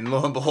happen, and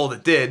lo and behold,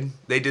 it did.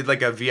 They did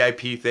like a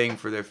VIP thing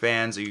for their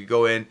fans. You could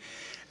go in,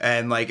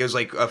 and like it was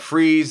like a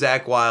free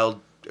Zach Wild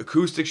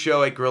acoustic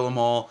show at Gorilla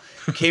Mall.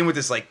 Came with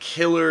this like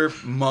killer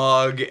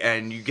mug,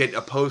 and you get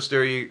a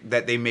poster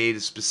that they made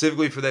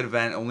specifically for that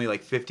event, only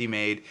like 50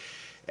 made.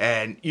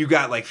 And you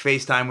got like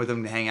FaceTime with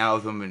him to hang out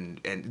with him,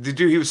 and the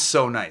dude, he was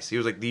so nice. He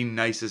was like the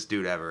nicest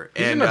dude ever.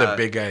 He's and another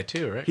big guy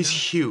too, right? He's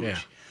huge. Yeah.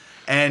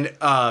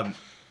 And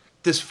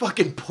this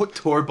fucking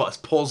tour bus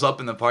pulls up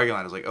in the parking lot.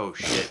 I was like, oh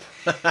shit,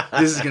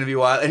 this is gonna be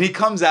wild. And he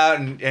comes out,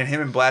 and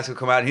him and Blasco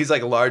come out, and he's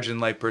like a larger than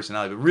life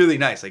personality, but really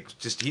nice. Like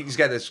just he's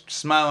got this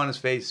smile on his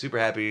face, super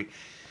happy.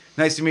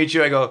 Nice to meet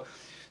you. I go,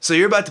 so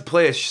you're about to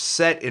play a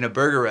set in a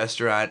burger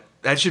restaurant.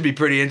 That should be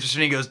pretty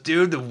interesting. He goes,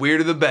 dude, the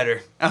weirder the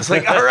better. I was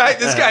like, all right,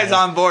 this guy's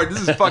on board.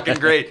 This is fucking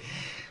great.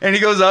 And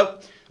he goes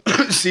up,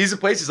 sees the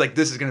place. He's like,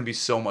 this is going to be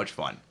so much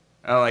fun.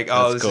 And I'm like,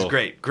 oh, That's this cool. is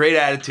great. Great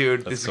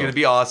attitude. This is cool. going to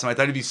be awesome. I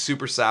thought he'd be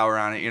super sour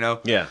on it, you know?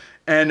 Yeah.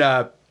 And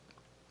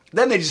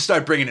then they just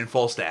start bringing in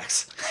full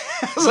stacks.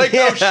 I was like,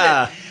 oh, shit.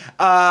 Yeah.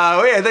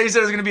 Wait, I thought you said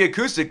it was going to be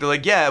acoustic. They're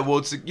like, yeah, well,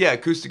 it's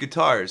acoustic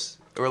guitars.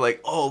 We're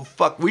like, oh,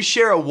 fuck. We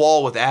share a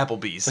wall with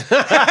Applebee's.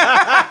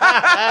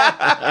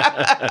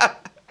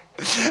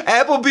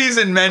 Applebee's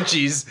and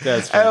Menchie's.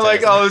 That's and I'm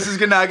like, fantastic. oh, this is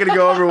not going to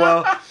go over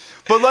well.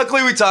 But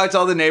luckily, we talked to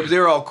all the neighbors. They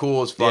were all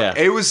cool as fuck.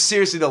 Yeah. It was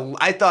seriously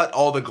I thought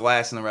all the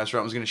glass in the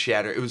restaurant was going to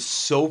shatter. It was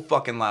so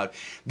fucking loud.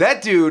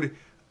 That dude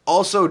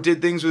also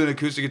did things with an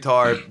acoustic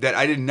guitar that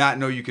I did not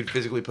know you could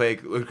physically play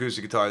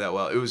acoustic guitar that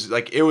well. It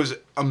was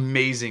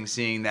amazing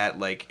seeing that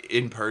like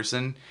in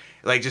person.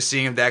 Like just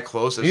seeing him that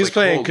close. I He was like,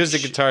 playing holy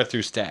acoustic shit. guitar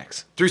through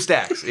stacks. Through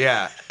stacks,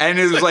 yeah. And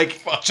it was like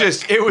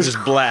it was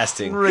Just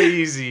blasting.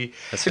 crazy.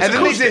 That's And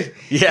then they did,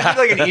 Yeah.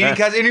 they did, like an eating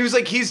contest, and he was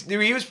like,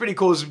 he was pretty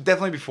cool. It was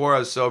definitely before I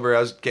was sober. I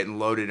was getting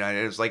loaded. And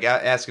it was like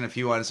asking if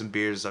he wanted some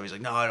beers and stuff. He's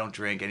like, no, I don't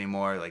drink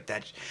anymore. Like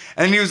that.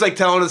 And he was like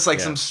telling us like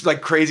Yeah. some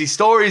like crazy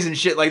stories and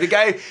shit. Like the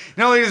guy,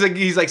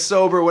 he's like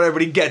sober or whatever,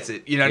 but he gets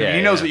it. You know, what I mean? Yeah,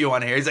 He knows yeah. what you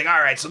want to hear. He's like, all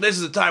right, so this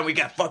is the time we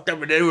got fucked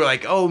up, and then we're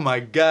like, oh my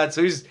god.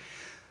 So he's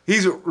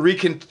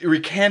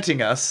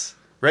recanting us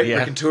right? Yeah.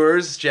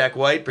 Raconteurs, Jack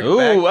White, bring it Ooh,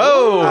 back.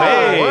 oh,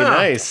 hey, wow.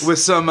 nice. With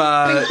some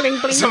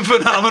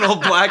phenomenal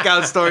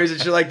blackout stories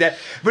and shit like that.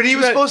 But he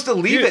was supposed to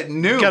leave at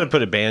noon. You got to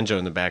put a banjo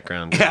in the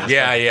background.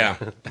 Yeah. Yeah.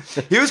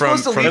 He was From-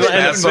 supposed to from leave the at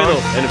And Spaz a noon.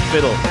 fiddle. And a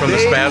fiddle. From the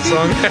Spaz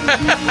song.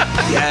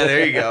 Yeah,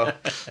 there you go.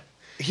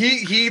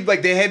 He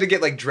like they had to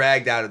get like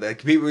dragged out of that.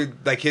 People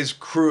like his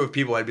crew of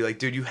people had to be like,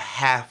 dude, you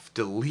have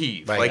to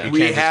leave. Right, like you we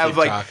can't just have keep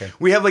like talking.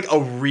 we have like a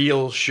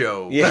real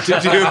show Yeah. to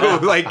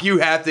do. Like you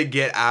have to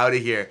get out of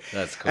here.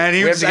 That's cool. And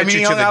he We was, have to I get mean,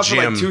 he you to hung the out for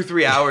like gym.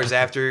 2-3 hours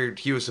after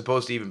he was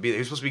supposed to even be there.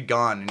 He was supposed to be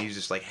gone, and he was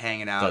just like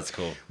hanging out. That's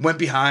cool. Went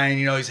behind,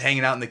 he's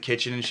hanging out in the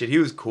kitchen and shit. He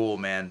was cool,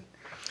 man.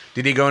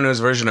 Did he go into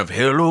his version of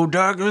 "Hello,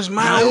 Darkness,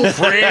 my old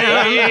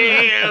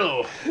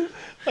friend"?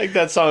 Like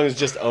that song is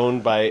just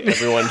owned by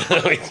everyone.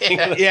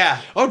 Yeah.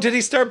 Oh, did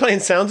he start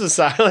playing Sounds of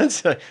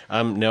Silence?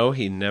 No,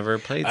 he never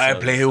played. I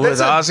Sounds play of with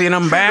That's a Ozzy and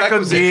I'm back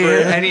Prerequisite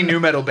again. for any new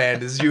metal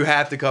band is you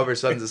have to cover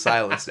Sons of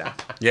Silence now.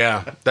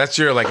 Yeah, that's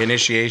your like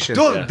initiation.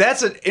 Dude,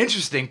 that's an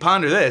interesting.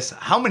 Ponder this.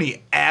 How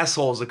many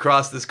assholes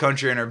across this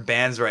country in our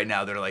bands right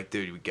now that are like,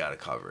 dude, we gotta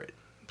cover it.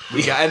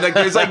 We got and like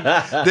there's like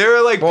there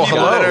are like Well, people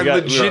hello. that are We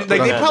got- legit. we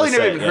Like they don't probably have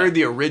to never say even it, yeah. heard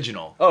the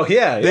original. Oh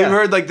yeah, They've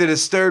heard like the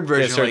disturbed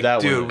version. Yes, heard Like,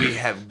 that dude, one. we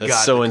have That's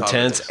got so to cover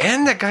intense. this.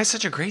 And that guy's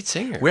such a great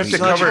singer. we have to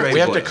Such a cover. great We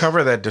have to voice.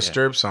 cover that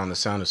Disturbed song, "The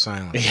Sound of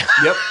Silence."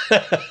 Yep.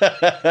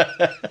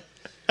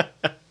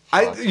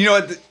 You know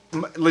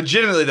what?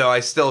 Legitimately though,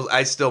 I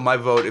still my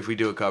vote if we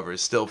do a cover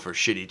is still for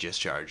Shitty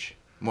Discharge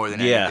more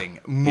than anything.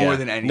 More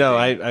than anything. No,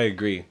 I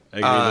agree. I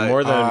agree. The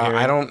more that I'm hearing,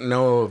 I don't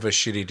know of a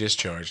Shitty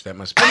Discharge. That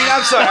must be I mean,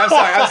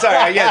 I'm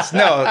sorry. Yes,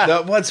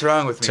 no. What's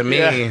wrong with me? to me.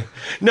 Yeah.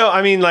 No,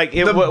 I mean like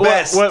The what,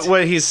 best.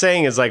 what he's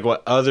saying is like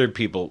what other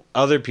people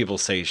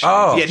say. Shit.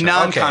 Oh, Yeah, okay,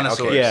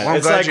 non-connoisseurs. okay. Yeah, Well, I'm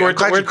it's glad like I'm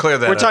glad you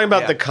cleared that we're up. talking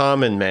about Yeah. the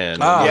common man.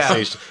 Oh.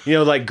 Yeah.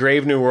 Like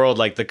Grave New World,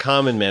 like the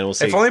common man will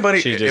say. If only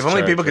 "She if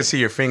only people discharged could see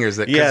your fingers,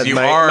 that Yeah, because you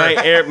my, are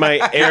my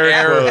air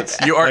air-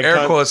 quotes. you are My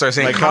air quotes are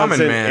saying my common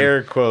constant man,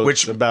 air quotes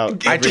which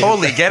about. I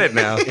totally get it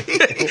now.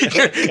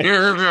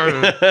 You're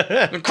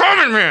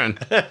common man.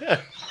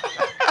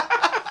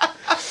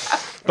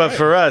 But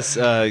for us,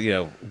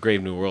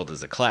 Grave New World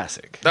is a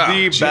classic. Oh,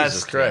 The Jesus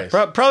best.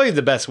 Christ. Probably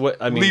the best.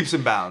 I mean, Leaps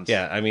and bounds.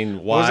 Yeah, I mean,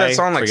 why? What was that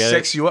song like? Forget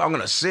 "Sex it. you up." I'm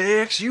gonna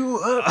sex you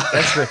up.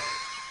 That's the.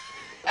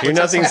 Hear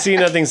nothing, see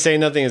nothing, say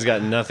nothing has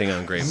got nothing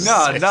on Grave New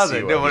World. No,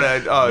 nothing. No,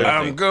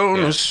 I'm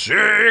gonna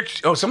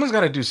sex. Oh, someone's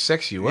got to do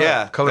 "Sex You Up."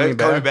 yeah. Color Me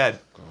Color Bad.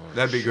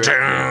 That'd be great.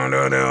 Down,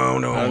 down,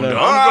 down, down, no. down. I'm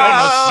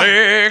gonna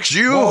sex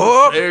you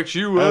up. Sex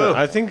you up.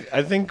 I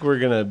think we're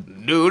gonna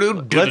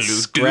let's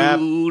scrap.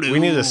 We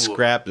need to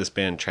scrap this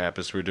band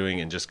Trappist we're doing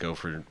and just go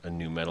for a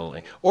new metal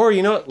name. Or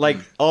like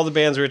all the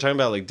bands we were talking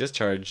about, like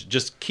Discharge,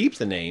 just keep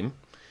the name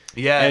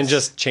Yeah. and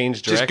just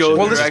change direction. go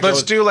Well, direction.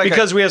 let's do like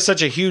because we have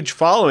such a huge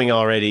following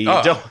already.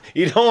 Oh.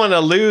 You don't want to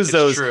lose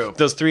true.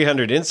 those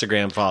 300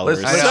 Instagram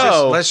followers.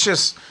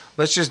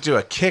 let's just do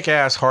a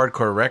kick-ass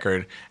hardcore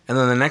record, and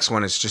then the next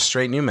one is just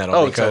straight new metal.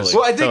 Oh, because totally.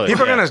 Well, I think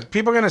Totally.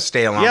 people are gonna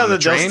stay along. Yeah, on the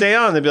they'll train. stay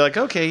on. They'll be like,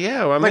 okay, yeah,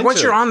 well, I'm Like, into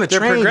once you're it. on the They're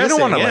train, you don't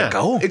progressing, wanna yeah. let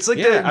go. It's like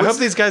Yeah, I what's- hope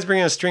these guys bring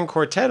in a string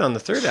quartet on the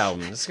third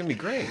album. This is gonna be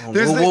great.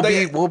 There's We'll the-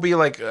 be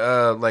like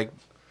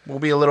we'll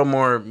be a little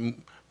more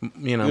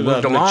moved along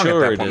at that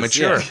matured point. is-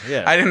 Mature.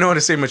 yeah. I didn't know how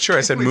to say mature.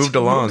 I said moved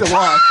along. Moved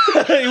along.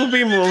 You'll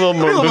be a little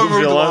more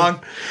moved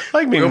along. I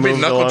like being We won't be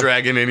moved knuckle along.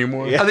 dragging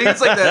anymore. I think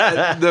it's like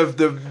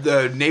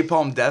the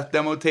Napalm Death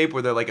demo tape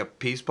where they're like a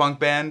peace punk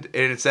band,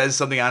 and it says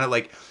something on it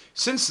like,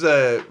 since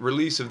the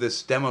release of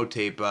this demo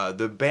tape,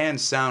 the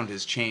band's sound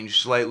has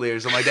changed slightly or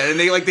something like that. And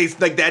they like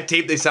that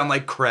tape, they sound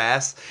like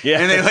Crass. Yeah.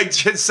 And they like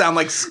just sound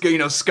like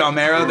Scum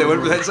Era. They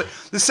went for that. It's like,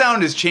 the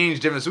sound has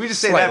changed differently. So we just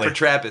say Slightly. that for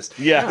Trappist.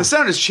 Yeah. The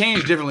sound has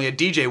changed differently. A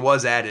DJ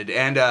was added,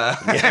 and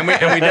And we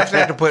definitely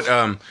have to put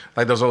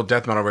like those old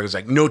death metal records,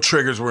 like no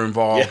triggers were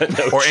involved, Yeah,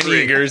 no or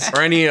triggers.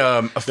 any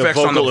effects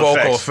on the vocal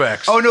vocal effects.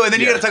 effects. oh no! And then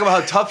you got to talk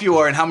about how tough you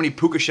are and how many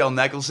puka shell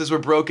necklaces were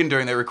broken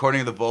during the recording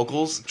of the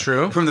vocals.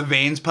 True. From the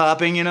veins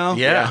popping, yeah.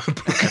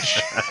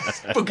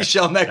 Puka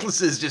shell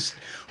necklaces just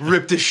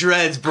ripped to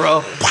shreds,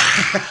 bro.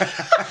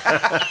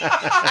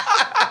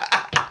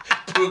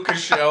 Puka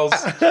shells,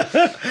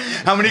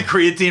 How many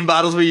creatine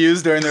bottles we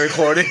used during the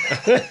recording?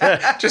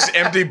 just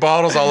empty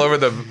bottles all over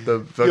the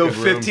fucking Yo, room.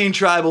 15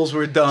 tribals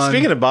were done.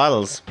 Speaking of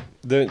bottles,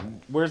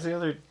 where's the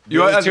other? You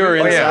The want- other two are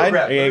oh, yeah. inside.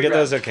 Let me Are you gonna get grab,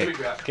 those? let Okay. me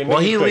grab. Can Well,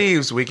 we he quick-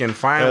 leaves. We can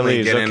finally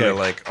leaves, get okay. into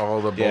like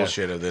all the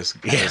bullshit of this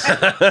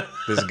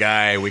this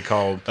guy we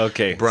call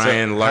Okay,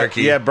 Brian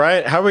Larkey. Yeah,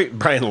 Brian.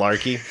 Brian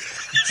Larkey?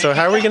 So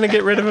how are we gonna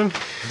get rid of him?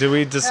 Do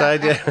we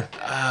decide yet?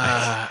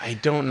 I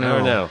don't I know.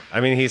 don't know. I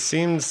mean,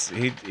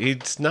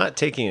 he's not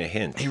taking a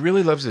hint. He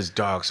really loves his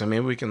dog, so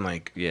maybe we can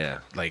like Yeah.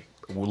 like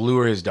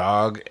lure his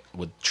dog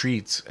with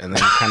treats, and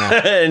then kind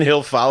of and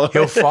he'll follow.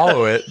 he'll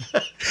follow it,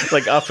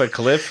 like off a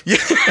cliff.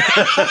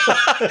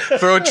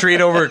 throw a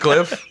treat over a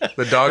cliff.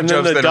 The dog And then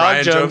jumps, the then dog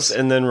Ryan jumps.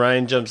 and then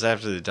Ryan jumps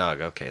after the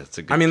dog. Okay, that's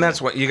a good. I mean, plan.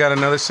 that's what you got.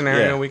 Another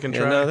scenario we can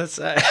try. No, that's.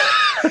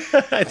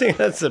 I think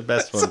that's the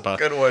best one. Bob.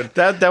 good one.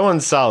 That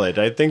one's solid.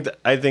 I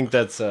think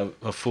that's a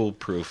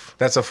foolproof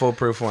That's a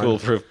foolproof one.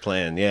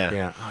 plan. Yeah.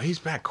 Yeah. Oh, he's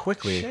back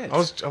quickly. Shit. I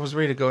was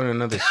ready to go into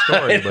another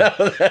story, but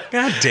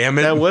God damn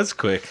it, That was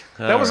quick.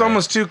 that was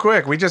almost too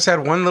quick. We just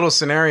had one little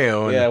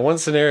scenario. And Yeah, one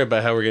scenario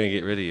about how we're gonna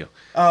get rid of you.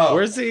 Oh.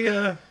 Where's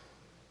the?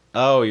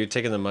 Oh, you're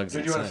taking the mugs. Do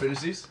you want to inside. finish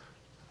these?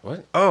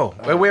 What? Oh,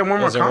 wait, we have one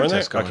more is there one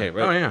contest there? going. Okay,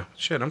 right. Oh yeah.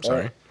 Shit, I'm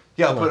sorry.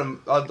 Yeah, I'll put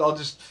them. I'll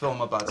just fill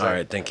them up outside. All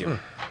right, thank you.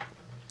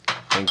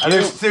 Thank And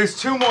you. there's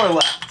 2 more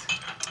left.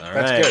 All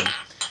That's right. good.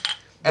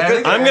 And I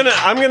think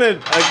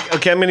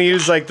I'm gonna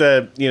use like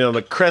the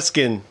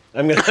McCreskin.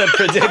 I'm gonna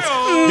predict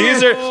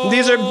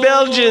these are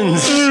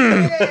Belgians.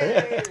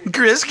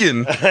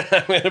 Griskin.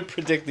 I'm gonna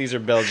predict these are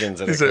Belgians.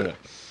 And Is I'm it- gonna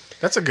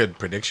That's a good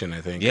prediction, I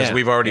think. Because Yeah,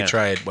 we've already yeah.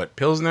 tried what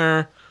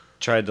Pilsner.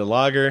 tried the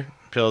lager,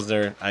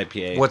 Pilsner,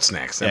 IPA. What's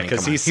next? I Yeah, mean,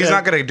 because come on. He's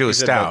not going to do a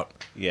stout.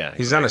 Yeah,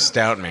 He's not a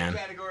stout man.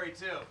 category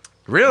 2.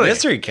 Really?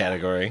 mystery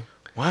category.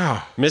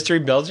 Wow. Mystery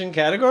Belgian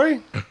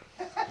category?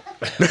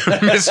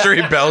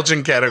 Mystery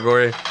Belgian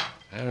category.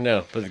 I don't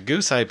know, but the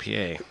Goose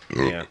IPA.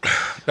 Yeah.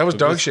 That was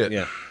dog shit.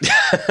 Yeah.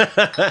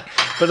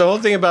 But the whole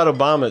thing about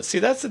Obama, see,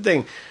 that's the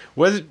thing.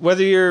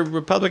 Whether you're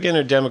Republican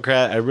or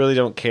Democrat, I really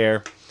don't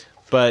care.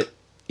 But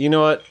you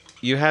know what?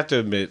 You have to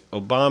admit,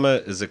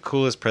 Obama is the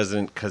coolest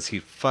president because he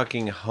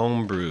fucking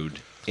homebrewed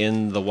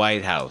in the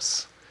White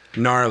House.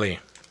 Gnarly.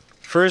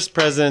 First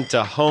president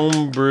to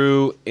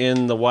homebrew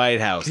in the White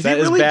House. Did That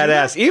he is really do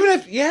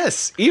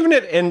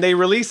badass. And they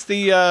released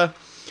the.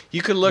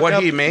 You could look What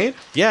up he made?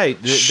 Yeah,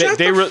 Shut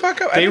the fuck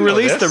up. I They didn't know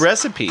released the this.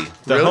 recipe,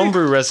 the Really?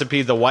 homebrew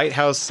recipe, the White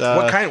House.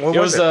 What kind- what it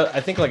was was it?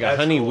 I think like a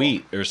honey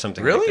wheat or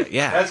something. Really? Like that.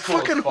 Yeah, That's cool.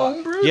 Fucking as fuck.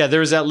 homebrew? yeah.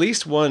 There was at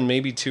least one,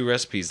 maybe 2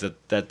 recipes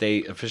that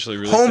they officially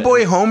released.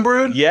 Homeboy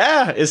homebrewed?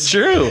 Yeah, it's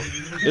true.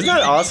 Isn't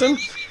that awesome?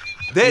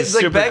 There's It's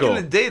like super back cool. in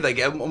the day, like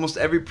almost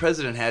every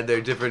president had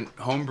their different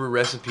homebrew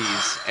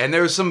recipes, and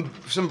there was some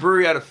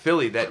brewery out of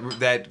Philly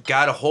that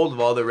got a hold of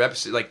all the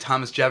reps, like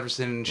Thomas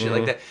Jefferson and shit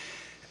like that,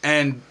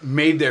 and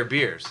made their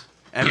beers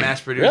and mass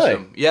produced Really?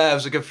 them. Yeah, it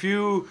was like a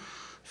few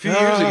years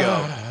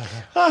ago.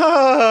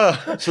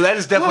 Ah, So that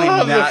is definitely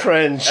not the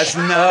French. That's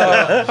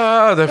not.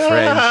 Oh, the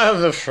French. Ah,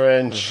 the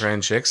French.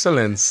 French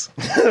excellence.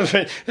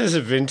 This is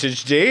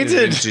vintage dated.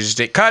 Vintage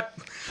day. Cut.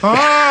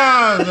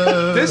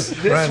 This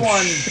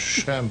one.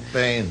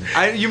 Champagne.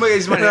 You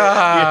guys might.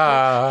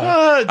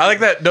 I like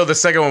that. No, the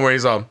second one where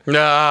he's all.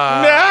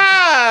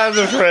 Ah,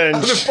 the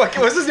French. Fuck,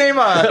 what's his name?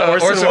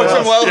 Orson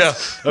Welles. Welles. Yeah.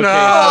 Okay.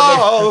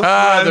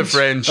 Oh, The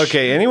French.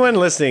 Okay, anyone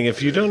listening,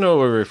 if you don't know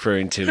what we're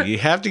referring to, you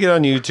have to get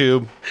on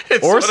YouTube.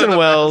 It's Orson one of the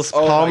Welles,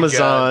 Oh my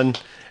Parmesan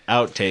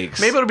outtakes.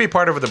 Maybe it'll be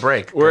part of the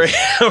break. where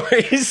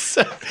he's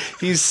so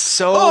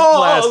Oh,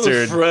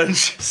 plastered. the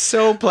French.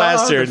 So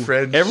plastered.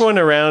 French. Everyone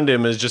around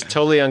him is just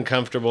totally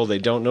uncomfortable. They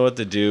don't know what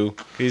to do.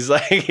 He's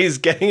like, he's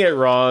getting it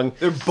wrong.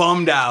 They're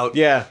bummed out.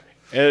 Yeah.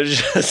 And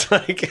it's just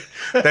like,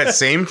 That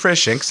same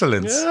French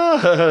excellence.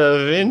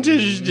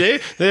 vintage day.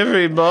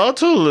 Every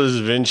bottle is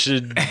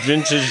vintage.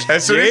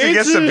 As soon as he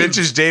gets to dated.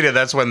 vintage data,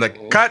 that's when the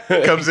cut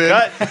comes in.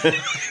 Cut.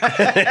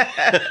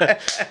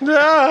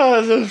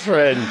 Ah, the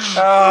French.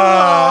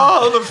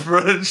 Oh, the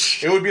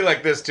French. It would be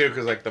like this too,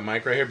 because like the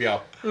mic right here be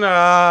all.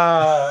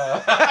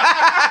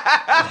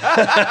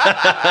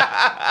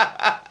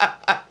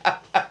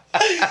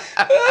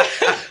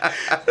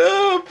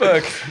 Oh,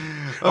 fuck.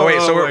 Oh wait,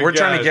 so Oh my we're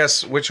trying to God.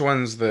 guess which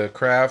one's the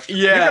craft.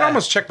 Yeah. You can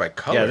almost check by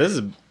color. Yeah,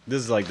 this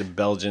is like the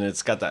Belgian.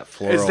 It's got that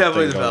floral. It's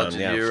definitely the thing going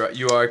Belgian. on, yeah.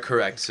 You are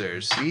correct,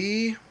 sirs.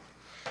 See?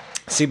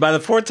 See, by the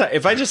 4th time,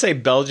 if I just say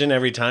Belgian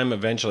every time,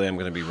 eventually I'm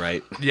going to be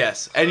right.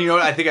 Yes, and you know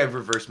what? I think I've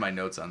reversed my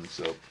notes on the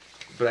soap,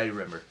 but I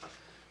remember.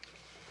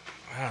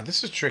 Wow,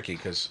 this is tricky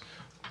because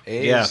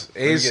A Yeah.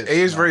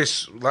 is very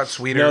lot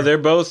sweeter. No, they're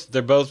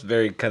both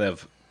very kind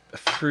of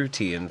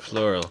fruity and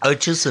floral.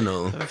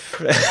 electricinal.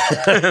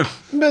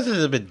 Both a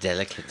little bit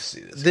delicate.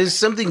 There's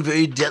something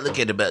very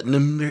delicate about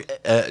letter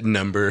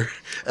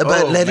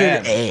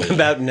man. A.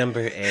 About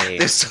number A.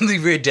 There's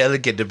something very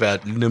delicate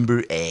about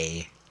number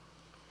A.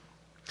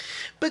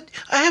 But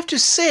I have to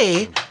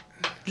say,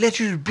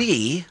 letter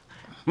B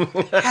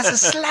has a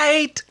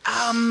slight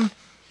I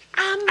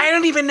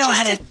don't even know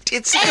how to.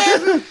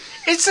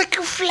 It's like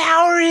a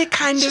flowery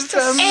kind of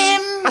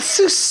a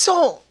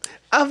soupçon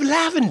of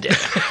lavender.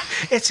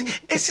 It's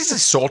just a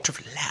sort of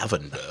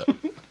lavender.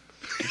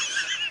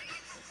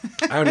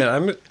 I don't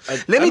know.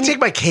 Let me take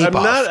my cape I'm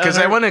off not- because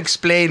I want to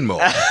explain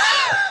more.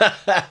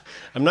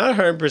 I'm not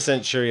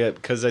 100% sure yet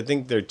because I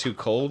think they're too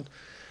cold.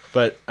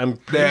 But I'm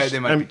pretty They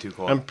might be too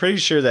cold. I'm pretty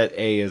sure that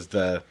A is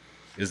the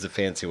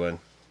fancy one.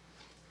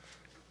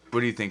 What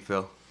do you think,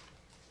 Phil?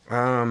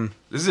 Um,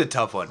 This is a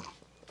tough one.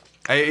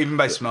 Even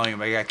by smelling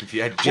them, I got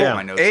confused. I had to check Yeah.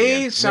 my notes. A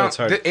again. it's sounds.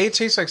 hard. The A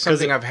tastes like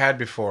something it- I've had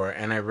before,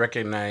 and I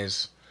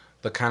recognize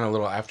the kind of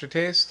little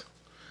aftertaste.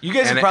 You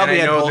guys And- have probably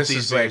and I had know both this these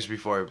is like- beers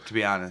before, to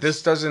be honest.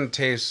 This doesn't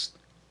taste.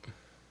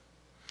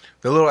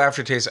 The little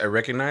aftertaste I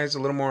recognize a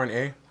little more in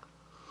A.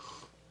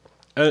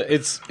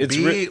 It's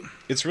B-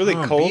 it's really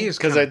oh, cold B is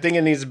because kinda- I think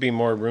it needs to be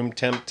more room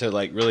temp to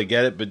like really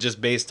get it. But just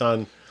based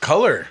on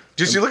Color.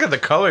 Just you look at the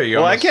color. You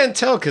well, I almost- can't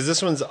tell because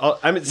this one's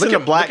it's in a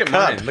black look at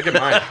cup. mine. Look at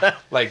mine.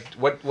 Like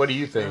what do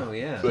you think? Oh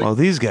yeah. Well,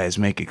 these guys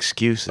make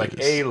excuses Like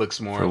A looks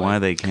more for like, why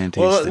they can't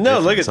taste Well, the no,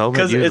 look at difference. I'll let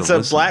because you, the it's a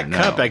listener, black know.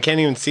 cup. I can't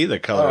even see the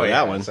color Oh of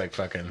yeah, that one. it's like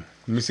fucking.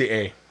 Let me see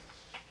A.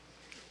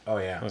 Oh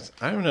yeah.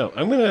 I don't know.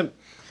 I'm gonna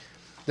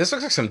This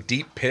looks like some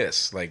deep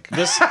piss. Like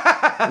this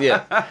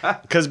yeah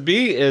because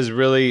B is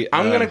really.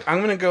 I'm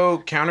gonna go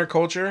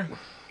counterculture,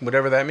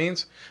 whatever that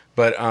means.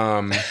 But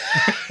I'm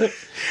gonna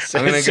so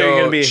you're go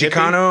gonna be a hippie?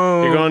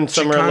 Chicano. You're going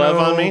summer Chicano love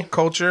on me?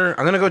 culture.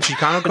 I'm gonna go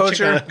Chicano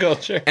culture. Chicano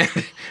culture.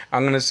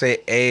 I'm gonna say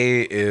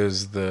A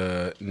is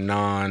the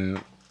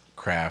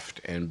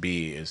non-craft and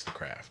B is the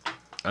craft.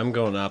 I'm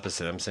going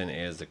opposite. I'm saying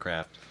A is the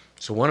craft.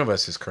 So one of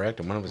us is correct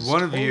and one of us is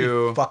One of totally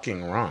you-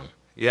 fucking wrong.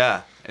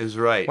 Yeah, is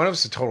right. One of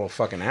us is a total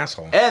fucking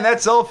asshole. And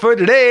that's all for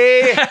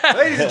today.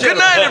 Ladies and Good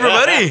night,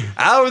 everybody.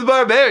 Hour of the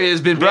Barbarian has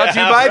been brought to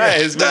you by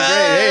right. It's been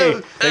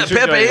great. Hey, thanks for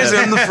joining Pepe's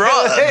us. and the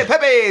frog. Hey,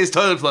 Pepe's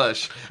Toilet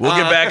Flush. We'll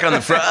get back on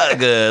the frog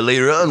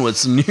later on with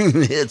some new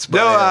hits.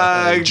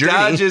 No, Journey.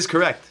 Dodge is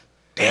correct.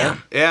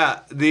 Damn. Yeah,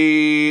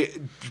 the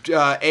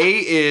A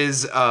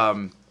is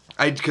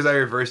because I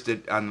reversed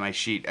it on my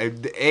sheet.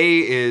 The A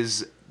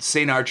is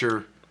St.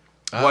 Archer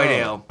White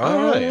Ale.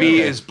 Oh, right,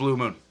 B okay. is Blue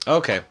Moon.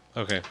 Okay.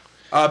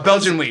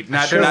 Belgian wheat,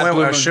 not Should Blue have Moon.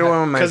 went with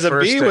my Because the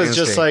first B was just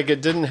instinct. like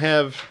it didn't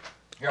have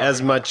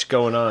as much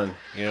going on.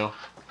 You know.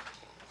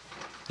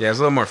 Yeah, it's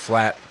a little more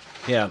flat.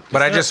 Yeah.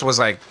 But I It's just was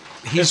like,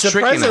 he's It's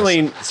tricking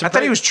surprisingly- us. I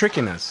thought he was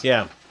tricking us.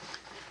 yeah.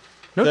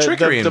 No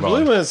trickery The Blue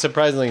involved. Moon is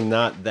surprisingly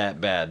not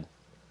that bad.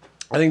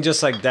 I think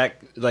just like that,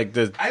 like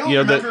the I don't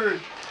you know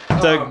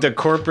remember. the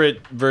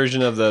corporate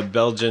version of the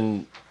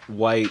Belgian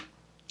white.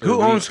 Who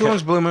or owns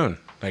wheat Blue Moon?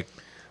 Like,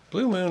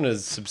 Blue Moon is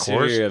a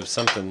subsidiary Coors? of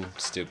something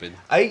stupid.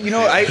 I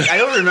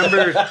don't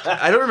remember.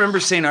 I don't remember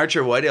St.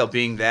 Archer White Ale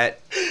being that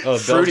Oh,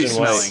 fruity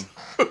Belgian white.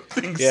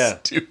 smelling. Yeah,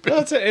 stupid.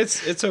 No,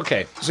 it's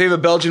okay. So you have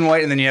a Belgian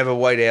white, and then you have a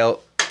white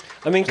ale.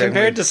 I mean, Exactly.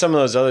 compared to some of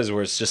those others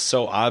where it's just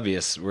so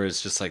obvious, where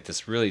it's just like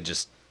this really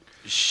just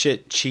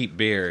shit cheap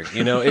beer.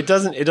 You know, it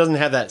doesn't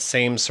have that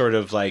same sort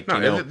of like No,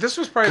 you know this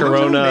was probably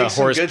Corona Makes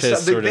some horse good piss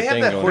stuff. They sort of have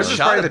thing that going horse on. is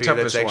probably shot the of beer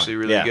toughest that's actually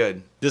really Yeah.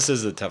 good. This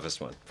is the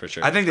toughest one for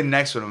sure. I think the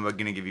next one I'm going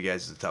to give you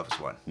guys is the toughest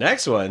one.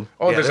 Next one.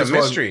 Oh, Yeah, there's a this one-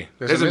 mystery.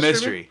 There's a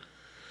mystery.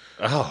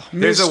 Oh,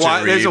 There's a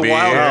wild oh,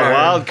 card.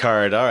 wild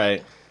card. All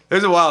right.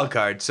 There's a wild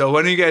card. So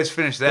when do you guys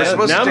finish that?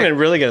 supposed Now to I'm take-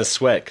 really gonna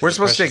sweat. 'cause We're the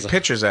supposed to take pressure's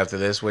pictures after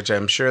this, which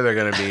I'm sure they're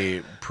going to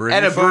be pretty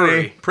At a funny.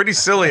 brewery. Pretty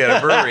silly at a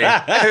brewery.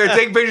 I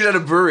Take pictures at a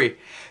brewery.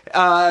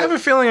 have a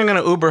feeling I'm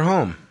going to Uber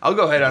home. I'll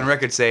go ahead on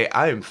record and say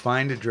I am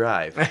fine to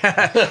drive.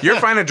 You're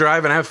fine to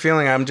drive, and I have a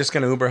feeling I'm just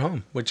going to Uber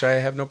home, which I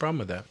have no problem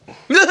with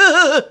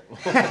that.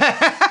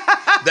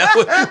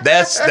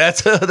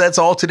 That's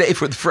all today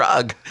for the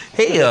frog.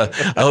 Hey,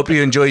 I hope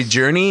you enjoyed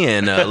Journey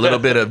and a little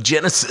bit of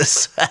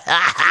Genesis.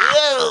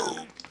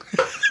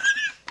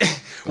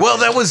 Well,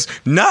 that was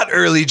not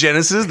early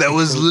Genesis. That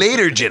was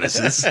later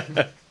Genesis.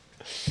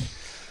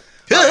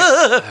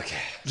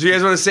 Do you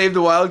guys want to save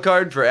the wild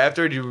card for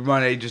after? Do you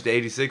want to just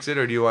 86 it,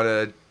 or do you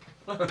want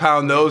to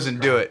pound those and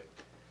do it?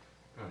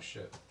 Oh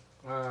shit!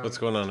 What's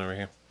going on over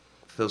here?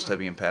 Phil's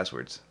typing in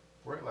passwords.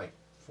 We're at like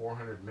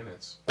 400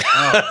 minutes.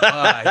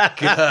 My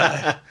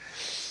God.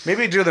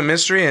 Maybe do the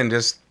mystery and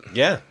just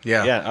Yeah.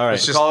 Yeah. Yeah. All right.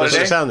 Let's just- Let's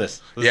let's pound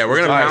this. Yeah, we're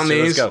gonna All right, pound so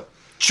these. Let's go.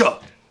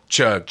 Chug.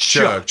 chug,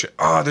 chug, chug.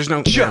 Oh, there's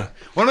no. Chug.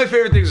 One of my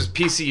favorite things is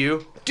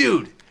PCU.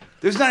 Dude,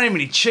 there's not even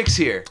any chicks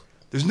here.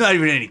 There's not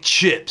even any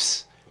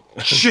chips.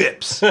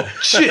 Chips.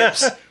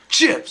 Chips.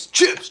 Chips.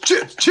 Chips.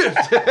 Chips. Chips.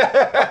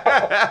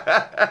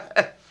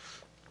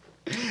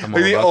 I'm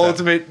all The about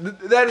ultimate.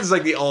 That is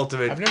like the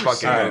ultimate I've never fucking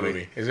seen that movie.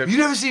 movie. Is it? You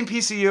never seen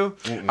PCU?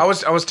 that. I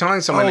was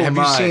telling someone. Oh, have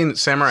my. you seen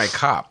Samurai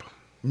Cop?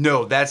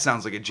 No, that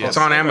sounds like a gem. It's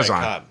on Oh my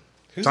Amazon. God.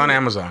 Who's It's on in it?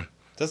 Amazon.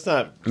 That's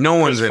not. No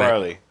one's Chris in it.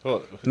 Farley.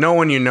 Oh, No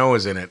one you know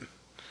is in it.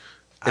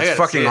 I It's gotta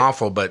fucking see it.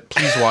 awful, but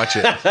please watch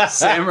it.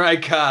 Samurai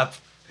Cop.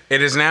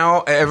 It is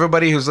now.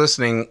 Everybody who's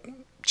listening,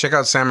 check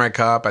out Samurai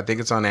Cop. I think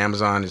it's on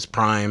Amazon. It's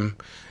Prime,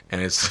 and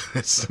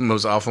it's the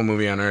most awful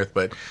movie on earth,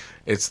 but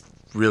it's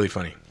really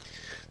funny.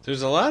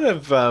 There's a lot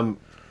of.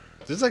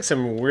 There's like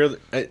some weird.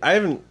 I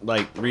haven't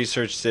like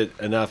researched it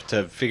enough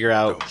to figure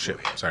out Oh shit!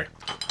 Sorry.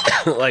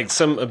 like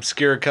some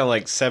obscure kind of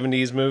like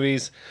 70s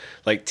movies,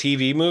 like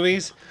TV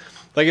movies.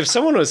 Like if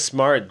someone was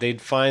smart,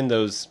 they'd find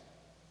those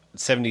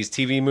 70s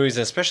TV movies,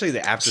 and especially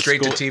the after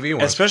Straight to school, TV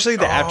ones. especially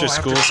the Oh, after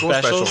school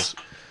specials.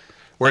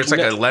 Where it's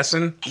like no- a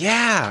lesson.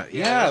 Yeah,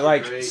 those are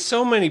like great.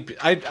 so many.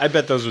 I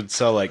bet those would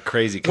sell like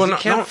crazy because Well, you no-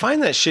 can't no-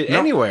 find that shit No-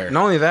 anywhere.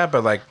 Not only that,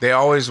 but like they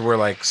always were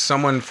like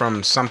someone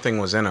from something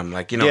was in them.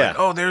 Like, you know, Yeah. like,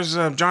 oh, there's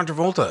John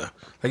Travolta.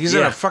 Like he's in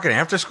Yeah. a fucking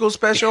after school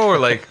special or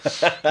like,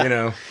 you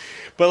know.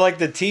 But like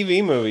the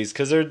TV movies,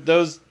 because they're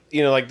those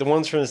like the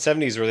ones from the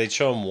 70s where they'd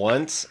show them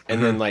once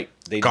and then like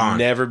they'd Gone.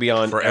 never be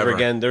on Forever. ever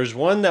again. There's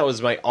one that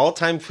was my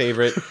all-time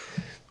favorite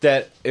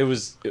that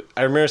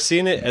I remember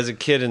seeing it as a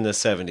kid in the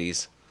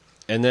 70s.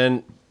 And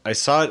then I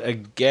saw it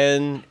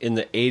again in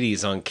the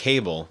 80s on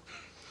cable.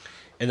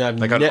 And I've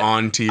Like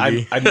on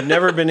TV? I've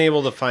never been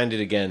able to find it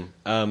again.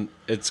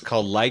 It's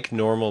called Like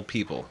Normal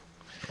People.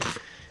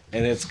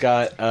 And it's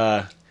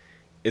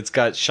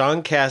got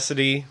Sean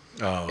Cassidy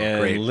Oh, and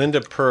great.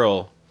 Linda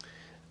Pearl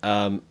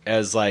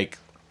as like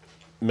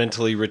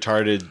mentally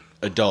retarded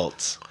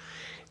adults.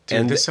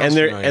 Dude, this sounds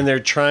familiar. they're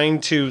trying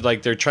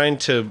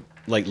to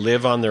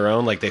live on their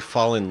own, like they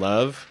fall in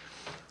love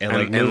and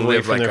like And move away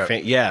live from like their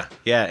a- yeah.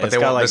 But It's they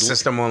got won't, like the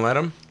system won't let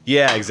them.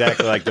 yeah,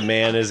 exactly. Like the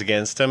man is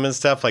against them and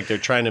stuff. Like they're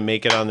trying to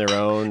make it on their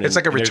own. It's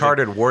like a and they're-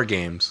 retarded War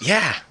Games.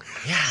 Yeah.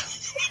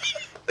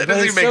 That But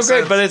doesn't it's make so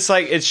sense. good. But it's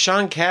like it's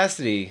Sean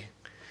Cassidy,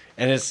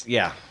 and it's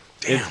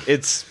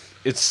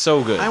it's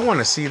so good. I want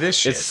to see this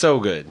shit. It's so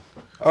good.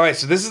 All right,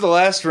 so this is the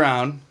last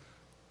round,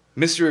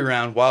 mystery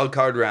round, wild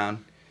card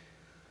round.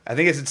 I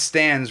think as it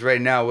stands right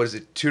now, what is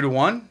it,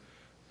 2-1?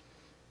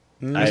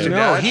 I don't no,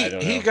 know.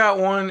 he got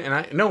one,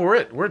 and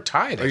we're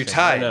tied. Are you I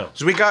tied? know.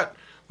 So we got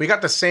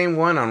the same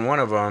one on one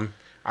of them.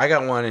 I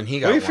got one, and he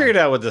got We one. figured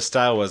out what the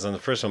style was on the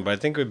first one, but I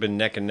think we've been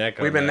neck and neck.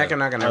 We've been neck and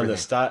neck on the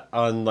everything.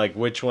 on like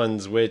which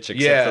one's which, except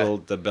Yeah.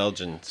 for the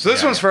Belgians. So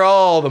this one's for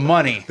all the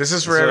money. This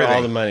is for For everything.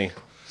 all the money.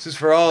 This is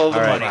for all the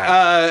All right.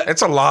 money.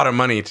 It's a lot of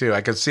money too.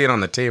 I could see it on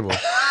the table.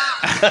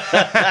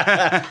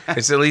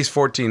 It's at least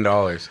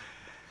 $14,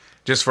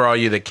 just for all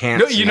you that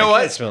can't. No, see you know it. what?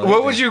 can't smell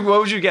What anything.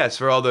 would you guess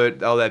for all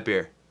that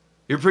beer?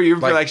 You're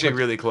Like, actually put-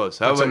 really close.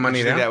 How put some much money do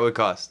you think down? that would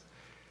cost?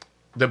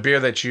 The beer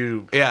that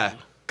you Yeah,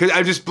 because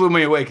I just blew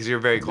me away because you're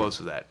very close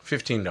with that.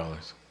 $15.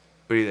 What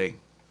do you think?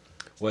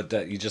 What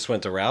that you just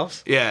went to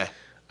Ralph's? Yeah,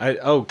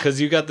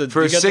 Because you got the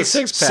for you got the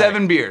 6, pack.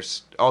 7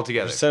 beers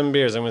altogether. For 7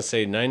 beers. I'm gonna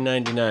say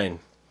 $9.99.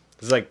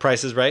 It's like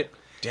Price is Right.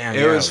 Damn,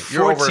 It was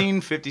you're over.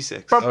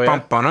 $14.56. Oh, yeah?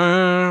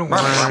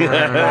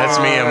 That's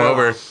me. I'm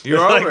over. You're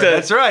Like over. the-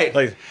 That's right.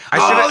 Like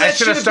I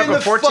should have that stuck been with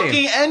the 14.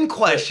 fucking end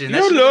question. That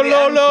no should've no been the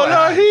no end no no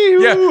question.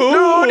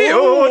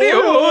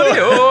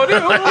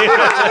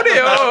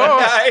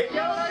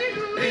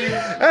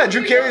 Yeah.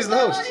 Drew Carey's the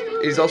host.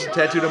 He's also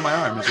tattooed on my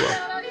arm as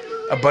well.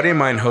 A buddy of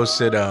mine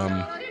hosted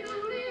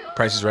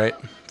Price is Right,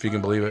 if you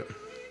can believe it.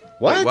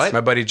 What? What? My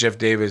buddy Jeff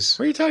Davis.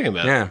 What are you talking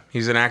about? Yeah,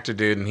 he's an actor,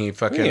 dude, and he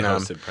fucking He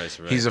hosted Price is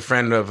Right. he's a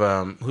friend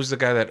of who's the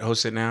guy that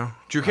hosts it now?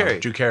 Drew Carey.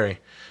 Drew Carey.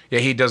 Yeah,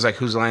 he does like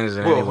Whose Line Is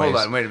It Whoa, Anyways? hold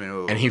on, wait a minute.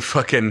 Whoa.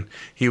 And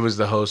he was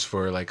the host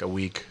for like a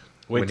week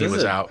when he this was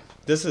is- out.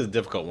 This is a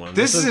difficult one.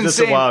 This is This is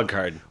insane. a wild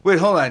card. Wait,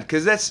 hold on,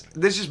 because this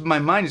just my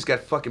mind just got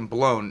fucking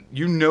blown.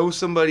 You know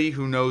somebody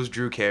who knows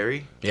Drew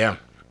Carey? Yeah,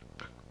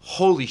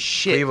 Holy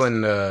shit!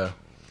 Cleveland.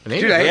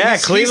 Dude, Yeah,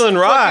 Cleveland he's fucking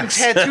rocks.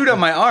 tattooed on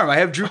my arm. I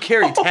have Drew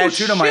Carey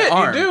tattooed on my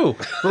arm. You do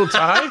little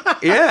tie.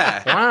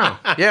 Yeah. Wow.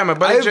 Yeah, my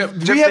buddy Jeff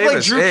we have like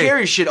Davis. Drew Hey,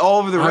 Carey shit all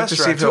over the I'll have to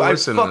see restaurant. if he'll Too. I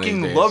listen one of these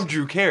fucking days. love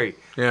Drew Carey.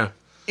 Yeah.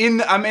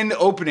 I'm in the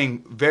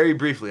opening very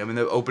briefly. I'm in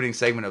the opening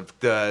segment of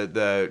the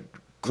We're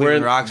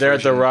Cleveland Rocks. they're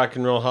at the version. Rock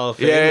and Roll Hall of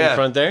Fame Yeah, yeah. in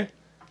front there.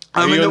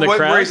 Are I'm you in in the the one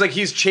crowd? where he's like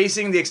he's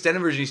chasing the extended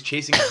version. He's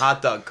chasing a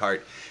hot dog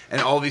cart, and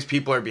all these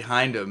people are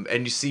behind him,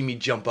 and you see me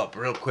jump up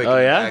real quick Oh,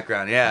 in yeah? the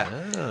background.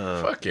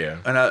 Yeah, Fuck yeah.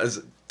 and I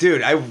was, dude,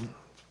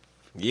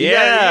 you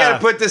Yeah. gotta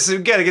put this. We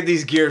gotta get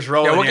these gears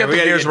rolling. Yeah, we'll here. get the We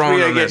gotta gears rolling We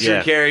gotta on get this. Drew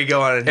Yeah. Carey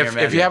going in here,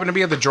 man. If you happen to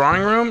be at the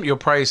drawing room, you'll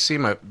probably see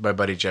my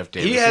buddy Jeff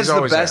Davis. He has He's the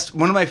always best.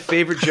 One of my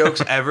favorite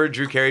jokes ever,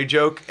 Drew Carey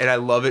joke, and I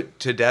love it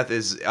to death.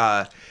 Is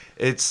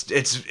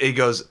it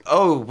goes,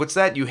 oh, what's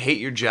that? You hate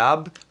your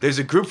job? There's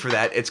a group for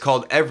that. It's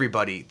called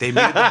Everybody. They meet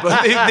at the,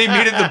 they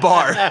meet at the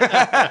bar.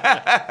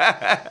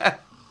 there.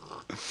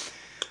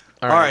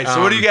 All right.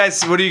 So what do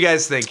you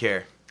guys think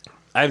here?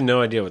 I have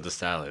no idea what the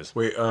style is.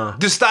 Wait.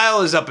 The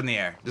style is up in the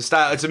air. The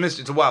style. It's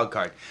a wild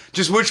card.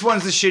 Just which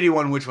one's the shitty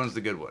one? Which one's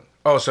the good one?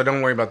 Oh, so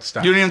don't worry about the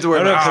style. You don't even have to worry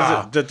I don't know,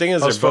 about. 'cause the thing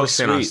is I was they're both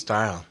focusing on sweet.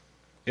 style.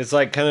 It's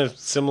like kind of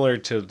similar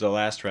to the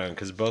last round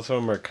because both of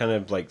them are kind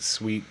of like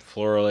sweet,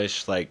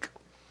 floralish, like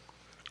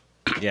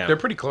yeah. They're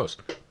pretty close.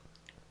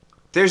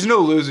 There's no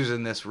losers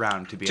in this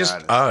round, to be Just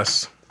honest.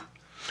 us.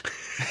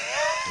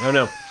 I don't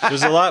know.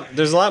 There's a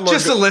lot more.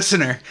 Just a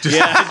listener.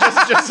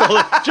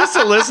 yeah, just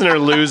a listener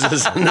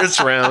loses in this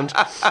round.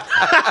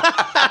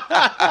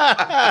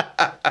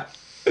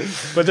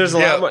 But there's a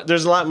Yeah. lot more.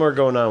 There's a lot more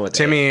going on with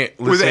Timmy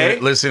A?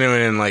 listening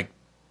in like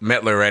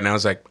Metler right now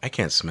is like, I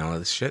can't smell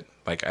this shit.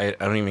 Like I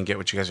don't even get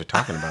what you guys are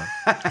talking about.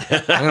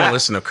 I'm gonna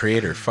listen to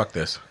Creator. Fuck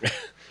this.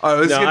 All right,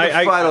 let's No, get the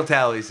I- final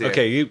tallies here.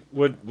 Okay,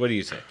 what do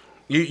you say?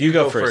 You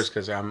go go first. first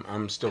because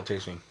I'm still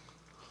tasting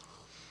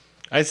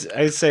I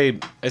say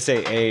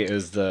A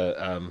is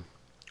the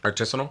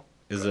artisanal.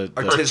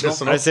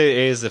 Artisanal. I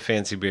say A is the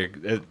fancy beer.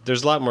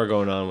 There's a lot more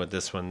going on with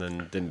this one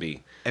than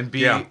B. And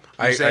B. Yeah, you're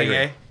I saying agree.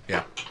 A?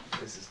 Yeah.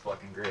 This is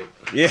fucking great.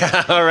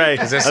 Yeah, all right.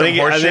 Is this I think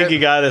some horseshit? you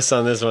got us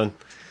on this one.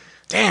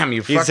 Damn,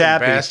 you He's fucking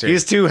happy. bastard.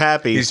 He's too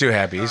happy. He's too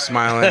happy. He's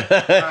smiling. All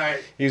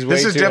right. He's way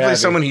This is too definitely happy.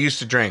 someone who used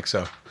to drink.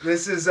 So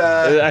This is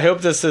I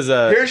hope this is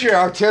a. here's your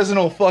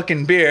artisanal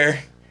fucking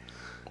beer.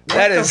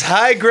 That is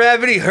High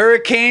Gravity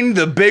Hurricane,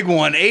 the big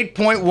one.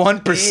 8.1%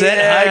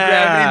 High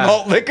Gravity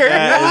malt liquor.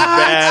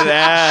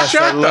 That is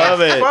badass. I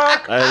love it.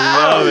 fuck I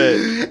love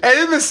it. And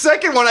then the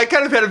second one, I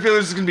kind of had a feeling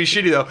this was going to be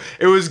shitty, though.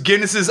 It was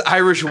Guinness's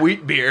Irish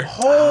wheat beer.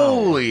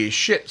 Holy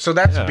shit! So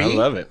that's Yeah, B. I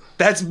love it.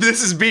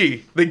 This is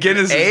B. The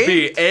Guinness A? is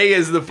B. A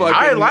is the fucking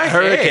I like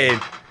Hurricane.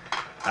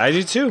 I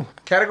do too.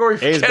 Category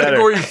A is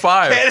Category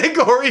 5.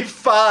 Category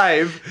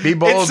 5. Be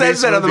bold, It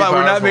says be that on the smooth, bottle. be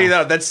We're not powerful. making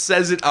that up. That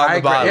says it on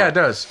the bottle. Yeah, it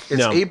does. It's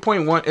No.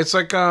 8.1. It's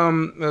like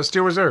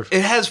Steel Reserve.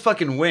 It has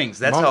fucking wings.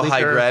 That's Malt how high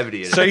liquor.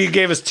 gravity it is. So you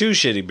gave us 2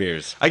 shitty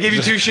beers. I gave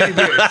you 2 shitty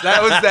beers.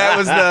 That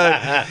was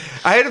the.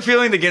 I had a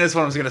feeling the Guinness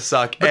one was gonna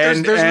suck. But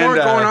there's more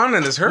going on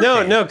in this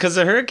hurricane. No, because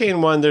the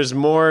Hurricane one, there's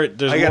more I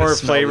gotta more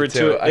smell flavor it, to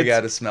too. it. I It's-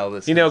 gotta smell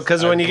this. You know,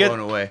 because when I'm you get blown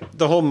away.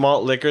 the whole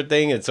malt liquor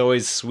thing, it's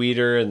always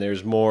sweeter and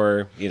there's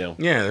more, Yeah,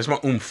 there's more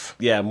oomph.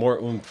 more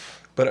oomph.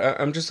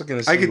 But I'm just looking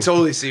to see. I could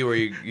totally see where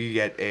you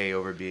get A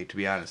over B. To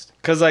be honest,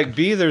 Because like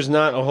B, there's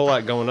not a whole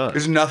lot going on.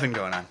 there's nothing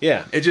going on.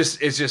 Yeah. it's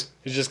just.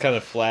 It's just kind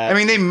of flat. I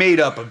mean, they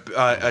made up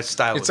a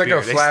style. It's of like a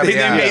beer. They- flat- They,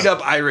 yeah. made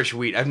up Irish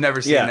wheat. I've never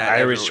seen Yeah, that.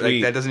 Irish ever.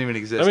 wheat. That doesn't even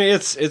exist. I mean,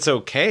 it's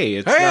okay.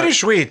 It's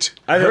Irish not, wheat.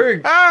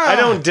 I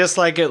don't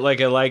dislike it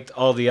like I liked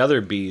all the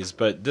other Bs,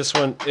 but this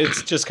one,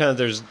 it's just kind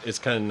of it's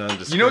kind of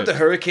nondescript. you know what the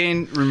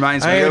Hurricane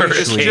reminds me of?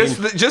 Irish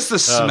Just the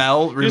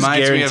smell Just reminds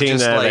me of guaranteeing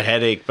just that I have a like.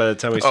 headache by the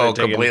time we start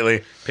taking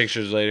completely.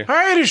 pictures later.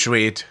 Irish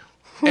wheat.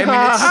 I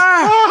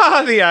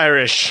mean, The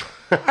Irish.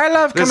 I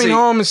love coming see-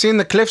 home and seeing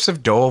the cliffs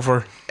of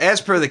Dover. as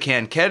per the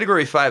can,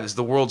 Category 5 is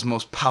the world's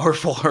most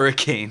powerful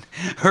hurricane.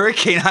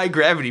 Hurricane High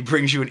Gravity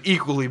brings you an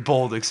equally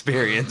bold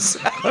experience.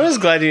 I was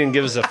glad you didn't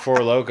give us a Four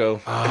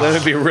Loko. That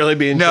would be really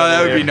be in No, trouble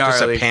that would be there. Just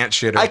a gnarly. pant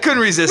shitter. I couldn't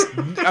resist.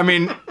 I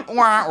mean,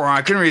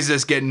 I couldn't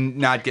resist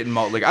not getting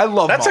malt liquor. I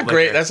love That's a malt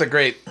great. liquor. That's a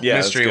great Yeah,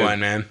 that's mystery good. one,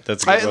 man.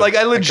 That's a good one.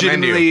 I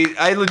commend you.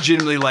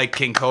 legitimately like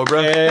King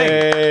Cobra.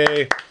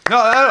 Hey,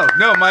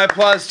 No. My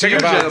applause to you,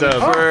 about gentlemen,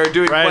 them. for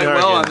doing Ryan quite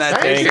well on Harkin.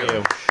 that. Thank taste.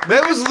 you.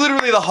 That was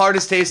literally the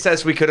hardest taste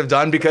test we could have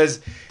done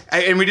because,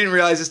 and we didn't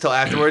realize this till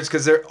afterwards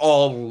because they're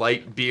all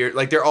light beer,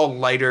 like they're all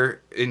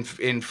lighter in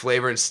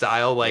flavor and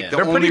style. Like Yeah. the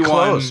They're only pretty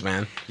one, close,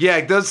 man.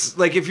 Yeah, those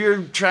like if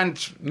you're trying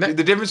the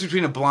difference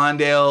between a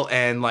blonde ale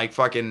and like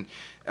fucking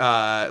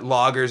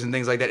lagers and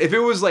things like that. If it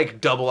was like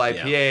double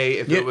IPA,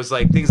 if it was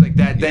like things like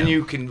that, then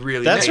you can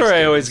really. that's taste where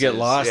I always get differences.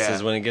 lost Yeah.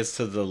 is when it gets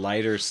to the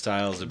lighter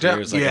styles of Yeah.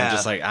 beers. Like Yeah. I'm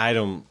just like I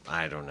don't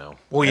know.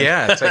 Well,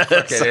 yeah,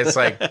 it's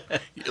like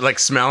it's like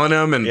smelling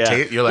them and Yeah.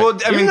 you're like, Well,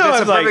 I mean, though that's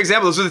a I've, perfect like-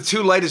 example. Those are the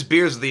 2 lightest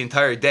beers of the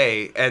entire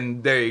day,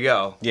 and there you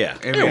go. Yeah.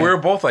 I yeah, mean, we were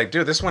both like,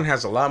 dude, this one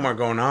has a lot more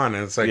going on,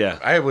 and it's like, Yeah.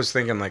 I was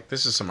thinking like,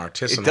 this is some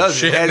artisanal It does.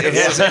 shit.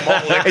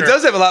 It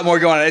does have a lot more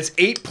going on. It's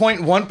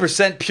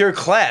 8.1% pure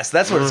class.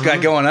 That's what it's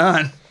got going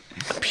on.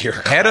 Pure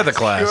Head of the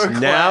class. Pure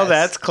Now class.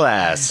 that's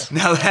class.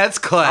 Now that's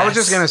class. I was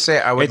just gonna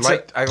say, It's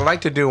I'd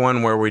like to do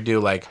one where we do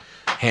like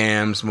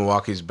Hams,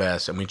 Milwaukee's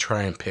Best, and we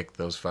try and pick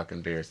those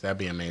fucking beers. That'd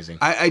be amazing.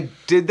 I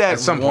did that At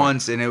some point.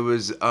 once, and it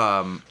was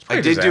I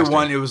pretty did do disaster.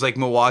 one. It was like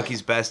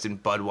Milwaukee's Best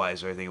and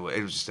Budweiser. I think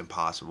it was just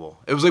impossible.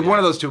 It was like one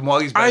of those 2.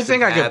 Milwaukee's Best. I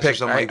think and I could Pabst or pick.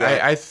 something like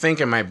that. I think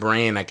in my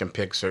brain I can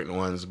pick certain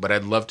ones, but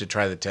I'd love to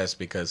try the test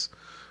because,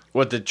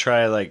 What to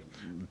try like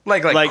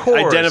like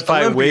Coors,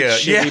 identify which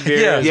shitty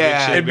beers, which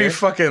shitty it'd be beer.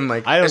 fucking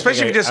like, I don't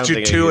especially think if you just I do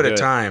don't think I 2 could at do a it.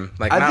 time.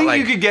 Like I not think like,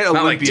 you could get not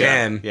like Olympia.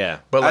 10. Yeah.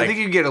 but I like think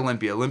you get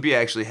Olympia.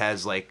 Olympia actually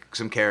has like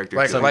some character.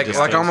 like to it. like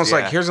distinct, almost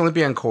like Yeah. here's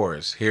Olympia and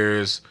Coors.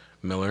 Here's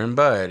Miller and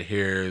Bud.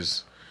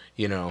 Here's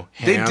They did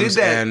Hams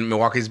that- and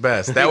Milwaukee's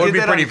Best. They That would did be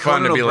that pretty on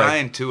fun to Conan be like.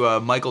 O'Brien to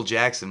Michael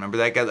Jackson. Remember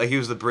that guy? Like he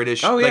was the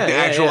British, Oh, like yeah, the yeah,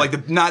 actual, yeah.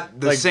 like not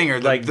the Like- singer,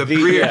 like the the-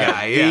 beer yeah,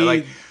 guy. the- Yeah,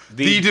 like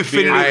the the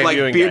definitive beer like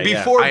reviewing beer guy, yeah.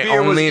 before I beer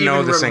was only know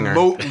even the singer.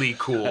 remotely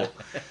cool.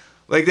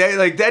 Like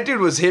that dude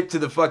was hip to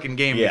the fucking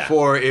game Yeah.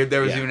 before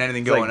there was Yeah. even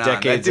anything It's going like on.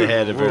 decades That dude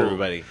ahead of ruled.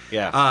 everybody.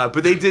 Yeah.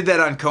 But they did that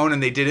on Conan.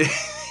 They did it.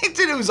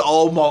 It was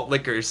all malt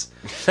liquors,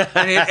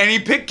 and he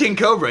picked King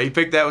Cobra. He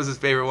picked that was his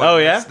favorite one. Oh,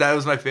 yeah? that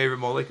was my favorite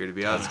malt liquor, to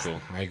be honest. That's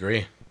cool. I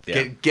agree.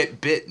 Yeah. Get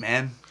bit,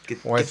 man.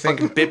 Get, Well, I get think-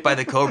 fucking bit by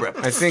the Cobra.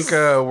 I think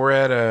we're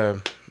at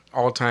a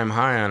all-time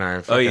high on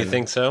our. Oh, you fucking-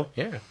 think so?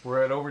 Yeah,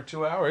 we're at over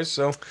 2 hours.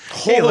 So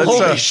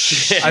Holy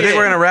shit. I think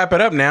we're gonna wrap it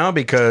up now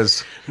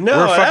because No,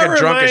 we're fucking that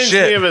drunk as reminds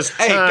shit. me of his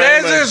Hey, time.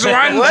 there's this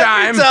one Let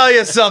time. me tell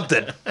you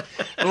something.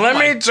 Let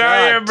me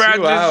tell you God, about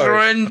 2 this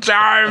hours. one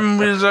time.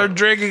 Was I'm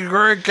drinking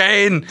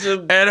Hurricane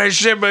and I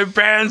shit my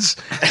pants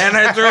and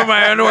I threw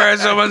my underwear at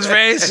someone's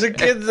face. The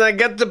kids, I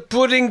got the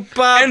pudding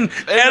pop, And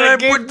I I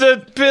gave put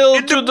the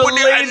pill to the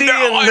pudding lady.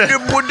 and the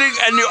pudding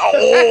and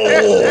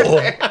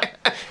the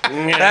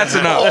that's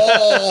enough.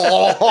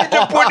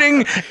 The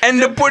pudding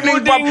and the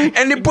pudding pop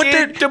and he put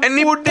it Get the and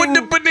he put pudding.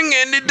 the pudding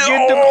and it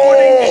Get the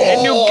pudding,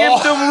 and you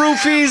give the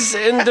roofies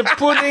and the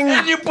pudding.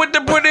 and you put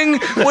the pudding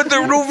with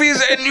the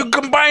roofies and you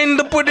combine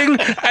the pudding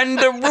and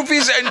the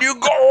roofies and you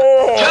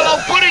go.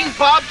 Jello pudding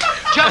pop.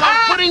 Jello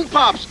pudding pudding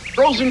pops.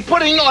 Frozen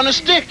pudding on a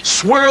stick,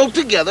 swirled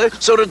together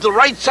so that the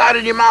right side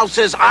of your mouth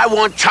says, I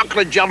want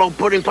chocolate jello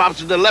pudding pops,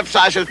 and the left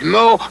side says,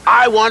 no,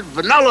 I want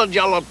vanilla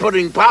jello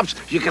pudding pops.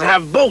 You can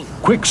have both.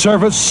 Quick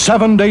service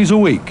 7 days a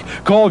week.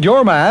 Call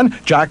your man,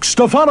 Jack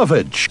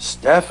Stefanovich.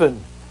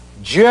 Stefan.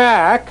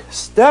 Jack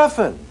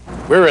Stefan.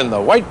 We're in the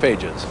white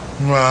pages.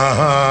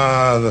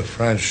 Ah, the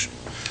French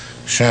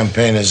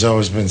champagne has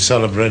always been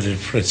celebrated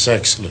for its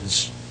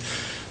excellence.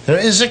 There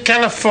is a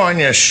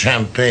California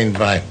champagne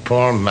by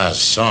Paul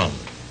Masson.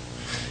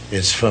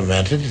 It's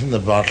fermented in the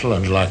bottle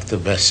and like the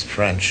best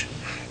French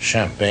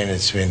champagne,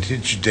 it's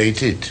vintage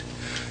dated.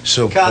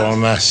 So Paul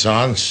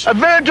Masson's... A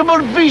veritable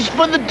feast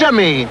for the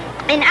tummy.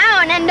 And I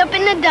want to end up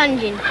in the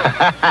dungeon.